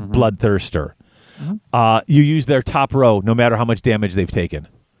Bloodthirster, you use their top row, no matter how much damage they've taken.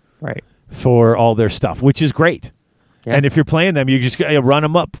 Right. For all their stuff, which is great. Yeah. And if you're playing them, you just run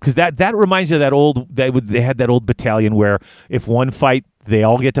them up, because that reminds you of that old they had that old battalion where if one fight, they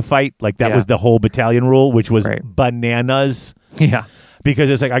all get to fight. Like that was the whole battalion rule, which was bananas. Yeah, because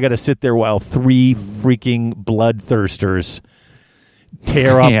it's like I got to sit there while 3 freaking Bloodthirsters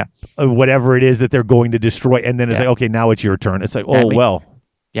tear up whatever it is that they're going to destroy, and then it's like, okay, now it's your turn. It's like, well.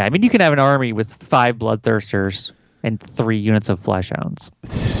 Yeah, I mean, you can have an army with 5 Bloodthirsters and 3 units of Fleshhounds.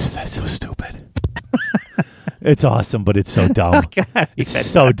 That's so stupid. It's awesome, but it's so dumb. It's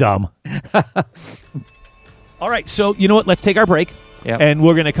so dumb. All right, so you know what? Let's take our break, and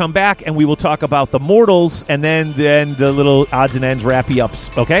we're going to come back, and we will talk about the mortals, and then the little odds and ends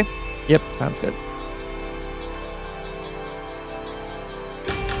wrappy-ups, okay? Yep, sounds good.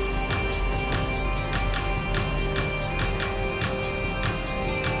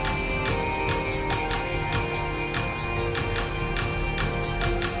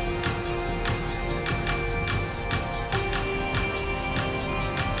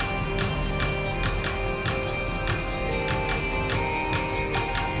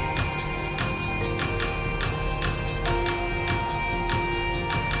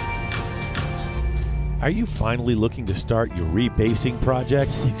 Are you finally looking to start your rebasing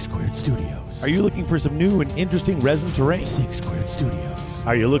project? 6 Squared Studios. Are you looking for some new and interesting resin terrain? 6 Squared Studios.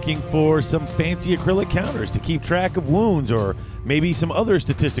 Are you looking for some fancy acrylic counters to keep track of wounds, or maybe some other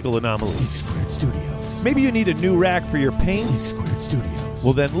statistical anomalies? 6 Squared Studios. Maybe you need a new rack for your paints? 6 Squared Studios.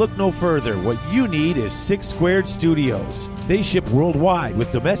 Well, then look no further. What you need is 6 Squared Studios. They ship worldwide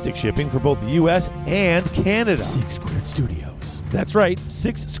with domestic shipping for both the U.S. and Canada. 6 Squared Studios. That's right,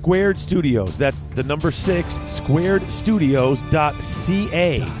 6 Squared Studios. That's the number 6,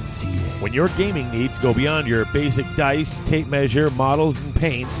 squaredstudios.ca. When your gaming needs go beyond your basic dice, tape measure, models, and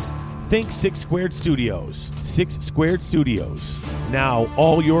paints, think 6 Squared Studios. 6 Squared Studios. Now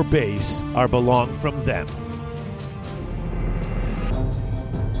all your base are belong from them.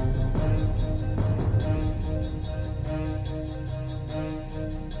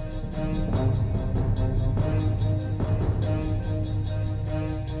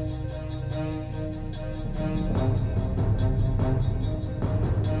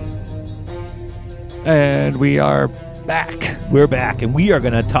 And we are back. We're back, and we are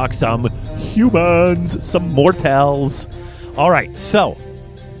going to talk some humans, some mortals. All right, so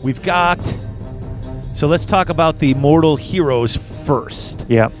we've got... So let's talk about the mortal heroes first.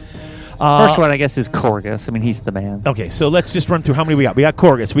 Yeah. First one, I guess, is Korgus. I mean, he's the man. Okay, so let's just run through how many we got. We got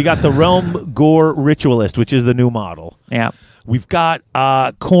Korgus. We got the Realm Gore Ritualist, which is the new model. Yeah. We've got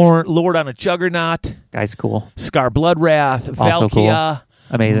Khorne, Lord on a Juggernaut. Guy's cool. Scar Bloodwrath, Also Valkia. Cool.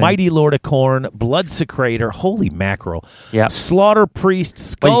 Amazing. Mighty Lord of Khorne, Blood Secrator, holy mackerel. Yeah. Slaughter Priest,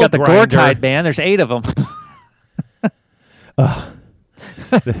 Skull Well, you got the Grinder. Gore-Tide, man. There's 8 of them.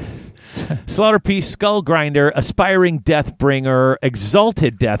 Slaughter Priest, Skull Grinder, Aspiring Deathbringer,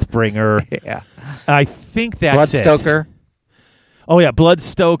 Exalted Deathbringer. Yeah. I think that's it. Bloodstoker. Oh, yeah,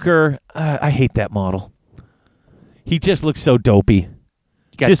 Bloodstoker. I hate that model. He just looks so dopey.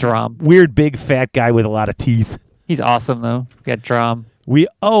 You got Just Drum. weird, big, fat guy with a lot of teeth. He's awesome, though. You got Drum.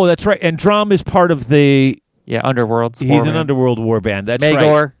 That's right. And Drum is part of the... Yeah, Underworld. He's an Underworld warband. That's right.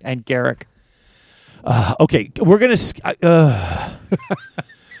 Magor and Garrick. Okay, we're going to...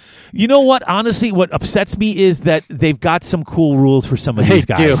 You know what? Honestly, what upsets me is that they've got some cool rules for some of these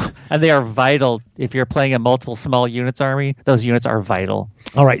guys. They do. And they are vital. If you're playing a multiple small units army, those units are vital.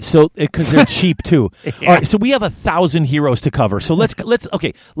 All right, so because they're cheap too. Yeah. All right, so we have 1,000 heroes to cover. So let's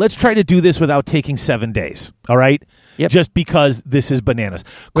try to do this without taking 7 days. All right? Yep. Just because this is bananas.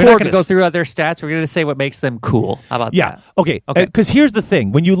 We're not going to go through other stats. We're going to say what makes them cool. How about that? Okay. Because here's the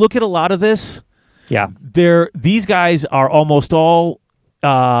thing: when you look at a lot of this, yeah, these guys are almost all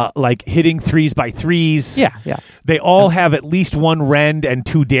like hitting 3x3s. Yeah. They all have at least 1 rend and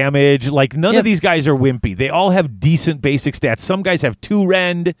 2 damage. Like, none of these guys are wimpy. They all have decent basic stats. Some guys have 2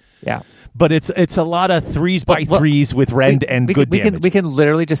 rend. Yeah. But it's a lot of 3x3s with rend and good damage. We can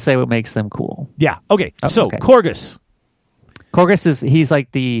literally just say what makes them cool. Yeah. Okay. Okay. Korgus. Korgus he's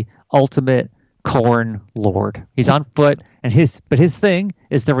like the ultimate Khorne lord. He's on foot, and his thing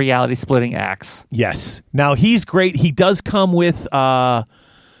is the reality splitting axe. Yes. Now he's great. He does come with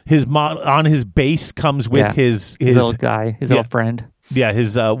his on his base comes with his little guy, his little friend. Yeah,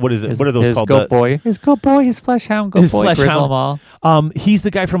 his what is it? What are those called? Goat boy. His goat boy. His flesh hound. Goat boy. Grizzle. He's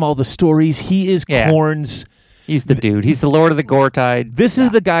the guy from all the stories. He is Khorne's. He's the dude. He's the Lord of the Gortide. This is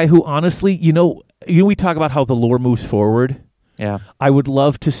the guy who, honestly, we talk about how the lore moves forward. Yeah. I would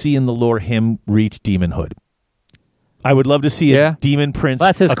love to see in the lore him reach demonhood. I would love to see a demon prince.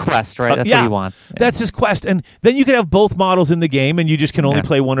 That's his quest, right? That's what he wants. Yeah. That's his quest. And then you could have both models in the game, and you just can only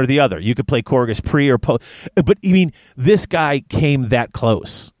play one or the other. You could play Korgus pre or post. But, I mean, this guy came that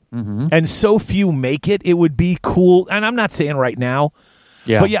close. Mm-hmm. And so few make it. It would be cool. And I'm not saying right now.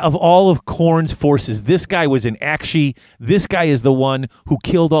 Yeah. But of all of Khorne's forces, this guy was in Akshi. This guy is the one who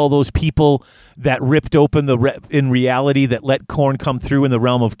killed all those people that ripped open in reality that let Khorne come through in the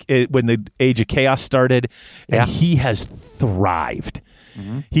realm of when the Age of Chaos started. And he has thrived.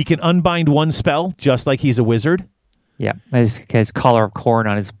 Mm-hmm. He can unbind 1 spell just like he's a wizard. Yeah, his Collar of Khorne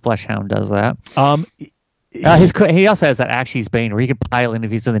on his flesh hound does that. He also has that Akshi's Bane where he can pile in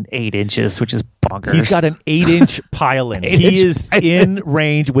if he's within 8 inches, which is bonkers. He's got an 8-inch pile in. He is in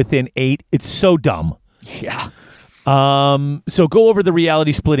range within 8. It's so dumb. Yeah. So go over the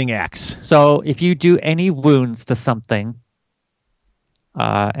reality splitting axe. So if you do any wounds to something,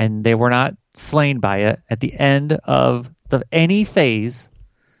 and they were not slain by it, at the end of any phase,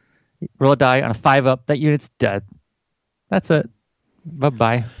 roll a die on a 5-up. That unit's dead. That's it.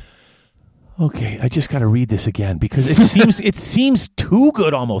 Bye-bye. Okay, I just got to read this again because it seems too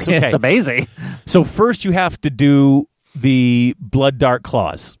good almost. Okay. It's amazing. So first you have to do the Blood Dart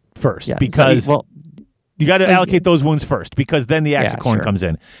Claws first because you got to allocate those wounds first because then the Axe of Khorne comes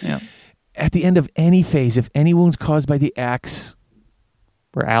in. Yeah. At the end of any phase, if any wounds caused by the axe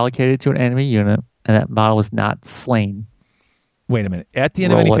were allocated to an enemy unit and that model was not slain. Wait a minute. At the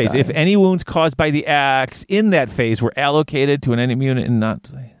end of any phase, if any wounds caused by the axe in that phase were allocated to an enemy unit and not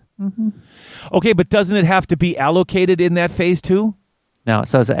slain. Mm-hmm. Okay, but doesn't it have to be allocated in that phase too? No.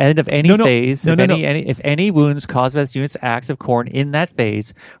 So at the end of any phase, if any wounds caused by this unit's axe of Khorne in that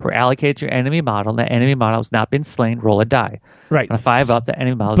phase were allocated to your enemy model, and that enemy model has not been slain, roll a die. Right. On a 5-up, the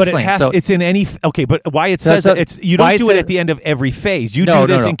enemy model is slain. But it's in any. Okay, but why it says you don't do it at the end of every phase. You do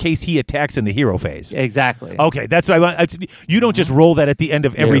this in case he attacks in the hero phase. Exactly. Okay, that's what I want. You don't just roll that at the end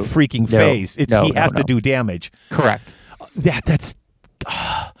of every freaking phase. He has to do damage. Correct. That's.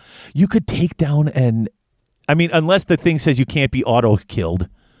 You could take down unless the thing says you can't be auto killed,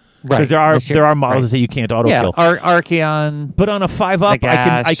 because there are models that say you can't auto kill. Archeon. But on a 5-up,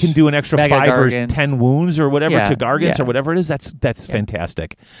 I can do an extra 5 or 10 wounds or whatever to Gargants or whatever it is. That's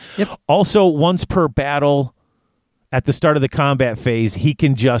fantastic. Yep. Also, once per battle, at the start of the combat phase, he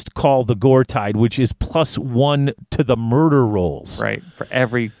can just call the Gortide, which is +1 to the murder rolls. Right, for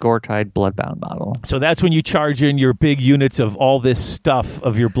every Gortide Bloodbound model. So that's when you charge in your big units of all this stuff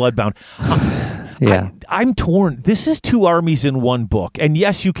of your Bloodbound. I'm torn. This is 2 armies in 1 book. And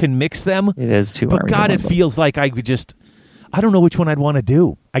yes, you can mix them. It is 2 but armies God, in 1 it book. feels like I don't know which one I'd want to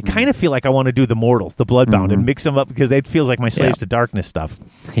do. I kind of feel like I want to do the Mortals, the Bloodbound, and mix them up because it feels like my Slaves to Darkness stuff.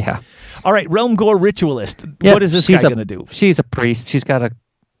 Yeah. All right, Realm Gore Ritualist. What is this guy going to do? She's a priest. she can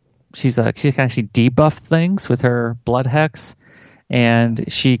actually debuff things with her Blood Hex, and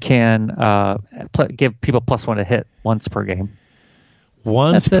she can give people +1 to hit once per game.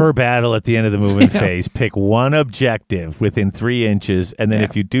 Once per battle at the end of the movement phase. Pick 1 objective within 3 inches, and then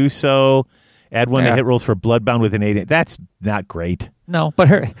if you do so, add 1 to hit rolls for Bloodbound within 8 inches. That's not great. No, but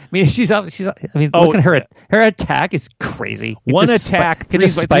look at her. Her attack is crazy. One attack, it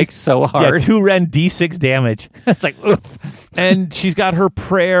just spikes so hard. Yeah, 2 Ren D6 damage. It's like, oof. And she's got her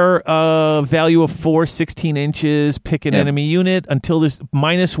prayer value of 4, 16 inches. Pick an enemy unit until there's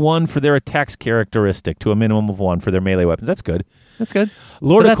 -1 for their attacks characteristic to a minimum of 1 for their melee weapons. That's good. That's good.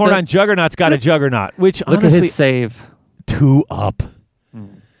 Lord of Khorne on Juggernaut's got a Juggernaut, which look honestly, at his save. 2 up.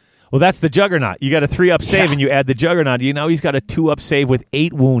 Well, that's the Juggernaut. You got a 3-up save, and you add the Juggernaut. He's got a 2-up save with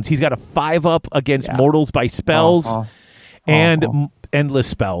 8 wounds. He's got a 5-up against mortals by spells and endless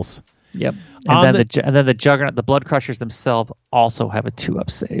spells. Yep. And then the Juggernaut, the Blood Crushers themselves also have a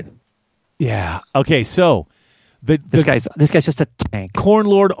 2-up save. Yeah. Okay, so This guy's just a tank. Khorne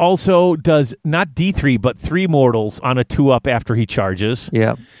Lord also does not D3 but 3 mortals on a 2-up after he charges.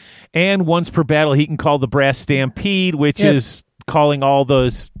 Yeah. And once per battle he can call the Brass Stampede, which is calling all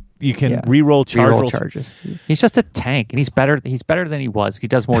those. You can reroll charges. He's just a tank, and he's better than he was. He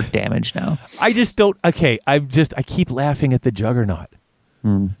does more damage now. I just don't. Okay, I keep laughing at the Juggernaut.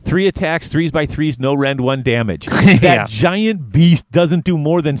 3 attacks, 3s by 3s, no rend, 1 damage. That giant beast doesn't do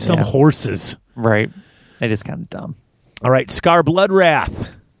more than some horses. Right. That is kind of dumb. All right, Scar Bloodwrath.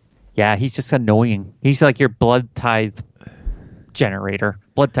 Yeah, he's just annoying. He's like your blood tithe generator,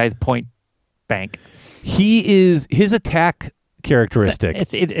 blood tithe point bank. He is his attack characteristic.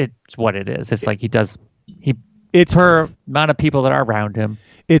 It's what it is. It's like it's per amount of people that are around him.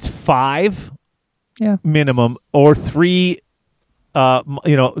 It's 5 minimum or 3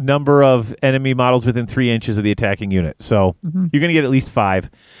 number of enemy models within 3 inches of the attacking unit. So you're going to get at least 5.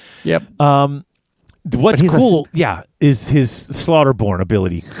 Yep. What's cool, is his Slaughterborn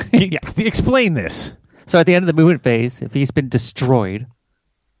ability. Explain this. So at the end of the movement phase, if he's been destroyed,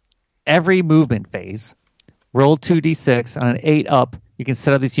 every movement phase, roll 2d6 on an 8 up. You can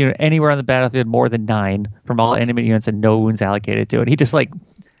set up this unit anywhere on the battlefield more than 9 from all enemy units and no wounds allocated to it. He just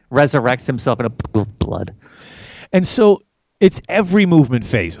resurrects himself in a pool of blood. And so it's every movement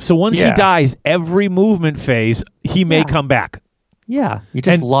phase. So once he dies, every movement phase, he may come back. Yeah. You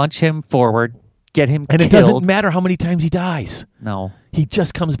just launch him forward, get him killed. And it doesn't matter how many times he dies. No. He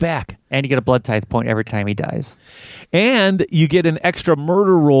just comes back. And you get a blood tithe point every time he dies. And you get an extra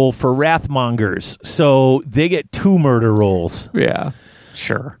murder roll for Wrathmongers. So they get 2 murder rolls. Yeah.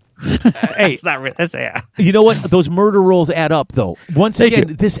 Sure. Hey, it's not really, you know what? Those murder rolls add up, though. Once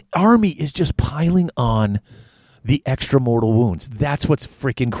again, this army is just piling on the extra mortal wounds. That's what's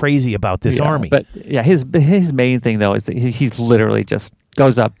freaking crazy about this army. But his main thing though is that he's literally just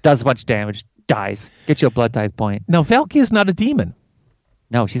goes up, does a bunch of damage, dies, gets you a blood tithe point. Now Valky is not a demon.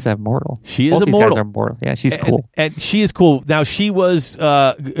 No, she's immortal. She is Both immortal. These guys are immortal. Yeah, she's cool. And she is cool. Now she was.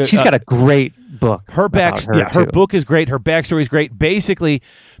 She's got a great book. Her book is great. Her backstory is great. Basically,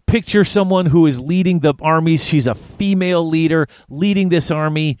 picture someone who is leading the armies. She's a female leader leading this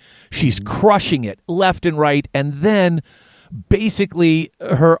army. She's crushing it left and right, and then basically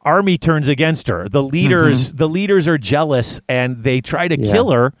her army turns against her. The leaders are jealous and they try to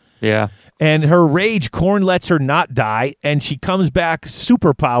kill her. Yeah. And her rage, Khorne lets her not die, and she comes back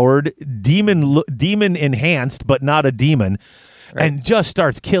super-powered, demon enhanced, but not a demon, and just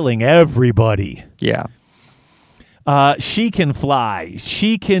starts killing everybody. Yeah. She can fly.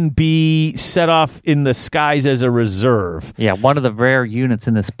 She can be set off in the skies as a reserve. Yeah, one of the rare units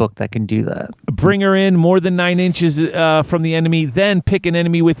in this book that can do that. Bring her in more than 9 inches from the enemy, then pick an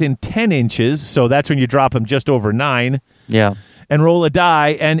enemy within 10 inches, so that's when you drop them just over 9. Yeah. And roll a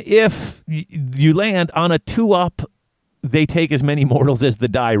die, and if you land on a 2-up, they take as many mortals as the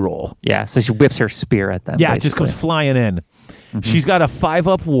die roll. Yeah, so she whips her spear at them. Yeah, it just comes flying in. She's got a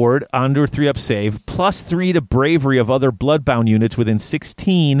 5-up ward on her 3-up save, plus 3 to bravery of other bloodbound units within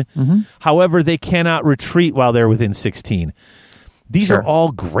 16. However, they cannot retreat while they're within 16. These are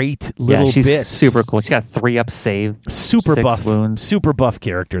all great little she's bits. Super cool. She's got 3-up save. Super 6 buff wounds. Super buff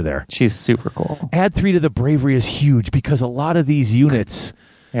character there. She's super cool. Add 3 to the bravery is huge because a lot of these units,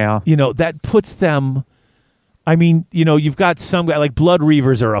 that puts them. I mean, you've got some guy like Blood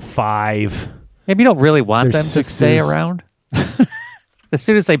Reavers are a 5. Maybe you don't really want them 6s. to stay around. As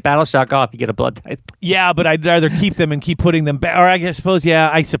soon as they battle shock off, you get a blood tithe. Yeah, but I'd rather keep them and keep putting them back. Or I suppose.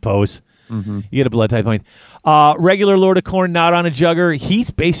 You get a blood tithe point. Regular Lord of Khorne, not on a jugger.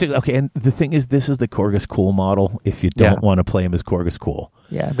 He's basically okay. And the thing is, this is the Korgus Cool model. If you don't want to play him as Korgus Cool,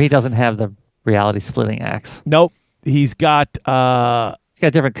 yeah, but he doesn't have the reality splitting axe. Nope, he's got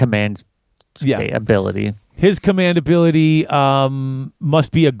different command ability. His command ability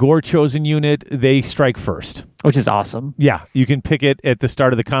must be a Gore chosen unit. They strike first, which is awesome. Yeah, you can pick it at the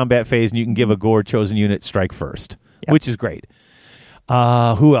start of the combat phase, and you can give a Gore chosen unit strike first, which is great.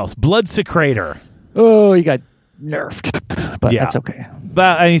 Who else? Blood Secrator. Oh, he got nerfed, but that's okay.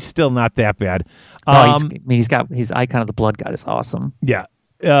 But he's still not that bad. His Icon of the Blood God is awesome. Yeah.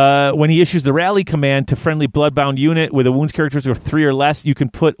 When he issues the rally command to friendly bloodbound unit with a wounds characteristic of 3 or less, you can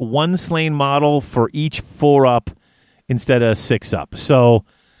put 1 slain model for each 4-up instead of 6-up. So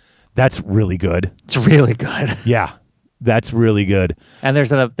that's really good. It's really good. Yeah, that's really good. And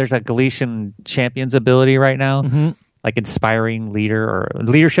there's a Galician Champions ability right now. Like inspiring leader or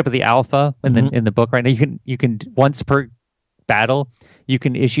leadership of the alpha in the book right now. You can once per battle you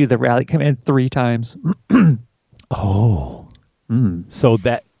can issue the rally command 3 times.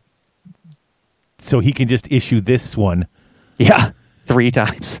 So he can just issue this one. Yeah, 3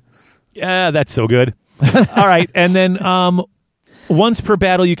 times. Yeah, that's so good. All right, and then once per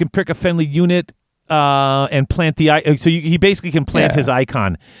battle, you can pick a friendly unit and plant the. So he basically can plant his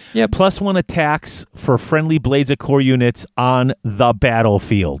icon. Yep. +1 attacks for friendly Blades of Core units on the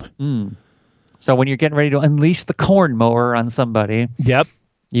battlefield. So when you're getting ready to unleash the corn mower on somebody, Yep.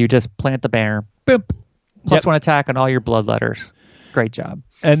 you just plant the banner. Boop. +1 attack on all your bloodletters. Great job.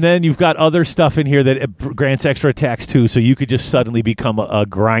 And then you've got other stuff in here that grants extra attacks too, so you could just suddenly become a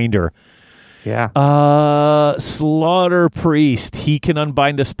grinder. Yeah. Slaughter Priest. He can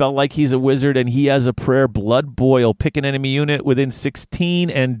unbind a spell like he's a wizard, and he has a prayer. Blood Boil. Pick an enemy unit within 16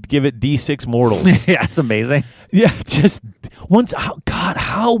 and give it D6 mortals. Yeah, it's amazing. Yeah, just once. God,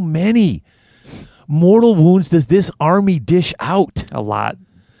 how many mortal wounds does this army dish out? A lot.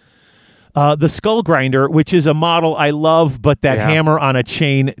 The Skull Grinder, which is a model I love, but that hammer on a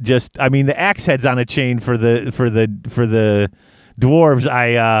chain the axe head's on a chain for the dwarves.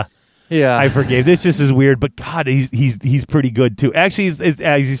 I forgave. This just is weird, but God, he's pretty good too. Actually,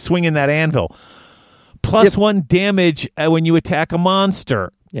 he's swinging that anvil. +1 damage when you attack a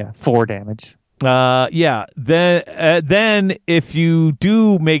monster. Yeah, 4 damage. Then if you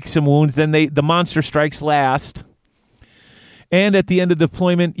do make some wounds, then the monster strikes last. And at the end of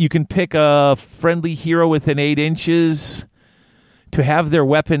deployment, you can pick a friendly hero within 8 inches to have their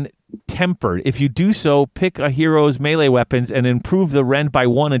weapon tempered. If you do so, pick a hero's melee weapons and improve the rend by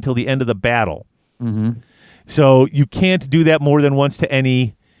 1 until the end of the battle. Mm-hmm. So you can't do that more than once to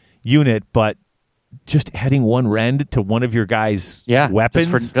any unit, but just adding 1 rend to one of your guys'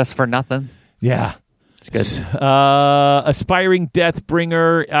 weapons. Just for nothing. Yeah. It's good. Aspiring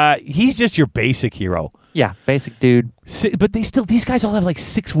Deathbringer. He's just your basic hero. Yeah, basic dude. But these guys all have like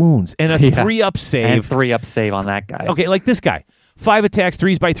 6 wounds and a 3-up save. And 3-up save on that guy. Okay, like this guy. 5 attacks,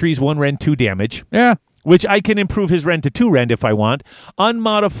 3s/3s, 1 rend, 2 damage. Yeah. Which I can improve his rend to 2 rend if I want.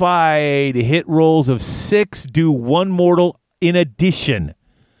 Unmodified hit rolls of 6 do 1 mortal in addition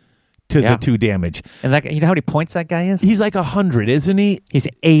to the 2 damage. And that, you know how many points that guy is? He's like 100, isn't he? He's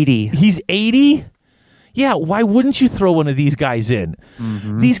 80. He's 80? Yeah, why wouldn't you throw one of these guys in?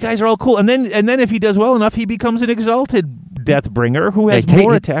 Mm-hmm. These guys are all cool. And then if he does well enough, he becomes an Exalted Deathbringer who has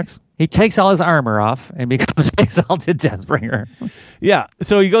more attacks. He takes all his armor off and becomes an Exalted Deathbringer. Yeah,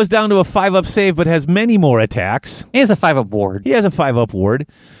 so he goes down to a 5-up save but has many more attacks. He has a 5-up ward. He has a 5-up ward.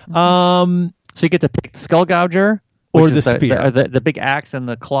 So you get to pick the Skull Gouger. Or the spear. The big axe and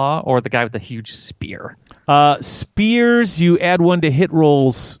the claw, or the guy with the huge spear. Spears, you add 1 to hit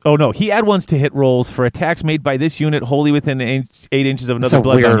rolls. Oh, no. He add 1s to hit rolls for attacks made by this unit wholly within 8 inches of another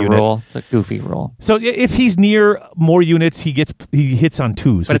bloodbound unit. Roll. It's a goofy roll. So if he's near more units, he hits on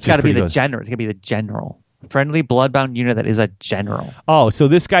 2s. But it's got to be the general. It's got to be the general. Friendly bloodbound unit that is a general. Oh, so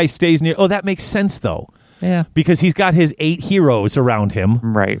this guy stays near. Oh, that makes sense, though. Yeah. Because he's got his 8 heroes around him.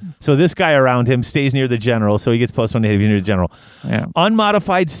 Right. So this guy around him stays near the general, so he gets +1 to hit near the general. Yeah.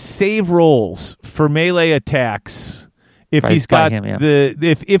 Unmodified save rolls for melee attacks. If he's got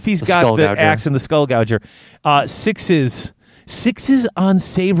if he's got the axe and the skull gouger. 6s on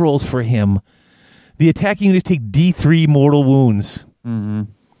save rolls for him. The attacking units take D3 mortal wounds. Mm-hmm.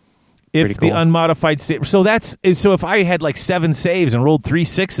 If the unmodified save, so if I had like 7 saves and rolled 3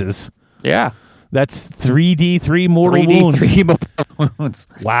 6s. Yeah. That's 3D3 mortal wounds. 3D3 mortal wounds.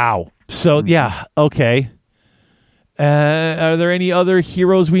 Wow. So, yeah, okay. Are there any other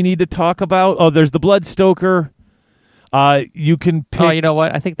heroes we need to talk about? Oh, there's the Bloodstoker. You can pick... Oh, you know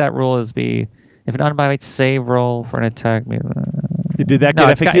what? I think that rule is if an unmodified save roll for an attack... Did that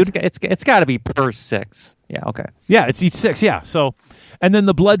get FAQ'd? It's got to be per 6. Yeah, okay. Yeah, it's each 6, yeah. So... And then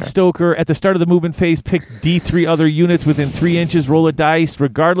the Bloodstoker, at the start of the movement phase, pick D3 other units within 3 inches, roll a dice.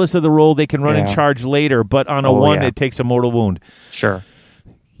 Regardless of the roll, they can run and charge later, but on a 1, it takes a mortal wound. Sure.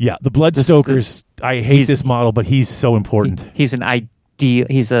 Yeah, the Bloodstokers, I hate this model, but he's so important. He's an an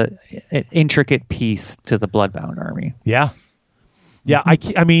intricate piece to the Bloodbound army. Yeah. Yeah,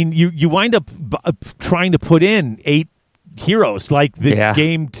 I mean, you wind up trying to put in 8 heroes like the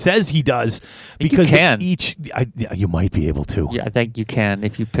game says he does, because you can. You might be able to. Yeah, I think you can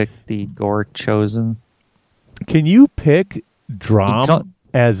if you pick the Gore Chosen. Can you pick Drom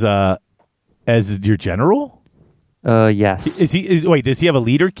as your general? Yes. Wait, does he have a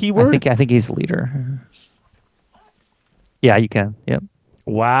leader keyword? I think he's a leader. Yeah, you can. Yep.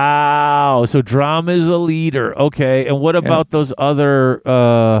 Wow. So Drom is a leader. Okay. And what about those other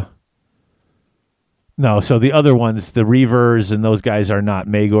No, so the other ones, the Reavers and those guys are not.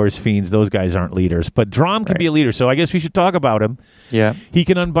 Magor's Fiends, those guys aren't leaders. But Drom can be a leader, so I guess we should talk about him. Yeah. He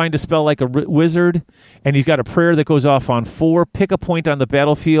can unbind a spell like a wizard, and he's got a prayer that goes off on 4. Pick a point on the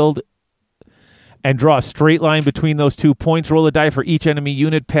battlefield and draw a straight line between those 2 points. Roll a die for each enemy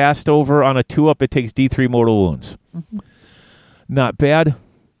unit passed over on a 2-up. It takes D3 mortal wounds. Not bad.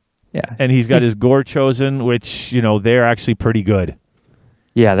 Yeah. And he's got his Gore Chosen, which, they're actually pretty good.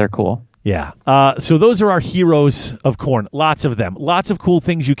 Yeah, they're cool. Yeah. So those are our heroes of Khorne. Lots of them. Lots of cool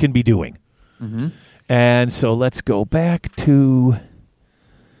things you can be doing. Mm-hmm. And so let's go back to...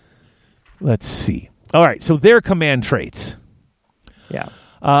 Let's see. All right, so their command traits. Yeah.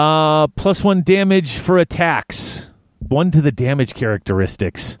 +1 damage for attacks. 1 to the damage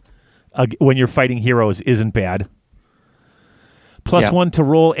characteristics when you're fighting heroes isn't bad. +1 to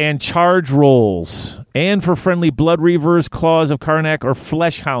roll and charge rolls. And for friendly Blood Reavers, Claws of Karnak, or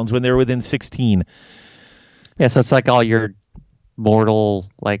Flesh Hounds when they're within 16. Yeah, so it's like all your mortal,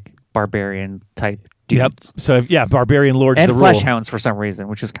 barbarian type dudes. Yep. So, Barbarian Lords and the Flesh rule. Hounds for some reason,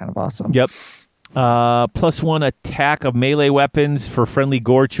 which is kind of awesome. Yep. +1 attack of melee weapons for friendly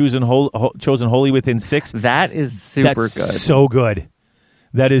Gore chosen holy within 6. That is super That's good. so good.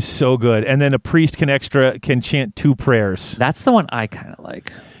 That is so good. And then a priest can chant 2 prayers. That's the one I kind of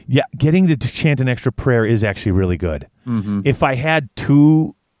like. Yeah, getting to chant an extra prayer is actually really good. Mm-hmm. If I had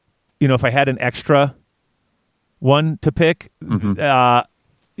 2, if I had an extra one to pick, I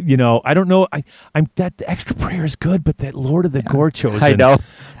don't know. I'm that the extra prayer is good, but that Lord of the Gore Chosen, I know.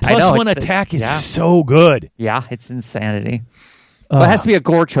 +1 attack is so good. Yeah, it's insanity. But it has to be a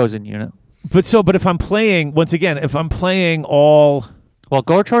Gore Chosen unit. But if I'm playing all. Well,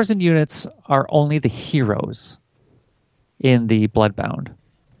 Gore Chosen units are only the heroes in the Bloodbound.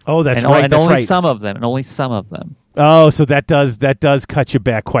 Oh, that's right. And that's only right. some of them. And only some of them. Oh, so that does cut you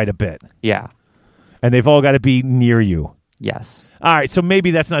back quite a bit. Yeah. And they've all got to be near you. Yes. All right, so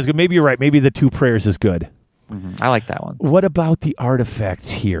maybe that's not as good. Maybe you're right. Maybe the 2 prayers is good. Mm-hmm. I like that one. What about the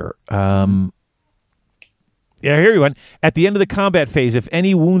artifacts here? Here you went. At the end of the combat phase, if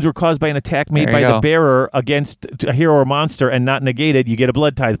any wounds were caused by an attack made by the bearer against a hero or monster and not negated, you get a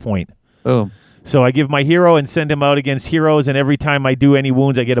blood tithe point. Boom. So I give my hero and send him out against heroes, and every time I do any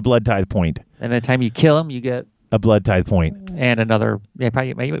wounds, I get a blood tithe point. And the time you kill him, you get a blood tithe point. And another, you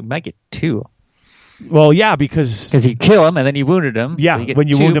might get 2. Well, yeah, because you kill him and then you wounded him. Yeah, so you when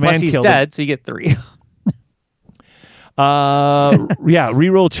you 2, wound him plus and he's killed dead, him. so you get 3.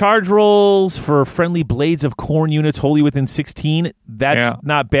 Reroll charge rolls for friendly Blades of Khorne units wholly within 16. That's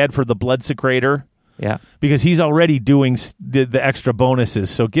not bad for the Blood Secrator. Yeah. Because he's already doing the extra bonuses.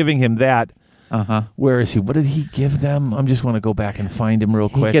 So giving him that. Uh-huh. Where is he? What did he give them? I just want to go back and find him real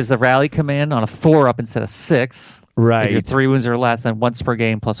quick. He gives the rally command on a 4-up instead of 6. Right. If you're 3 wounds or less, then once per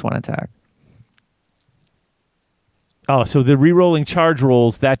game +1 attack. Oh, so the re-rolling charge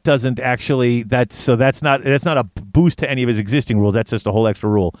rolls, that doesn't actually that's not a boost to any of his existing rules. That's just a whole extra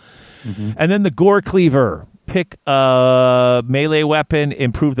rule. Mm-hmm. And then the Gore Cleaver. Pick a melee weapon,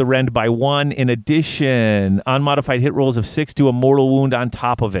 improve the rend by 1. In addition, unmodified hit rolls of 6 do a mortal wound on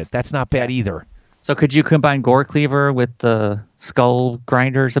top of it. That's not bad either. So could you combine Gore Cleaver with the Skull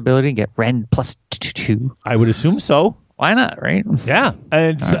Grinder's ability and get rend +2? I would assume so. Why not, right? Yeah.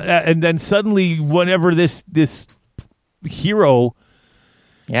 And and then suddenly whenever this hero...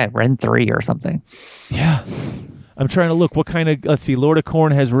 Yeah, rend 3 or something. Yeah. I'm trying to look what kind of... Let's see. Lord of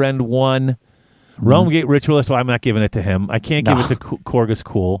Khorne has rend 1. Realm Gate Ritualist, well, I'm not giving it to him. I can't give it to Korgus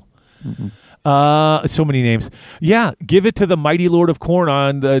Cool. Mm-hmm. So many names. Yeah, give it to the Mighty Lord of Khorne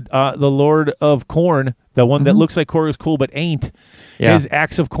on the Lord of Khorne, the one that looks like Korgus Cool but ain't. Yeah. His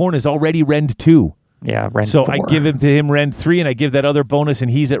Axe of Khorne is already rend 2. Yeah, rend 4. So I give him rend 3, and I give that other bonus,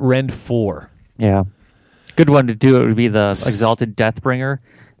 and he's at rend 4. Yeah. Good one to do it would be the Exalted Deathbringer.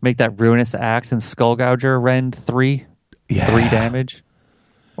 Make that Ruinous Axe and Skull Gouger rend 3. Yeah. 3 damage.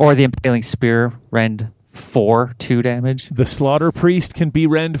 Or the Impaling Spear, rend 4, 2 damage. The Slaughter Priest can be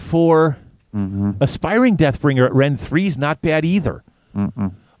rend 4. Mm-hmm. Aspiring Deathbringer at rend 3 is not bad either.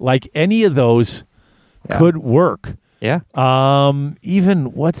 Mm-mm. Like any of those could work. Yeah. Even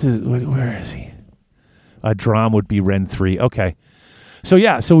where is he? Drom would be rend 3. Okay. So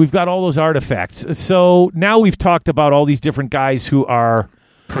we've got all those artifacts. So now we've talked about all these different guys who are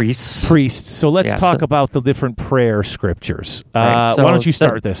priests. So let's talk about the different prayer scriptures. Right. Why don't you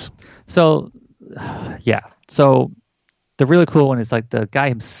start this? So the really cool one is like the guy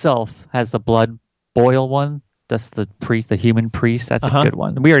himself has the blood boil one. That's the priest, the human priest. That's a good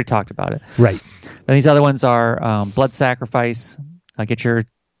one. We already talked about it. Right. And these other ones are blood sacrifice. Get your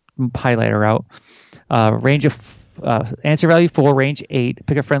highlighter out. Range of answer value 4, range 8.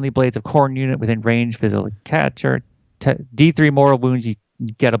 Pick a friendly Blades of Khorne unit within range. Physical catcher. D3 mortal wounds. You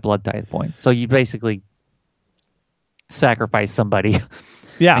get a blood tithe point. So you basically sacrifice somebody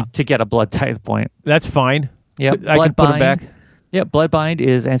to get a blood tithe point. That's fine. Yep. I can put him back. Yeah, Bloodbind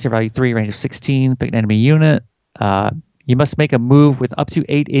is answer value 3, range of 16. Pick an enemy unit. You must make a move with up to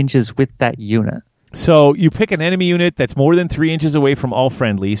 8 inches with that unit. So you pick an enemy unit that's more than 3 inches away from all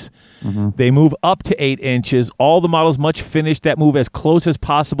friendlies. They move up to 8 inches. All the models must finish that move as close as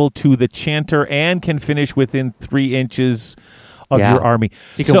possible to the chanter and can finish within 3 inches of your army.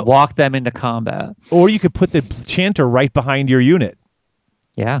 So you can walk them into combat. Or you could put the chanter right behind your unit.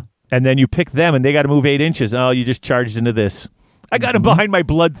 Yeah. And then you pick them, and they got to move 8 inches. Oh, you just charged into this. I got him behind my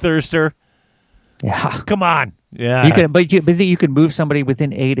bloodthirster. Yeah. Come on. Yeah. You can move somebody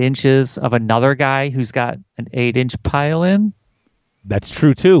within 8 inches of another guy who's got an 8-inch pile in. That's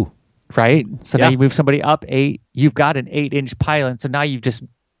true, too. Right? So now you move somebody up 8. You've got an 8-inch pile in. So now you've just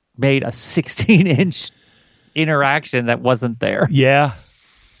made a 16-inch interaction that wasn't there. Yeah.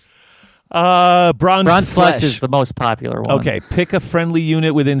 Bronze Flesh is the most popular one. Okay, pick a friendly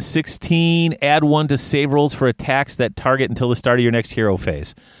unit within 16. Add 1 to save rolls for attacks that target until the start of your next hero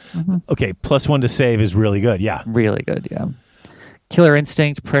phase. Okay, +1 to save is really good. Yeah, really good. Yeah. Killer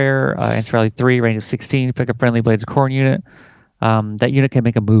Instinct, Prayer, answer value 3, range of 16. Pick a friendly Blades of Khorne unit. That unit can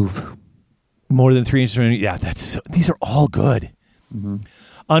make a move. More than 3 inches. Yeah, these are all good.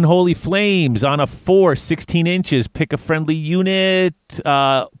 Unholy Flames on a 4, 16 inches. Pick a friendly unit,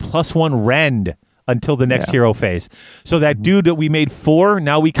 +1 rend until the next hero phase. So that dude that we made 4,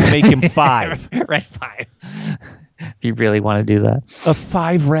 now we can make him 5. Rend 5. If you really want to do that. A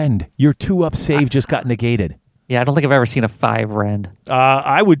 5 rend. Your 2-up save just got negated. Yeah, I don't think I've ever seen a 5 rend.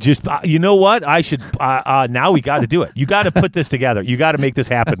 I would just, you know what? I should, now we got to do it. You got to put this together. You got to make this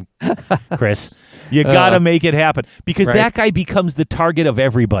happen, Chris. You got to make it happen because that guy becomes the target of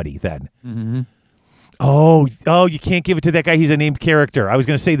everybody then. Oh, you can't give it to that guy. He's a named character. I was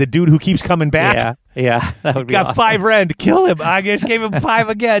going to say the dude who keeps coming back. Yeah. That would be got awesome. 5 rend. Kill him. I just gave him 5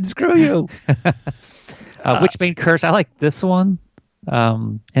 again. Screw you. Witchbane Curse. I like this one.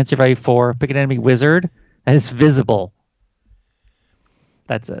 Answer value 4. Pick an enemy wizard that is visible.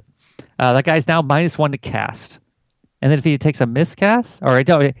 That's it. That guy's now -1 to cast. And then if he takes a miscast, or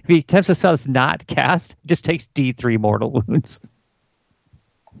if he attempts to spell that's not cast, he just takes D3 mortal wounds.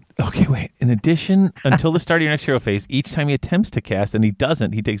 Okay, wait. In addition, until the start of your next hero phase, each time he attempts to cast and he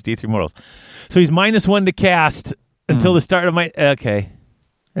doesn't, he takes D3 mortals. So he's -1 to cast until the start of my... Okay.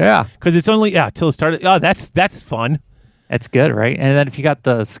 Yeah. Because it's only... Yeah, till the start of... Oh, that's fun. That's good, right? And then if you got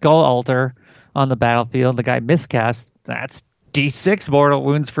the Skull Altar on the battlefield, the guy miscast, that's D6 mortal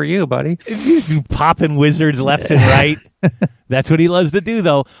wounds for you, buddy. He's popping wizards left and right. That's what he loves to do,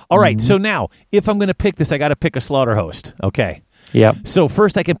 though. All right, so now, if I'm going to pick this, I got to pick a slaughter host. Okay. Yep. So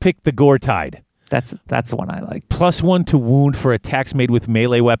first I can pick the Gore Tide. That's the one I like. +1 to wound for attacks made with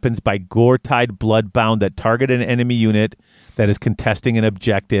melee weapons by Gore Tide Bloodbound that target an enemy unit that is contesting an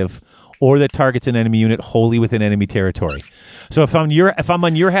objective or that targets an enemy unit wholly within enemy territory. So if I'm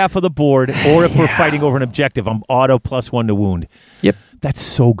on your half of the board, or if we're fighting over an objective, I'm auto +1 to wound. Yep. That's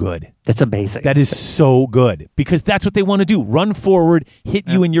so good. That's amazing. That is so good because that's what they want to do. Run forward, hit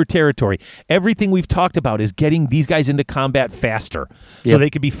you in your territory. Everything we've talked about is getting these guys into combat faster so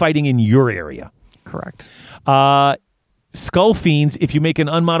they could be fighting in your area. Correct. Skull Fiends, if you make an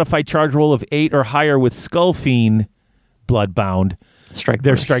unmodified charge roll of 8 or higher with Skull Fiend Bloodbound,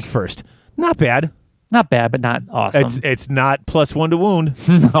 they're strike first. Not bad. Not bad, but not awesome. It's not +1 to wound.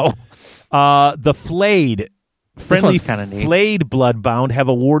 No. The Flayed. Friendly Flayed Bloodbound have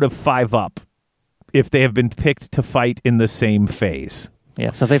a ward of 5 up if they have been picked to fight in the same phase.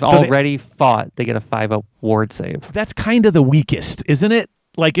 Yeah, so if they've already fought, they get a 5-up ward save. That's kind of the weakest, isn't it?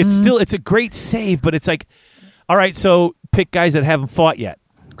 Like, it's still, it's a great save, but it's like, all right, so pick guys that haven't fought yet.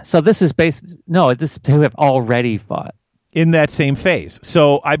 So this is this is who have already fought. In that same phase.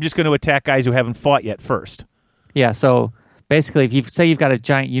 So I'm just going to attack guys who haven't fought yet first. Yeah, so basically, if you say you've got a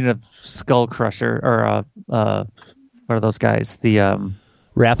giant unit of Skull Crusher, or what are those guys? The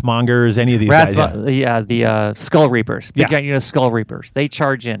Wrathmongers, any of these guys. The Skull Reapers. Big giant unit of Skull Reapers. They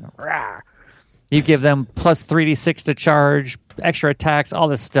charge in. Rah! You give them +3d6 to charge, extra attacks, all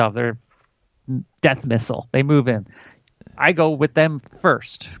this stuff. They're death missile. They move in. I go with them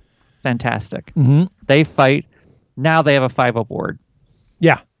first. Fantastic. They fight. Now they have a 5-up ward.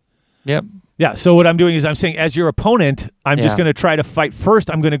 Yeah. Yep. Yeah, so what I'm doing is I'm saying as your opponent, I'm just going to try to fight first.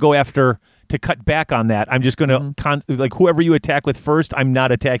 I'm going to go after to cut back on that. I'm just going to like whoever you attack with first, I'm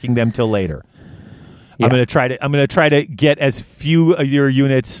not attacking them till later. Yeah. I'm going to try to get as few of your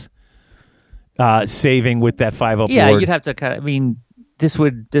units saving with that 5-up ward. Yeah, you'd have to kind of, I mean, this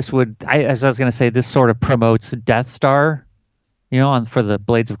would as I was going to say, this sort of promotes Death Star. For the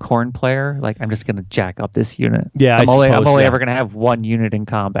Blades of Khorne player, like I'm just going to jack up this unit. Yeah, I'm only ever going to have one unit in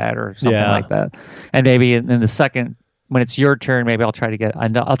combat or something like that. And maybe in the second when it's your turn, maybe I'll try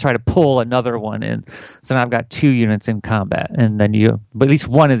to pull another one in. So now I've got 2 units in combat, and then but at least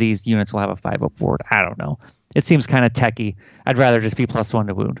one of these units will have a 5-up ward. I don't know. It seems kind of techy. I'd rather just be +1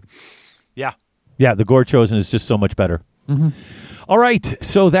 to wound. Yeah. Yeah, the Gore Chosen is just so much better. Mm-hmm. All right,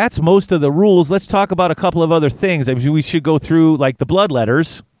 so that's most of the rules. Let's talk about a couple of other things. I mean, we should go through, like, the blood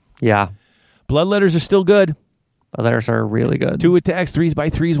letters. Yeah. Blood letters are still good. Blood letters are really good. 2 attacks,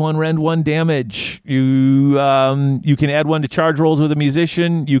 3x3s, 1 rend, 1 damage. You can add 1 to charge rolls with a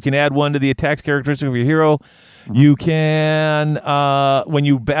musician. You can add 1 to the attacks characteristic of your hero. Mm-hmm. You can, when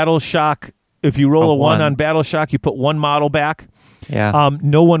you battle shock, if you roll a 1 on battle shock, you put 1 model back. Yeah.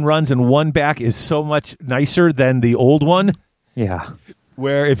 No one runs, and 1 back is so much nicer than the old one. Yeah.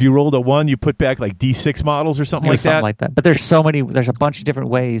 Where if you rolled a 1, you put back like D6 models or something like that. But there's a bunch of different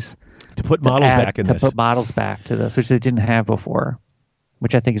ways to put models back in this. To put models back to this, which they didn't have before,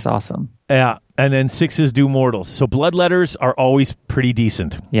 which I think is awesome. Yeah, and then 6s do mortals. So blood letters are always pretty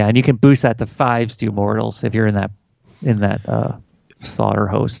decent. Yeah, and you can boost that to 5s do mortals if you're in that slaughter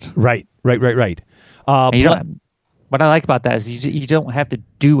host. Right. What I like about that is you don't have to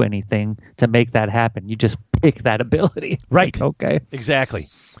do anything to make that happen. You just pick that ability. It's right. Like, okay. Exactly.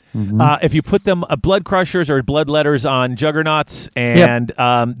 Mm-hmm. If you put them blood crushers or blood letters on juggernauts, and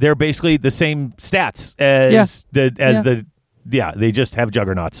they're basically the same stats as they just have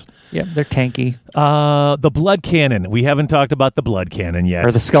juggernauts. Yeah, they're tanky. The blood cannon. We haven't talked about the blood cannon yet.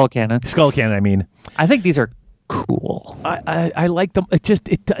 Or the skull cannon. Skull cannon, I mean. I think these are cool. I like them.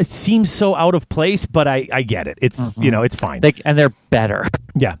 It seems so out of place, but I get it. It's it's fine. And they're better.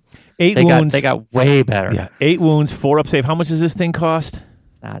 Yeah. 8 wounds. They got way better. Yeah. 8 wounds, 4 up save. How much does this thing cost?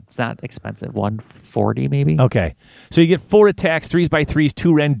 It's not expensive. $140 maybe. Okay, so you get 4 attacks, 3x3s,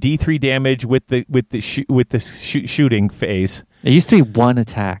 2 rend, D3 damage with the shooting phase. It used to be 1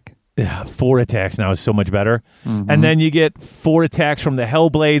 attack. 4 attacks now is so much better. Mm-hmm. And then you get 4 attacks from the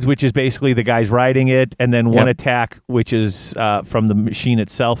Hellblades, which is basically the guys riding it, and then 1 attack, which is from the machine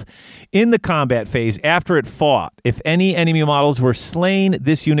itself. In the combat phase, after it fought, if any enemy models were slain,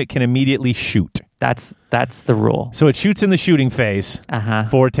 this unit can immediately shoot. That's the rule. So it shoots in the shooting phase,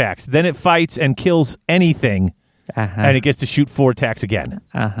 4 attacks. Then it fights and kills anything, and it gets to shoot 4 attacks again.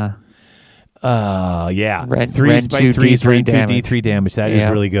 Yeah. 3x3s, rend 2, D3 damage. That is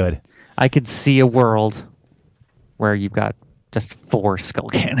really good. I could see a world where you've got just 4 skull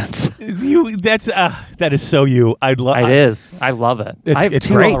cannons. That is so you. I'd love it. Is. I love it. I have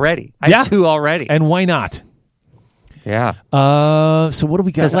 2 great. already. I have 2 already. And why not? Yeah. So what do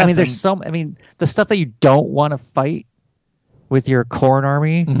we got? The stuff that you don't want to fight with your Khorne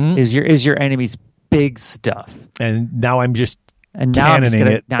army is your enemy's big stuff. And now I'm just cannoning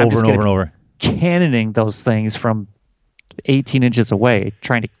it over and over. Cannoning those things from 18 inches away,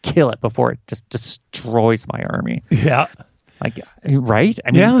 trying to kill it before it just destroys my army. Yeah. Right?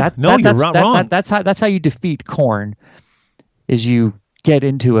 I mean, you're not wrong. That's how you defeat Khorne, is you get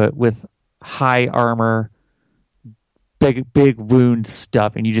into it with high armor, big wound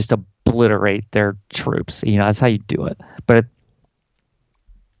stuff, and you just obliterate their troops. That's how you do it. But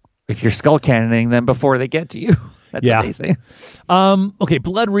if you're skull cannoning them before they get to you, that's amazing. Okay,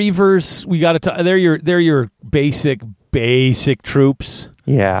 Blood Reavers. We got to. They're your basic troops.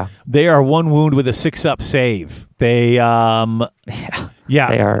 Yeah, they are 1 wound with a 6-up save. They they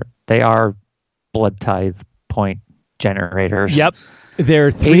are blood tithe point generators. Yep. They're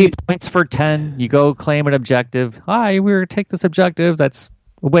 80 points for 10. You go claim an objective. Hi, we're going to take this objective. That's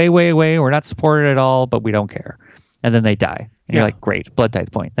way, way, way. We're not supported at all, but we don't care. And then they die. And you're like, great, blood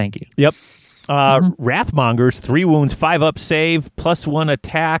tithe point. Thank you. Yep. Wrathmongers, 3 wounds, 5-up save, +1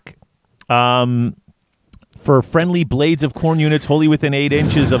 attack. For friendly Blades of Khorne units wholly within 8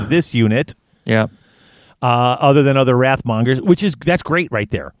 inches of this unit. Yeah. Other than other Wrathmongers, that's great right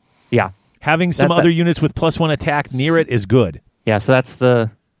there. Yeah. Having some other units with +1 attack near it is good. Yeah, so that's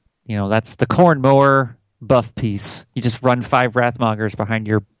the Khorne mower buff piece. You just run 5 Wrathmongers behind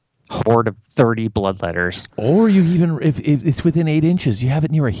your horde of 30 bloodletters. Or you even, if it's within 8 inches, you have it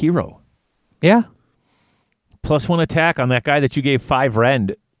near a hero. Yeah. +1 attack on that guy that you gave 5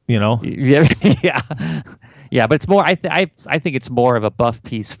 rend, Yeah. Yeah, but it's more, I think it's more of a buff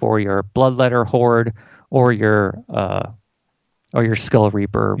piece for your bloodletter horde or your Skull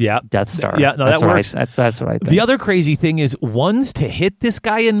Reaper Death Star. Yeah, no, that works. That's what I think. The other crazy thing is 1s to hit this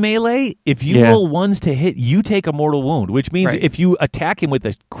guy in melee. If you roll 1s to hit, you take a mortal wound, which means if you attack him with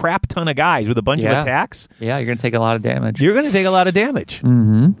a crap ton of guys with a bunch of attacks, you're going to take a lot of damage.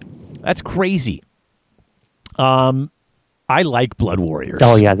 Mm-hmm. That's crazy. I like Blood Warriors.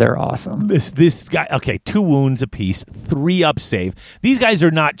 Oh yeah, they're awesome. This guy, okay, 2 wounds apiece, 3 up save. These guys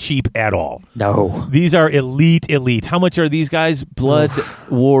are not cheap at all. No. These are elite. How much are these guys? Blood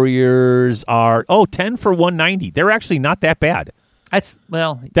Warriors are 10 for 190. They're actually not that bad. That's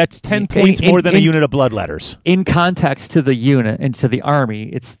 10 points more than a unit of blood letters. In context to the unit and to the army,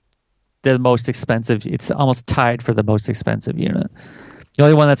 it's the most expensive. It's almost tied for the most expensive unit. The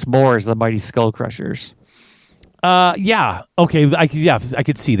only one that's more is the Mighty Skull Crushers. Yeah. Okay. I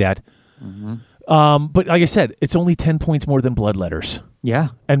could see that. Mm-hmm. But like I said, it's only 10 points more than blood letters.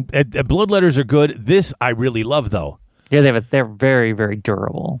 Yeah. And blood letters are good. This I really love, though. Yeah, they're very, very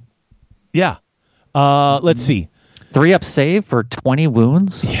durable. Yeah. Let's see. 3 up save for 20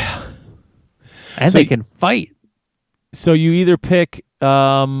 wounds. Yeah. And they can fight. So you either pick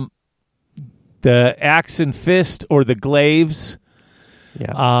the Axe and Fist or the Glaives.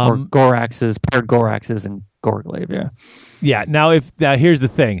 Yeah. Or Goraxes, paired Goraxes and Goreglaive, yeah. Yeah. Now here's the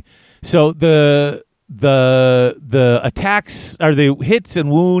thing. So the attacks or the hits and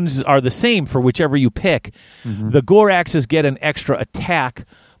wounds are the same for whichever you pick. Mm-hmm. The Goraxes get an extra attack,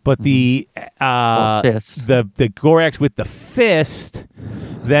 but the Gorax with the fist,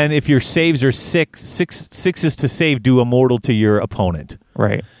 then if your saves are sixes to save, do immortal to your opponent.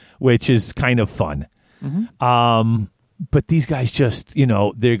 Right. Which is kind of fun. Mm-hmm. But these guys just, they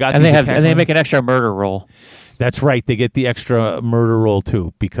got and they make an extra murder roll. That's right. They get the extra murder roll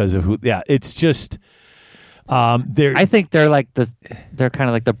too because of who. Yeah, it's just. I think they're kind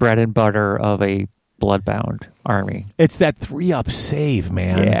of like the bread and butter of a bloodbound army. It's that 3-up save,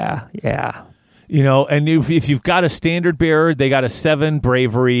 man. Yeah. And if you've got a standard bearer, they got a 7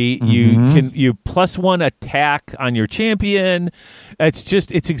 bravery. Mm-hmm. You +1 attack on your champion.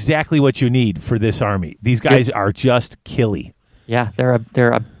 It's exactly what you need for this army. These guys are just killy. Yeah,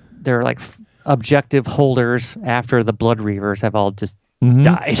 they're like objective holders after the Blood Reavers have all just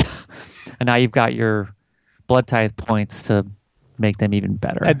died, and now you've got your Blood Tithe points to make them even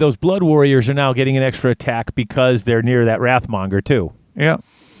better. And those Blood Warriors are now getting an extra attack because they're near that Wrathmonger too. Yeah.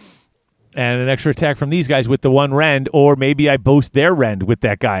 And an extra attack from these guys with the 1 rend, or maybe I boost their rend with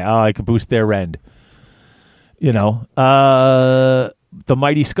that guy. Oh, I can boost their rend. The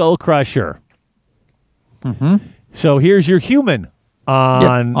Mighty Skull Crusher. Mm-hmm. So here's your human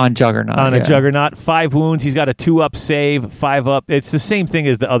on Juggernaut. On a Juggernaut. 5 wounds. He's got a 2-up save, 5 up. It's the same thing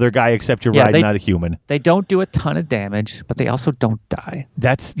as the other guy, except you're riding not a human. They don't do a ton of damage, but they also don't die.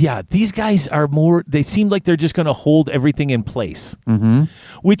 These guys are more, they seem like they're just going to hold everything in place,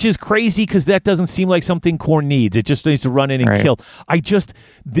 which is crazy because that doesn't seem like something Khorne needs. It just needs to run in and kill.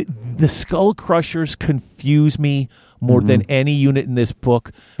 The Skull Crushers confuse me more than any unit in this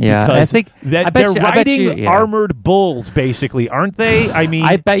book. Yeah, because I think they're riding armored bulls, basically, aren't they? I mean,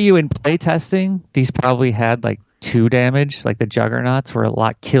 I bet you in playtesting, these probably had like 2 damage. Like the Juggernauts were a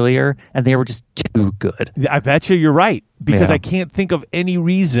lot killier, and they were just too good. I bet you're right because I can't think of any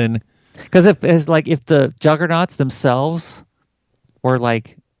reason. Because if the Juggernauts themselves were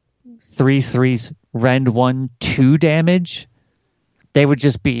like 3/3s, rend 1/2 damage, they would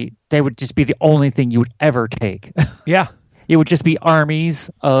just be the only thing you would ever take. Yeah. It would just be armies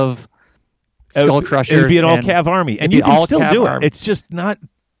of Skull Crushers. It would be an all-cav army. And you can still do it. It's just not,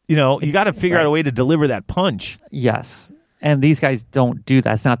 you got to figure out a way to deliver that punch. Yes. And these guys don't do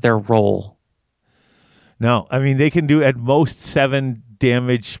that. It's not their role. No. I mean, they can do at most 7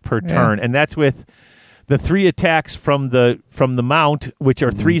 damage per turn. And that's with the 3 attacks from the mount, which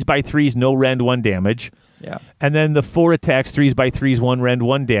are 3s/3s, no rend, 1 damage. Yeah. And then the 4 attacks, 3s/3s, 1 rend,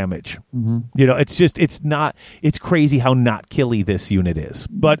 1 damage. Mm-hmm. It's crazy how not killy this unit is.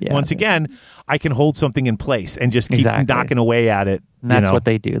 But once again, I can hold something in place and just keep knocking away at it. And that's what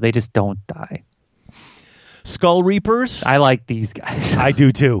they do. They just don't die. Skull Reapers. I like these guys. I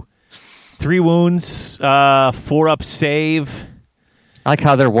do too. 3 wounds, 4-up save. I like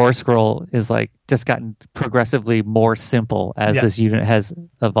how their war scroll is just gotten progressively more simple as this unit has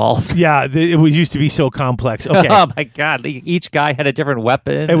evolved. Yeah, it used to be so complex. Okay. Oh my God! Each guy had a different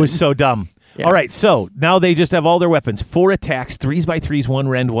weapon. It was so dumb. Yeah. All right, so now they just have all their weapons. 4 attacks, 3s/3s, 1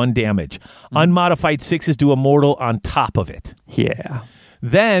 rend, 1 damage. Unmodified 6s do immortal on top of it. Yeah.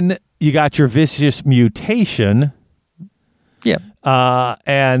 Then you got your Vicious Mutation. Yeah.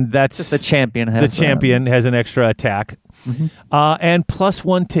 And that's just the champion has an extra attack. Mm-hmm. And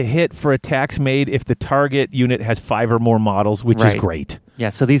 +1 to hit for attacks made if the target unit has 5 or more models, which is great. Yeah,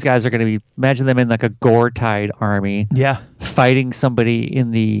 so these guys are going to be, imagine them in like a Gore-Tide army. Yeah. Fighting somebody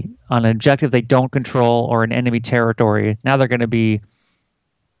on an objective they don't control or in enemy territory. Now they're going to be,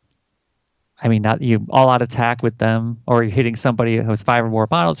 not you all out attack with them, or you're hitting somebody who has 5 or more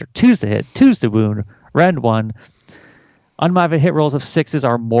models, or 2s to hit, 2s to wound, rend 1. Unmodified hit rolls of 6s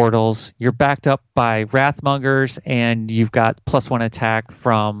are mortals. You're backed up by Wrathmongers, and you've got +1 attack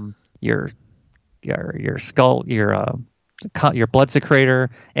from your skull, your Blood Secretor,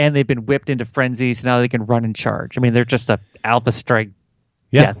 and they've been whipped into frenzy, so now they can run and charge. I mean, they're just a Alpha Strike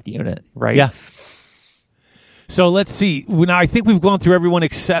death unit, right? Yeah. So let's see. Now, I think we've gone through everyone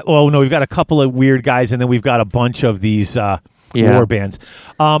except... Oh, no, we've got a couple of weird guys, and then we've got a bunch of these war bands.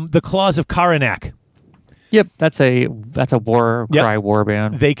 The Claws of Khorne. Yep, that's a war cry war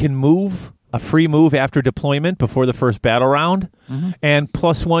band. They can move, a free move after deployment before the first battle round, and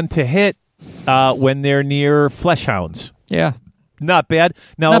 +1 to hit when they're near Fleshhounds. Yeah. Not bad.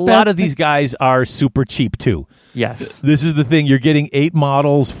 Now, a lot of these guys are super cheap, too. Yes. This is the thing. You're getting 8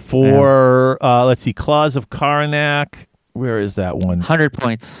 models for, let's see, Claws of Khorne. Where is that one? 100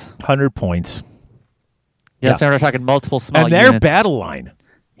 points. 100 points. Yeah, so we're talking multiple small units. And they're units. battle line.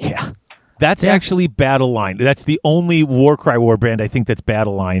 Yeah. That's actually battle line. That's the only Warcry war brand I think that's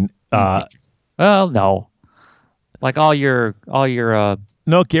battle line. Well, no. Like all your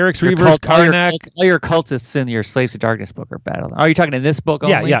no, Garrick's Reavers, Khorne. All your cultists in your Slaves to Darkness book are battle. Are you talking in this book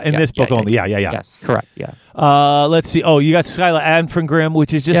only? Yeah, in this book only. Yeah. Yes, correct. Yeah. Let's see. Oh, you got Skyla Anfengrim,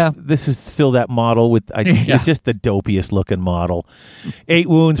 which is just this is still that model with it's just the dopiest looking model. 8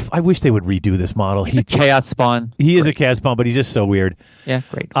 wounds. I wish they would redo this model. He's a chaos spawn. He is a chaos spawn, but he's just so weird. Yeah,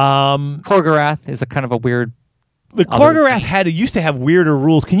 great. Korgorath is a kind of a weird. The Korgorath used to have weirder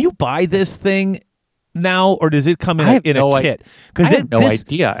rules. Can you buy this thing now, or does it come in a kit? Because I have no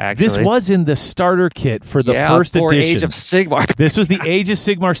idea, actually. This was in the starter kit for the first edition. Age of Sigmar. This was the Age of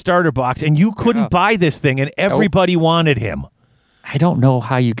Sigmar starter box, and you couldn't buy this thing, and everybody wanted him. I don't know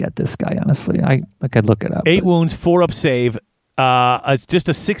how you get this guy, honestly. I could look it up. 8 wounds, 4 up save. It's just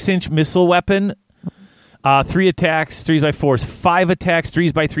a 6-inch missile weapon. 3 attacks, 3x4s, 5 attacks,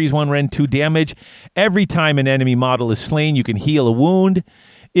 3x3s, 1 rend, 2 damage. Every time an enemy model is slain, you can heal a wound.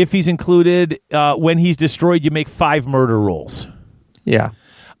 If he's included, when he's destroyed, you make 5 murder rolls. Yeah.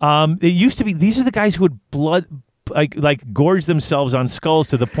 It used to be, these are the guys who would gorge themselves on skulls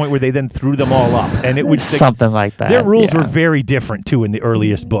to the point where they then threw them all up. And it would something like that. Their rules were very different, too, in the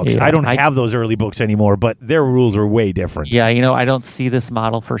earliest books. Yeah, I don't have those early books anymore, but their rules are way different. Yeah, I don't see this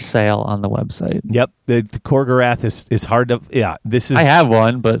model for sale on the website. Yep. The Korgorath is hard to... Yeah, this is... I have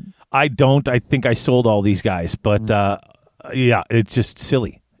one, but... I don't. I think I sold all these guys, but it's just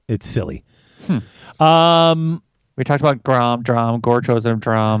silly. It's silly. We talked about Drum, Gorchosen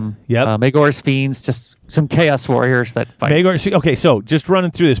Drum. Yep. Magor's Fiends, just some Chaos Warriors that fight. Okay, so just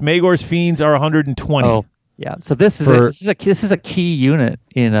running through this. Magor's Fiends are 120. Oh, yeah. So this is a key unit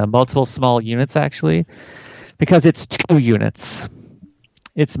in multiple small units, actually, because it's 2 units.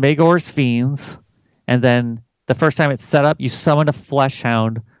 It's Magor's Fiends, and then the first time it's set up, you summon a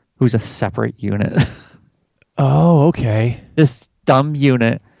Fleshhound who's a separate unit. Oh, okay. This dumb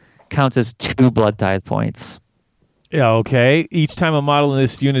unit counts as 2 blood tithe points. Yeah, okay. Each time a model in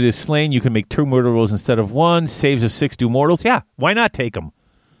this unit is slain, you can make 2 murder rolls instead of 1. Saves of 6 do mortals. Yeah, why not take them?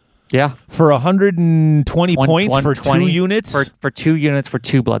 Yeah. For 120 points for 2 units? For 2 units for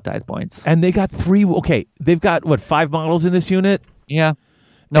 2 blood tithe points. And they got 3. Okay, they've got, 5 models in this unit? Yeah.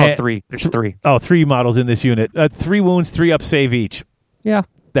 No, 3. There's 3. Oh, 3 models in this unit. 3 wounds, 3 up save each. Yeah.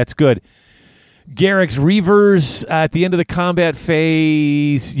 That's good. Garrick's Reavers, at the end of the combat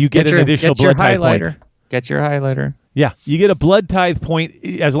phase, you get an additional blood tithe point. Get your highlighter. Yeah, you get a blood tithe point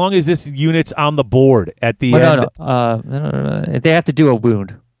as long as this unit's on the board at the end. No. They have to do a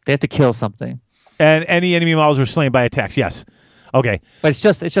wound. They have to kill something. And any enemy models were slain by attacks. Yes. Okay. But it's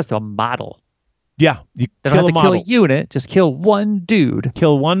just a model. Yeah, you don't have to kill a unit. Just kill one dude.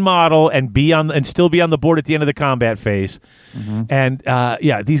 Kill one model and still be on the board at the end of the combat phase. Mm-hmm.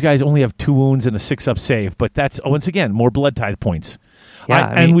 And these guys only have 2 wounds and a 6 up save, but that's once again more blood tithe points.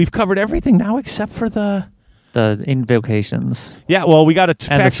 Yeah, and we've covered everything now except for the invocations. Yeah, well, we got a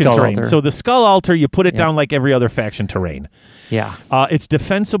faction terrain. Altar. So the Skull Altar, you put it down like every other faction terrain. Yeah, it's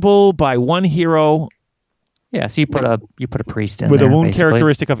defensible by 1 hero. Yeah, so you put a priest in with there, a wound basically.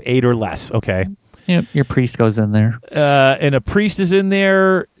 characteristic of 8 or less. Okay. Yep, your priest goes in there. And a priest is in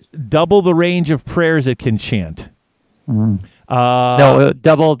there. Double the range of prayers it can chant.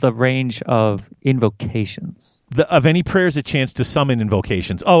 Double the range of invocations. Of any prayers it chants to summon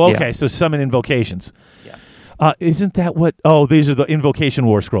invocations. Oh, okay. Yeah. So summon invocations. Yeah. Isn't that what... Oh, these are the invocation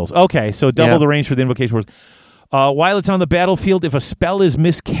war scrolls. Okay, so double the range for the invocation wars. While it's on the battlefield, if a spell is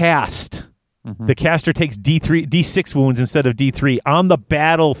miscast... Mm-hmm. The caster takes D6 wounds instead of D3 on the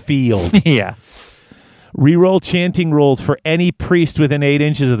battlefield. Yeah. Reroll chanting rolls for any priest within 8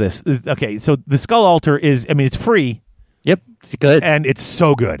 inches of this. Okay, so the Skull Altar it's free. Yep, it's good. And it's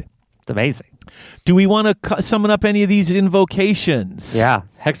so good. It's amazing. Do we want to summon up any of these invocations? Yeah,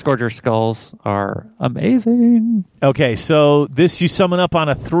 Hexgorger Skulls are amazing. Okay, so this you summon up on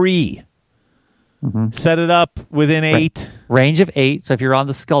a 3. Mm-hmm. Set it up within 8. Range of 8. So if you're on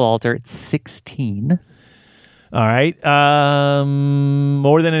the Skull Altar, it's 16. All right.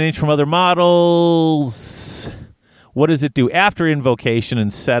 More than an inch from other models. What does it do after invocation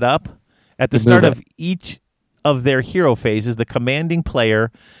and setup? At the start of each of their hero phases, the commanding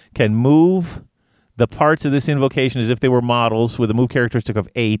player can move the parts of this invocation as if they were models with a move characteristic of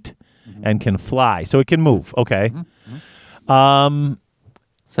 8 and can fly. So it can move. Okay.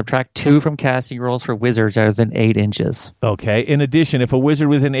 Subtract 2 from casting rolls for wizards other than 8 inches. Okay. In addition, if a wizard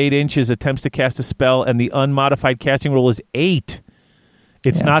within 8 inches attempts to cast a spell and the unmodified casting roll is 8,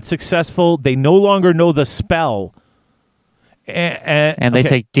 it's not successful. They no longer know the spell. And they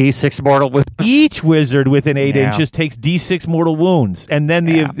take D6 mortal wounds. Each wizard within 8 inches takes D6 mortal wounds, and then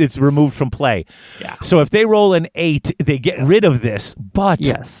it's removed from play. Yeah. So if they roll an 8, they get rid of this. But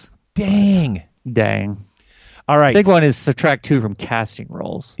dang. All right. Big one is subtract 2 from casting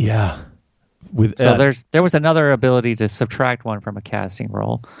rolls. Yeah. There was another ability to subtract 1 from a casting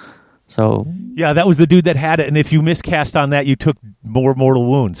roll. So yeah, that was the dude that had it, and if you miscast on that, you took more mortal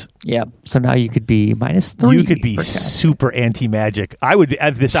wounds. Yeah. So now you could be -3. You could be super anti-magic. I would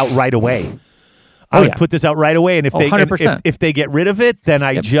add this out right away. I would put this out right away, and if they get rid of it, then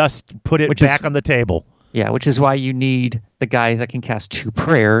I just put it back on the table. Yeah, which is why you need the guy that can cast 2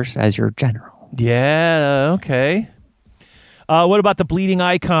 prayers as your general. Yeah. Okay. What about the bleeding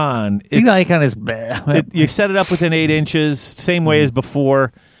icon? Bleeding icon is bad. You set it up within 8 inches, same way as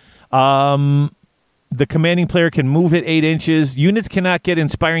before. The commanding player can move it 8 inches. Units cannot get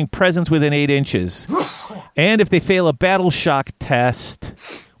inspiring presence within 8 inches. And if they fail a battle shock test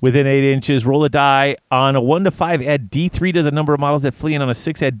within 8 inches, roll a die. On a 1 to 5, add D3 to the number of models that flee, and on a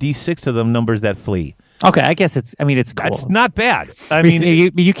 6, add D6 to the numbers that flee. Okay, I guess it's cool. That's not bad.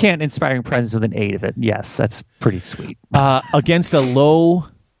 You can't inspiring presence within 8 of it. Yes, that's pretty sweet. Against a low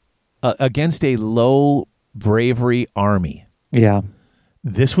bravery army. Yeah.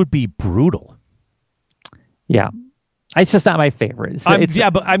 This would be brutal. Yeah. It's just not my favorite. But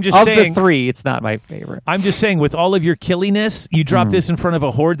I'm just saying. Of the 3, it's not my favorite. I'm just saying, with all of your killiness, you drop this in front of a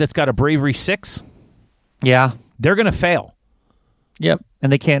horde that's got a bravery 6. Yeah. They're going to fail. Yep.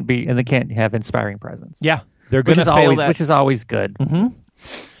 And they can't have inspiring presence. Yeah. They're going to fail that. Which is always good. Mm-hmm.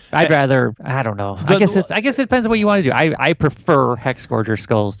 I don't know. I guess it depends on what you want to do. I prefer Hexgorger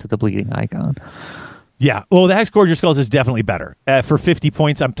Skulls to the bleeding icon. Yeah, well, the Hexgorger Skulls is definitely better. For 50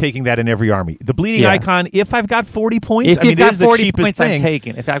 points, I'm taking that in every army. The bleeding icon, if I've got 40 points, it is the cheapest points, thing. I'm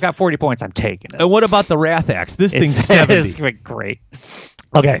taking. If I've got 40 points, I'm taking it. And what about the Wrath Axe? This thing's 70. It's great.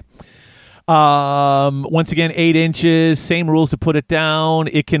 Okay. Once again, 8 inches. Same rules to put it down.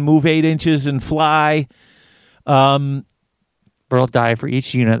 It can move 8 inches and fly. Roll die for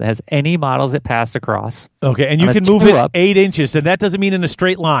each unit that has any models it passed across. Okay, and you can move it 8 inches, and that doesn't mean in a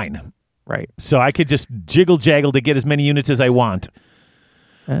straight line. Right. So I could just jiggle-jaggle to get as many units as I want.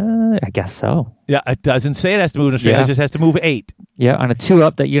 I guess so. Yeah, it doesn't say it has to move in a straight line. It just has to move 8. Yeah, on a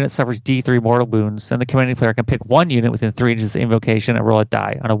 2-up, that unit suffers D3 mortal wounds, and the commanding player can pick 1 unit within 3 inches of the invocation and roll a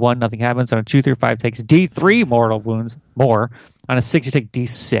die. On a 1, nothing happens. On a 2 through 5, takes D3 mortal wounds more. On a 6, you take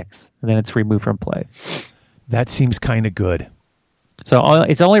D6, and then it's removed from play. That seems kind of good. So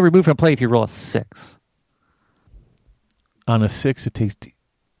it's only removed from play if you roll a 6. On a 6, it takes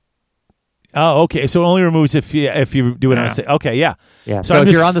Oh, okay. So it only removes if you do it on a 6. Okay, yeah. Yeah. So if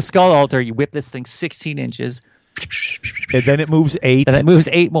you're on the Skull Altar, you whip this thing 16 inches. And then it moves 8. Then it moves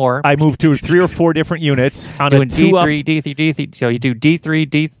 8 more. I move to 3 or 4 different units on doing a 2-up. D3. So you do D3,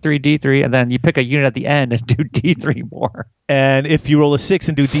 D3, D3, and then you pick a unit at the end and do D3 more. And if you roll a 6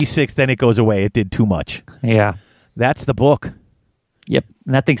 and do D6, then it goes away. It did too much. Yeah. That's the book. Yep.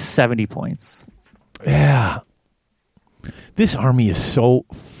 And that thing's 70 points. Yeah. This army is so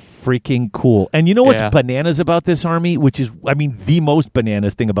freaking cool. And you know what's bananas about this army? Which is, the most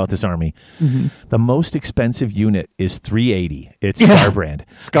bananas thing about this army. Mm-hmm. The most expensive unit is 380. It's Scarbrand.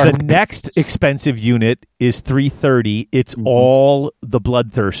 The next expensive unit is 330. It's all the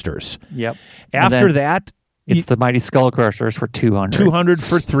Bloodthirsters. Yep. After that, it's the Mighty Skull Crushers for 200. 200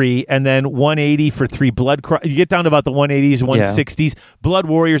 for 3, and then 180 for 3 Blood. You get down to about the 180s, 160s. Blood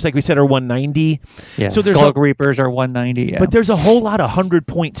Warriors, like we said, are 190. Yeah, so Skull Reapers are 190. Yeah. But there's a whole lot of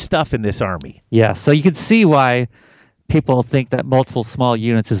 100-point stuff in this army. Yeah, so you can see why people think that multiple small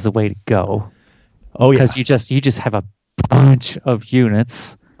units is the way to go. Oh, yeah. Because you just have a bunch of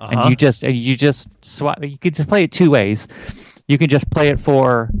units, and you just swap. You can just play it 2 ways. You can just play it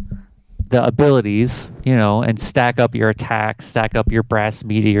for the abilities, and stack up your attacks, stack up your brass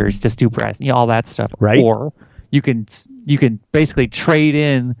meteors, just do brass, all that stuff. Right. Or you can basically trade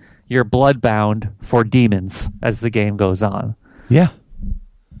in your bloodbound for demons as the game goes on. Yeah.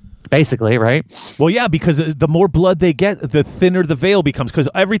 Basically, right? Well, yeah, because the more blood they get, the thinner the veil becomes, because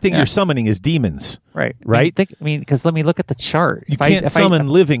everything you're summoning is demons. Right. Right? Because let me look at the chart. You can't summon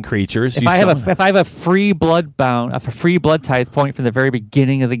living creatures. If I have a free bloodbound, a free blood tithe point from the very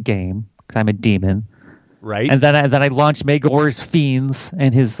beginning of the game, because I'm a demon, right? And then I launch Magor's fiends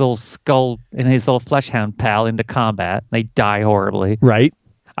and his little skull and his little fleshhound pal into combat. They die horribly. Right.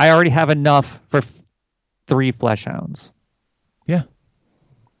 I already have enough for 3 fleshhounds. Yeah.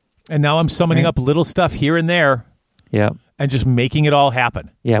 And now I'm summoning up little stuff here and there. Yeah. And just making it all happen.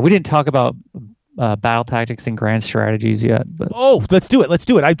 Yeah, we didn't talk about battle tactics and grand strategies yet. But oh, let's do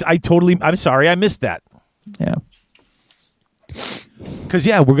it. I'm sorry, I missed that. Yeah. Because,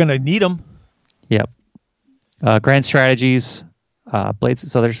 we're going to need them. Yep. Grand strategies, blades.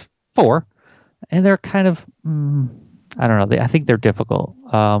 So there's 4. And they're kind of, I don't know. I think they're difficult.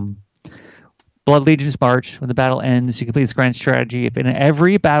 Blood Legion's March. When the battle ends, you complete this grand strategy. If in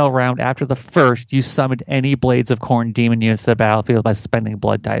every battle round after the first, you summoned any Blades of Khorne demon units to the battlefield by spending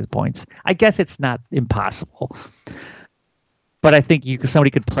blood tithe points. I guess it's not impossible. But I think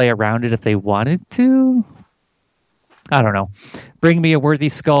somebody could play around it if they wanted to. I don't know. Bring me a worthy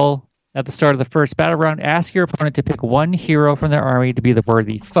skull. At the start of the first battle round, ask your opponent to pick one hero from their army to be the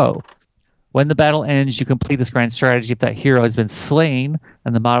worthy foe. When the battle ends, you complete this grand strategy if that hero has been slain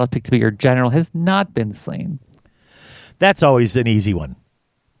and the model picked to be your general has not been slain. That's always an easy one.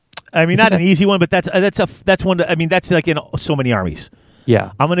 I mean, not an easy one, but that's one. I mean, that's like in so many armies.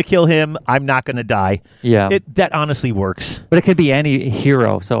 Yeah, I'm going to kill him. I'm not going to die. Yeah, that honestly works. But it could be any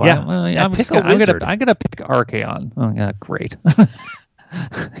hero. So yeah, I'm gonna pick Archaon. Oh yeah, great.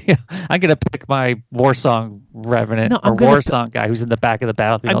 Yeah, I'm gonna pick my Warsong Revenant Warsong guy who's in the back of the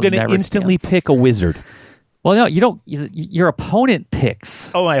battlefield. I'm gonna instantly pick a wizard. Well, no, you don't. Your opponent picks.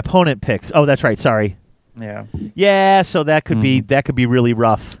 Oh, my opponent picks. Oh, that's right. Sorry. Yeah. Yeah. So that could be really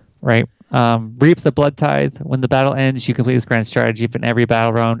rough. Right. Reap the blood tithe. When the battle ends, you complete this grand strategy. If in every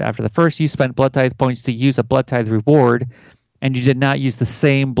battle round after the first, you spent blood tithe points to use a blood tithe reward, and you did not use the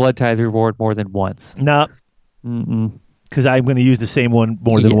same blood tithe reward more than once. No. Because I'm going to use the same one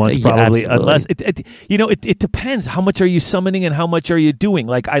more than once, probably. Unless it depends. How much are you summoning and how much are you doing?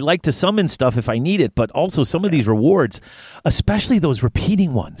 Like, I like to summon stuff if I need it, but also some of these rewards, especially those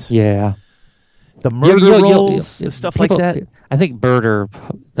repeating ones. Yeah, the murder rolls, stuff like that. I think murder,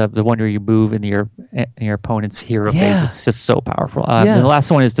 the one where you move in your opponent's hero phase, is just so powerful. And the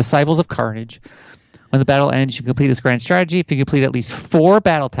last one is Disciples of Carnage. When the battle ends, you complete this grand strategy. If you complete at least 4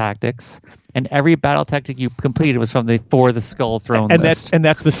 battle tactics. And every battle tactic you completed was from the Skull Throne list.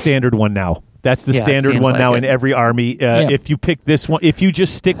 That's the standard one now. That's the standard one now in every army. If you pick this one, if you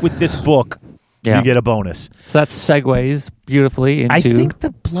just stick with this book, you get a bonus. So that segues beautifully into... I think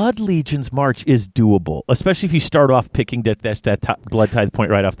the Blood Legion's March is doable, especially if you start off picking that blood tithe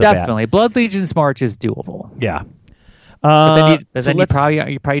point right off the bat. Definitely. Blood Legion's March is doable. Yeah. But then you're probably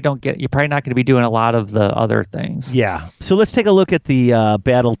not going to be doing a lot of the other things. Yeah. So let's take a look at the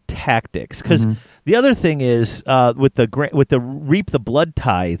battle tactics, because the other thing is with the Reap the Blood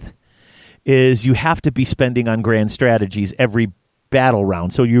Tithe is you have to be spending on grand strategies every battle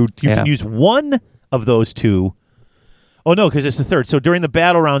round. So you can use one of those 2. Oh, no, because it's the 3rd. So during the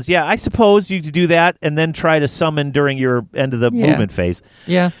battle rounds, I suppose you could do that and then try to summon during your end of the movement phase.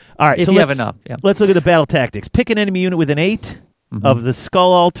 Yeah. All right, if so you have enough. Yeah. Let's look at the battle tactics. Pick an enemy unit with an 8 of the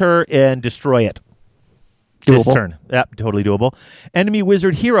Skull Altar and destroy it. Doable. This turn. Yep, totally doable. Enemy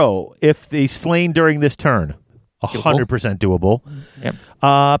Wizard Hero, if they slain during this turn. 100% doable.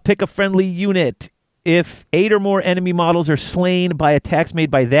 Yep. Pick a friendly unit. If 8 or more enemy models are slain by attacks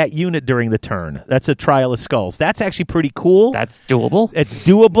made by that unit during the turn. That's a Trial of Skulls. That's actually pretty cool. That's doable. It's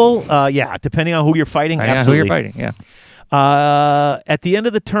doable. Depending on who you're fighting. Absolutely. Who you're fighting, yeah. At the end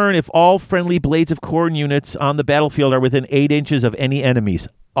of the turn, if all friendly Blades of Khorne units on the battlefield are within 8 inches of any enemies,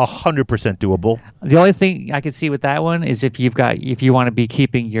 100% doable. The only thing I could see with that one is if you want to be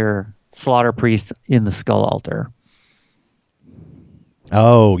keeping your Slaughter Priest in the Skull Altar.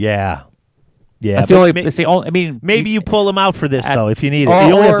 Oh, yeah. Yeah, that's the only. I mean, maybe you pull him out for this though, if you need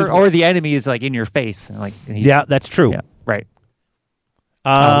it. Or the enemy is like in your face, that's true. Yeah, right.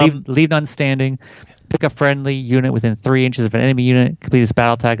 Leave none standing. Pick a friendly unit within 3 inches of an enemy unit. Complete this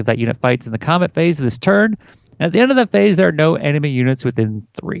battle attack if that unit fights in the combat phase of this turn. And at the end of that phase, there are no enemy units within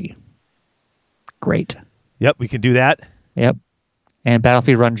 3. Great. Yep, we can do that. Yep. And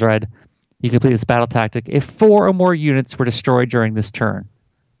Battlefield Run Dread. You complete this battle tactic if 4 or more units were destroyed during this turn.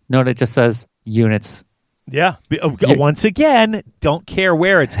 No, it just says units. Yeah. Once again, don't care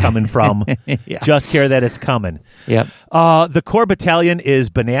where it's coming from. Yeah. Just care that it's coming. Yep. The core battalion is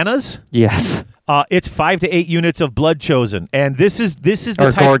bananas. Yes. It's 5 to 8 units of blood chosen, and this is the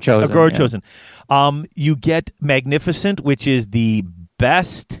Or type gore chosen, gore yeah. chosen. You get magnificent, which is the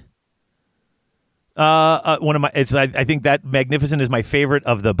best. One of my. I think that magnificent is my favorite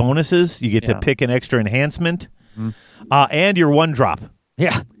of the bonuses. You get to pick an extra enhancement, and your 1-drop.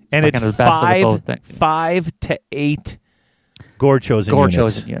 Yeah. And it's kind of the best of the both things. 5 to 8 gore chosen. Gore units.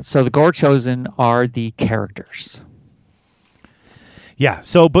 chosen. Yeah. So the gore chosen are the characters. Yeah.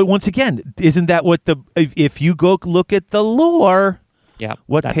 So, but once again, isn't that what if you go look at the lore? Yeah.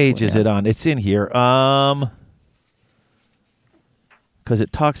 What page is it on? It's in here. Because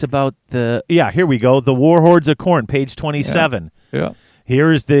it talks about here we go. The War Hordes of Khorne, page 27. Yeah.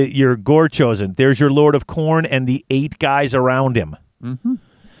 Here's your gore chosen. There's your Lord of Khorne and the 8 guys around him. Mm-hmm.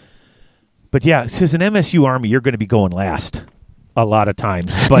 But yeah, as an MSU army, you're going to be going last a lot of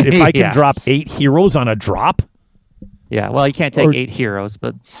times. But if I can drop 8 heroes on a drop. Yeah, well, you can't take 8 heroes,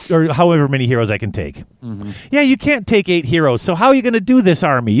 but or however many heroes I can take. Mm-hmm. Yeah, you can't take 8 heroes. So how are you going to do this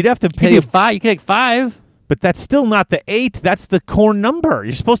army? You'd have to pay. You can take 5. But that's still not the 8. That's the Khorne number.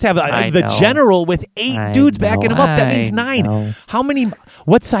 You're supposed to have the general with 8 dudes backing him up. That means 9. How many?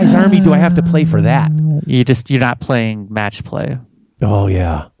 What size army do I have to play for that? You're not playing match play. Oh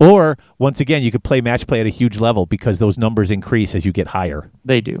yeah. Or once again, you could play match play at a huge level because those numbers increase as you get higher.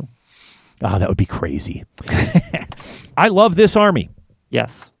 They do. Oh, that would be crazy. I love this army.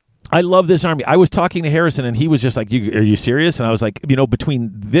 Yes. I love this army. I was talking to Harrison, and he was just like, are you serious? And I was like,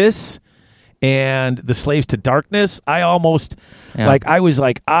 between this and the Slaves to Darkness, I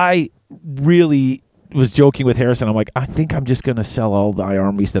really was joking with Harrison. I'm like, I think I'm just going to sell all the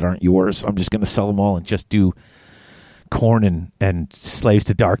armies that aren't yours. I'm just going to sell them all and just do Khorne and Slaves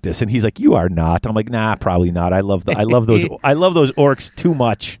to Darkness. And he's like, you are not. I'm like, nah, probably not. I love those orcs too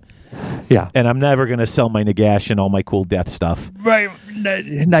much. Yeah. And I'm never going to sell my Nagash and all my cool death stuff. Right.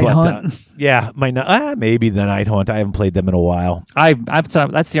 Night Hunt. Maybe the Night Hunt. I haven't played them in a while.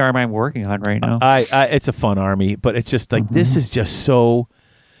 That's the army I'm working on right now. It's a fun army, but it's just like, this is just so,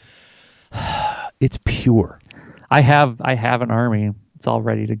 it's pure. I have an army. It's all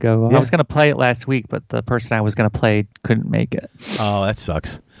ready to go. Yeah. I was going to play it last week, but the person I was going to play couldn't make it. Oh, that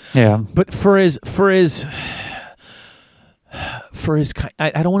sucks. Yeah. But for his I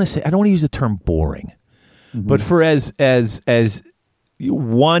don't want to use the term boring, but for as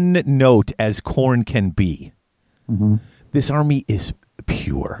one note as Khorne can be, this army is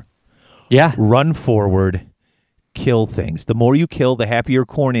pure. Yeah. Run forward, kill things. The more you kill, the happier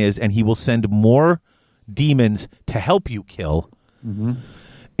Khorne is, and he will send more demons to help you kill.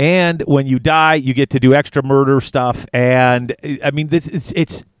 And when you die, you get to do extra murder stuff. And I mean, it's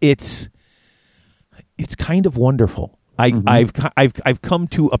kind of wonderful. I've come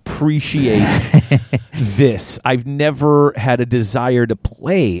to appreciate this. I've never had a desire to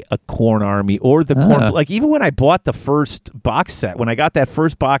play a Khorne army or the Khorne. Like even when I bought the first box set, when I got that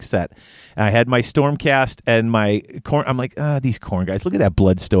first box set, I had my Stormcast and my Khorne. I'm like, these Khorne guys. Look at that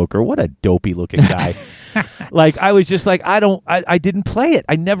Bloodstoker. What a dopey looking guy. Like I was just like, I didn't play it.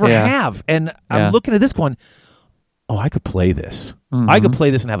 I never have. And I'm looking at this going, oh, I could play this. I could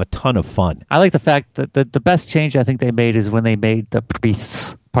play this and have a ton of fun. I like the fact that the best change I think they made is when they made the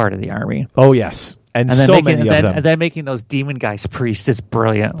priests part of the army. Oh, yes. And so many of them. And then making those demon guys priests is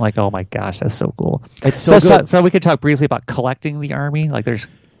brilliant. Like, oh my gosh, that's so cool. It's so good. So we could talk briefly about collecting the army. Like there's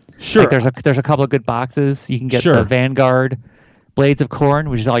there's a couple of good boxes. You can get the Vanguard, Blades of Khorne,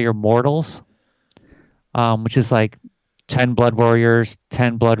 which is all your mortals, which is like 10 Blood Warriors,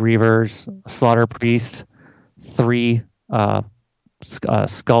 10 Blood Reavers, Slaughter Priest, 3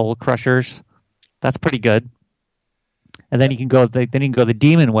 Skull Crushers. That's pretty good. And then you can go the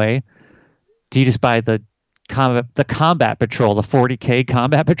demon way. Do you just buy the combat patrol? The 40K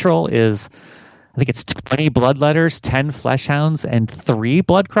combat patrol is, I think it's 20 Bloodletters, 10 Fleshhounds, and 3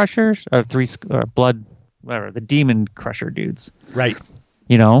 Blood Crushers, or 3 Blood, whatever, the Demon Crusher dudes. Right.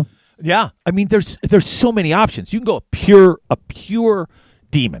 You know? Yeah. I mean, there's so many options. You can go a pure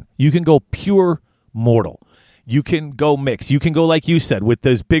demon. You can go pure mortal. You can go mix. You can go, like you said, with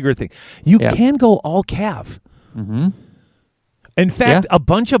those bigger things. You can go all cav. Mm-hmm. In fact, a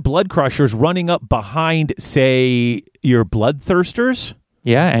bunch of Blood Crushers running up behind, say, your Bloodthirsters.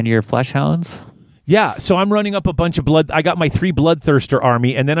 Yeah, and your Fleshhounds. Yeah, so I'm running up a bunch of blood. I got my 3 Bloodthirster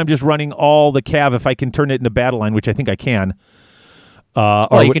army, and then I'm just running all the cav if I can turn it into battle line, which I think I can.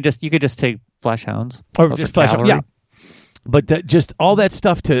 You could just take Fleshhounds. Or just Fleshhounds. Yeah. But just all that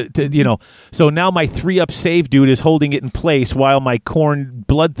stuff to so now my 3-up save dude is holding it in place while my Khorne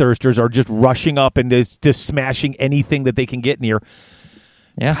bloodthirsters are just rushing up and just smashing anything that they can get near.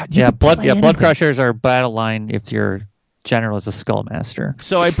 Yeah, God, blood crushers are battle line if your general is a Skullmaster.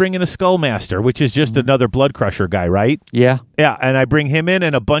 So I bring in a Skullmaster, which is just another blood crusher guy, right? Yeah. Yeah, and I bring him in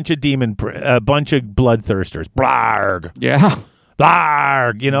and a bunch of bloodthirsters. Blarg. Yeah.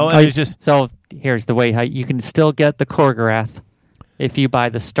 Blarg, and it's just... So here's the way how you can still get the Korgorath if you buy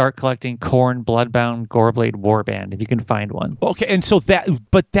the Start Collecting Khorne Bloodbound Goreblade Warband, if you can find one. Okay, and so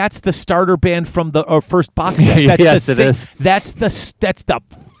that's the starter band from the first box set. That's yes, it is. That's the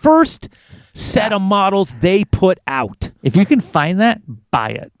first set of models they put out. If you can find that, buy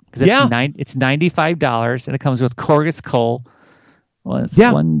it. Because it's $95, and it comes with Korgus Cole. Well, it's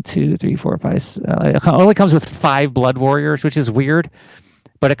 1, 2, 3, 4, 5. It only comes with 5 Blood Warriors, which is weird.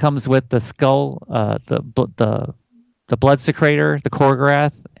 But it comes with the Skull, the Blood Secrator, the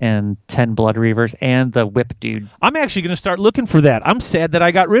Korgorath, and 10 Blood Reavers, and the Whip Dude. I'm actually going to start looking for that. I'm sad that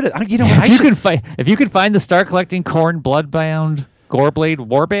I got rid of it. If you can find the Start Collecting Khorne Bloodbound Goreblade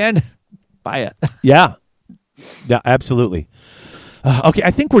Warband, buy it. Yeah, absolutely. Okay,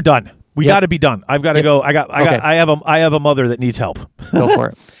 I think we're done. We got to be done. I've got to go. I have a mother that needs help. Go for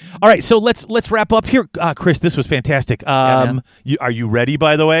it. All right, so let's wrap up here, Chris. This was fantastic. Are you ready?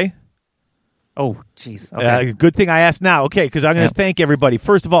 By the way. Oh, jeez. Okay. Good thing I asked now. Okay, because I'm going to thank everybody.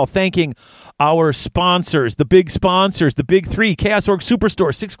 First of all, thanking our sponsors, the big three: Chaos Orc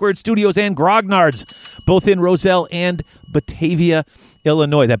Superstore, 6 Squared Studios, and Grognard's, both in Roselle and Batavia,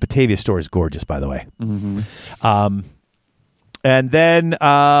 Illinois. That Batavia store is gorgeous, by the way. Mm-hmm. And then,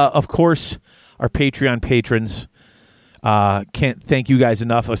 of course, our Patreon patrons. Can't thank you guys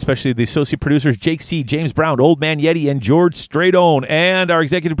enough, especially the associate producers, Jake C., James Brown, Old Man Yeti, and George Stradone, and our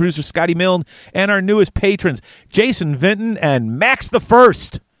executive producer, Scotty Milne, and our newest patrons, Jason Vinton and Max the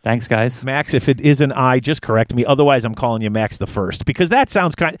First. Thanks, guys. Max, if it is an I, just correct me. Otherwise, I'm calling you Max the First, because that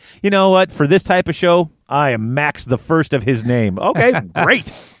sounds kind of, you know what? For this type of show, I am Max the First of his name. Okay,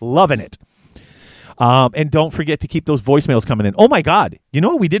 great. Loving it. And don't forget to keep those voicemails coming in. Oh, my God. You know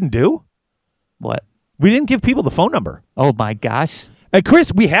what we didn't do? What? We didn't give people the phone number. Oh, my gosh. And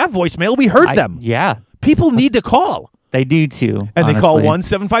Chris, we have voicemail. We heard them. Yeah. People need to call. They need to. And honestly. They call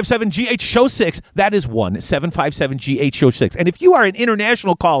 1-757-GH-SHOW-6. That is 1-757-GH-SHOW-6. And if you are an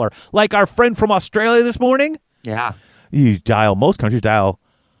international caller, like our friend from Australia this morning, you dial, most countries dial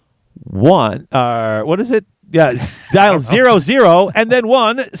 1, what is it? Yeah, dial 00 and then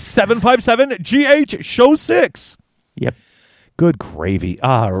 1-757-GH-SHOW-6. Yep. Good gravy.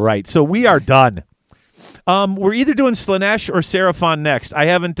 All right, so we are done. We're either doing Slaanesh or Seraphon next. I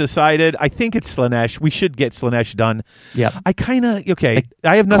haven't decided. I think it's Slaanesh. We should get Slaanesh done. Yeah. I kind of,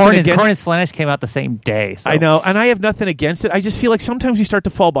 I have nothing against it. Khorne and Slaanesh came out the same day. So. I know, and I have nothing against it. I just feel like sometimes we start to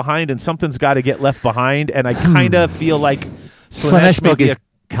fall behind and something's got to get left behind, and I kind of feel like Slaanesh book is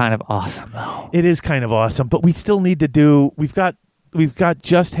kind of awesome, though. It is kind of awesome, but we still need to do, we've got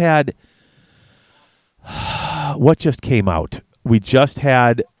just had, what just came out? We just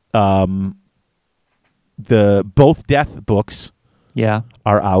had, the both Death books are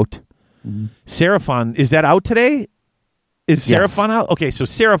out. Mm-hmm. Seraphon, is that out today? Is Seraphon out? Okay, so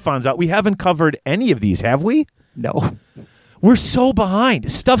Seraphon's out. We haven't covered any of these, have we? No. We're so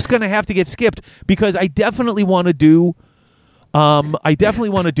behind. Stuff's going to have to get skipped because I definitely want to do a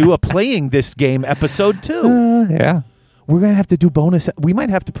playing this game episode too. Yeah. We're going to have to do bonus. We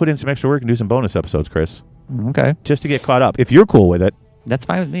might have to put in some extra work and do some bonus episodes, Chris. Okay. Just to get caught up. If you're cool with it. That's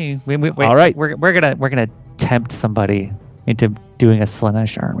fine with me. All right. We're gonna tempt somebody into doing a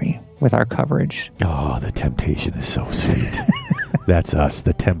Slaanesh army with our coverage. Oh, the temptation is so sweet. That's us,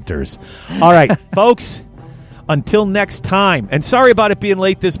 the tempters. All right, folks. Until next time. And sorry about it being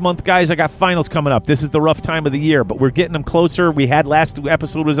late this month, guys. I got finals coming up. This is the rough time of the year, but we're getting them closer. We had last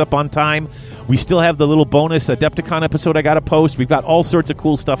episode was up on time. We still have the little bonus Adepticon episode I got to post. We've got all sorts of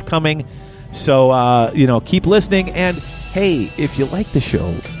cool stuff coming. So, keep listening. And, hey, if you like the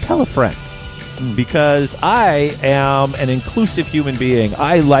show, tell a friend. Because I am an inclusive human being.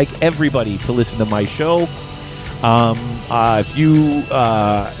 I like everybody to listen to my show. If you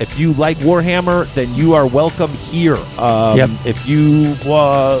like Warhammer, then you are welcome here. If you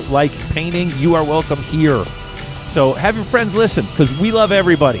like painting, you are welcome here. So have your friends listen, because we love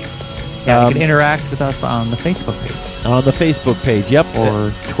everybody. Yeah, you can interact with us on the Facebook page. On the Facebook page, yep. Or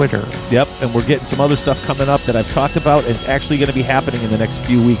Twitter. Yep, and we're getting some other stuff coming up that I've talked about, and it's actually going to be happening in the next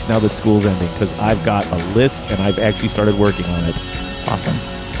few weeks now that school's ending, because I've got a list, and I've actually started working on it. Awesome.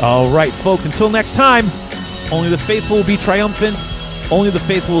 All right, folks, until next time, only the faithful will be triumphant. Only the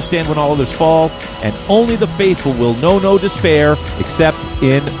faithful will stand when all others fall, and only the faithful will know no despair except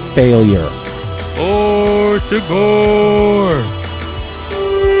in failure. Oh, Sigur!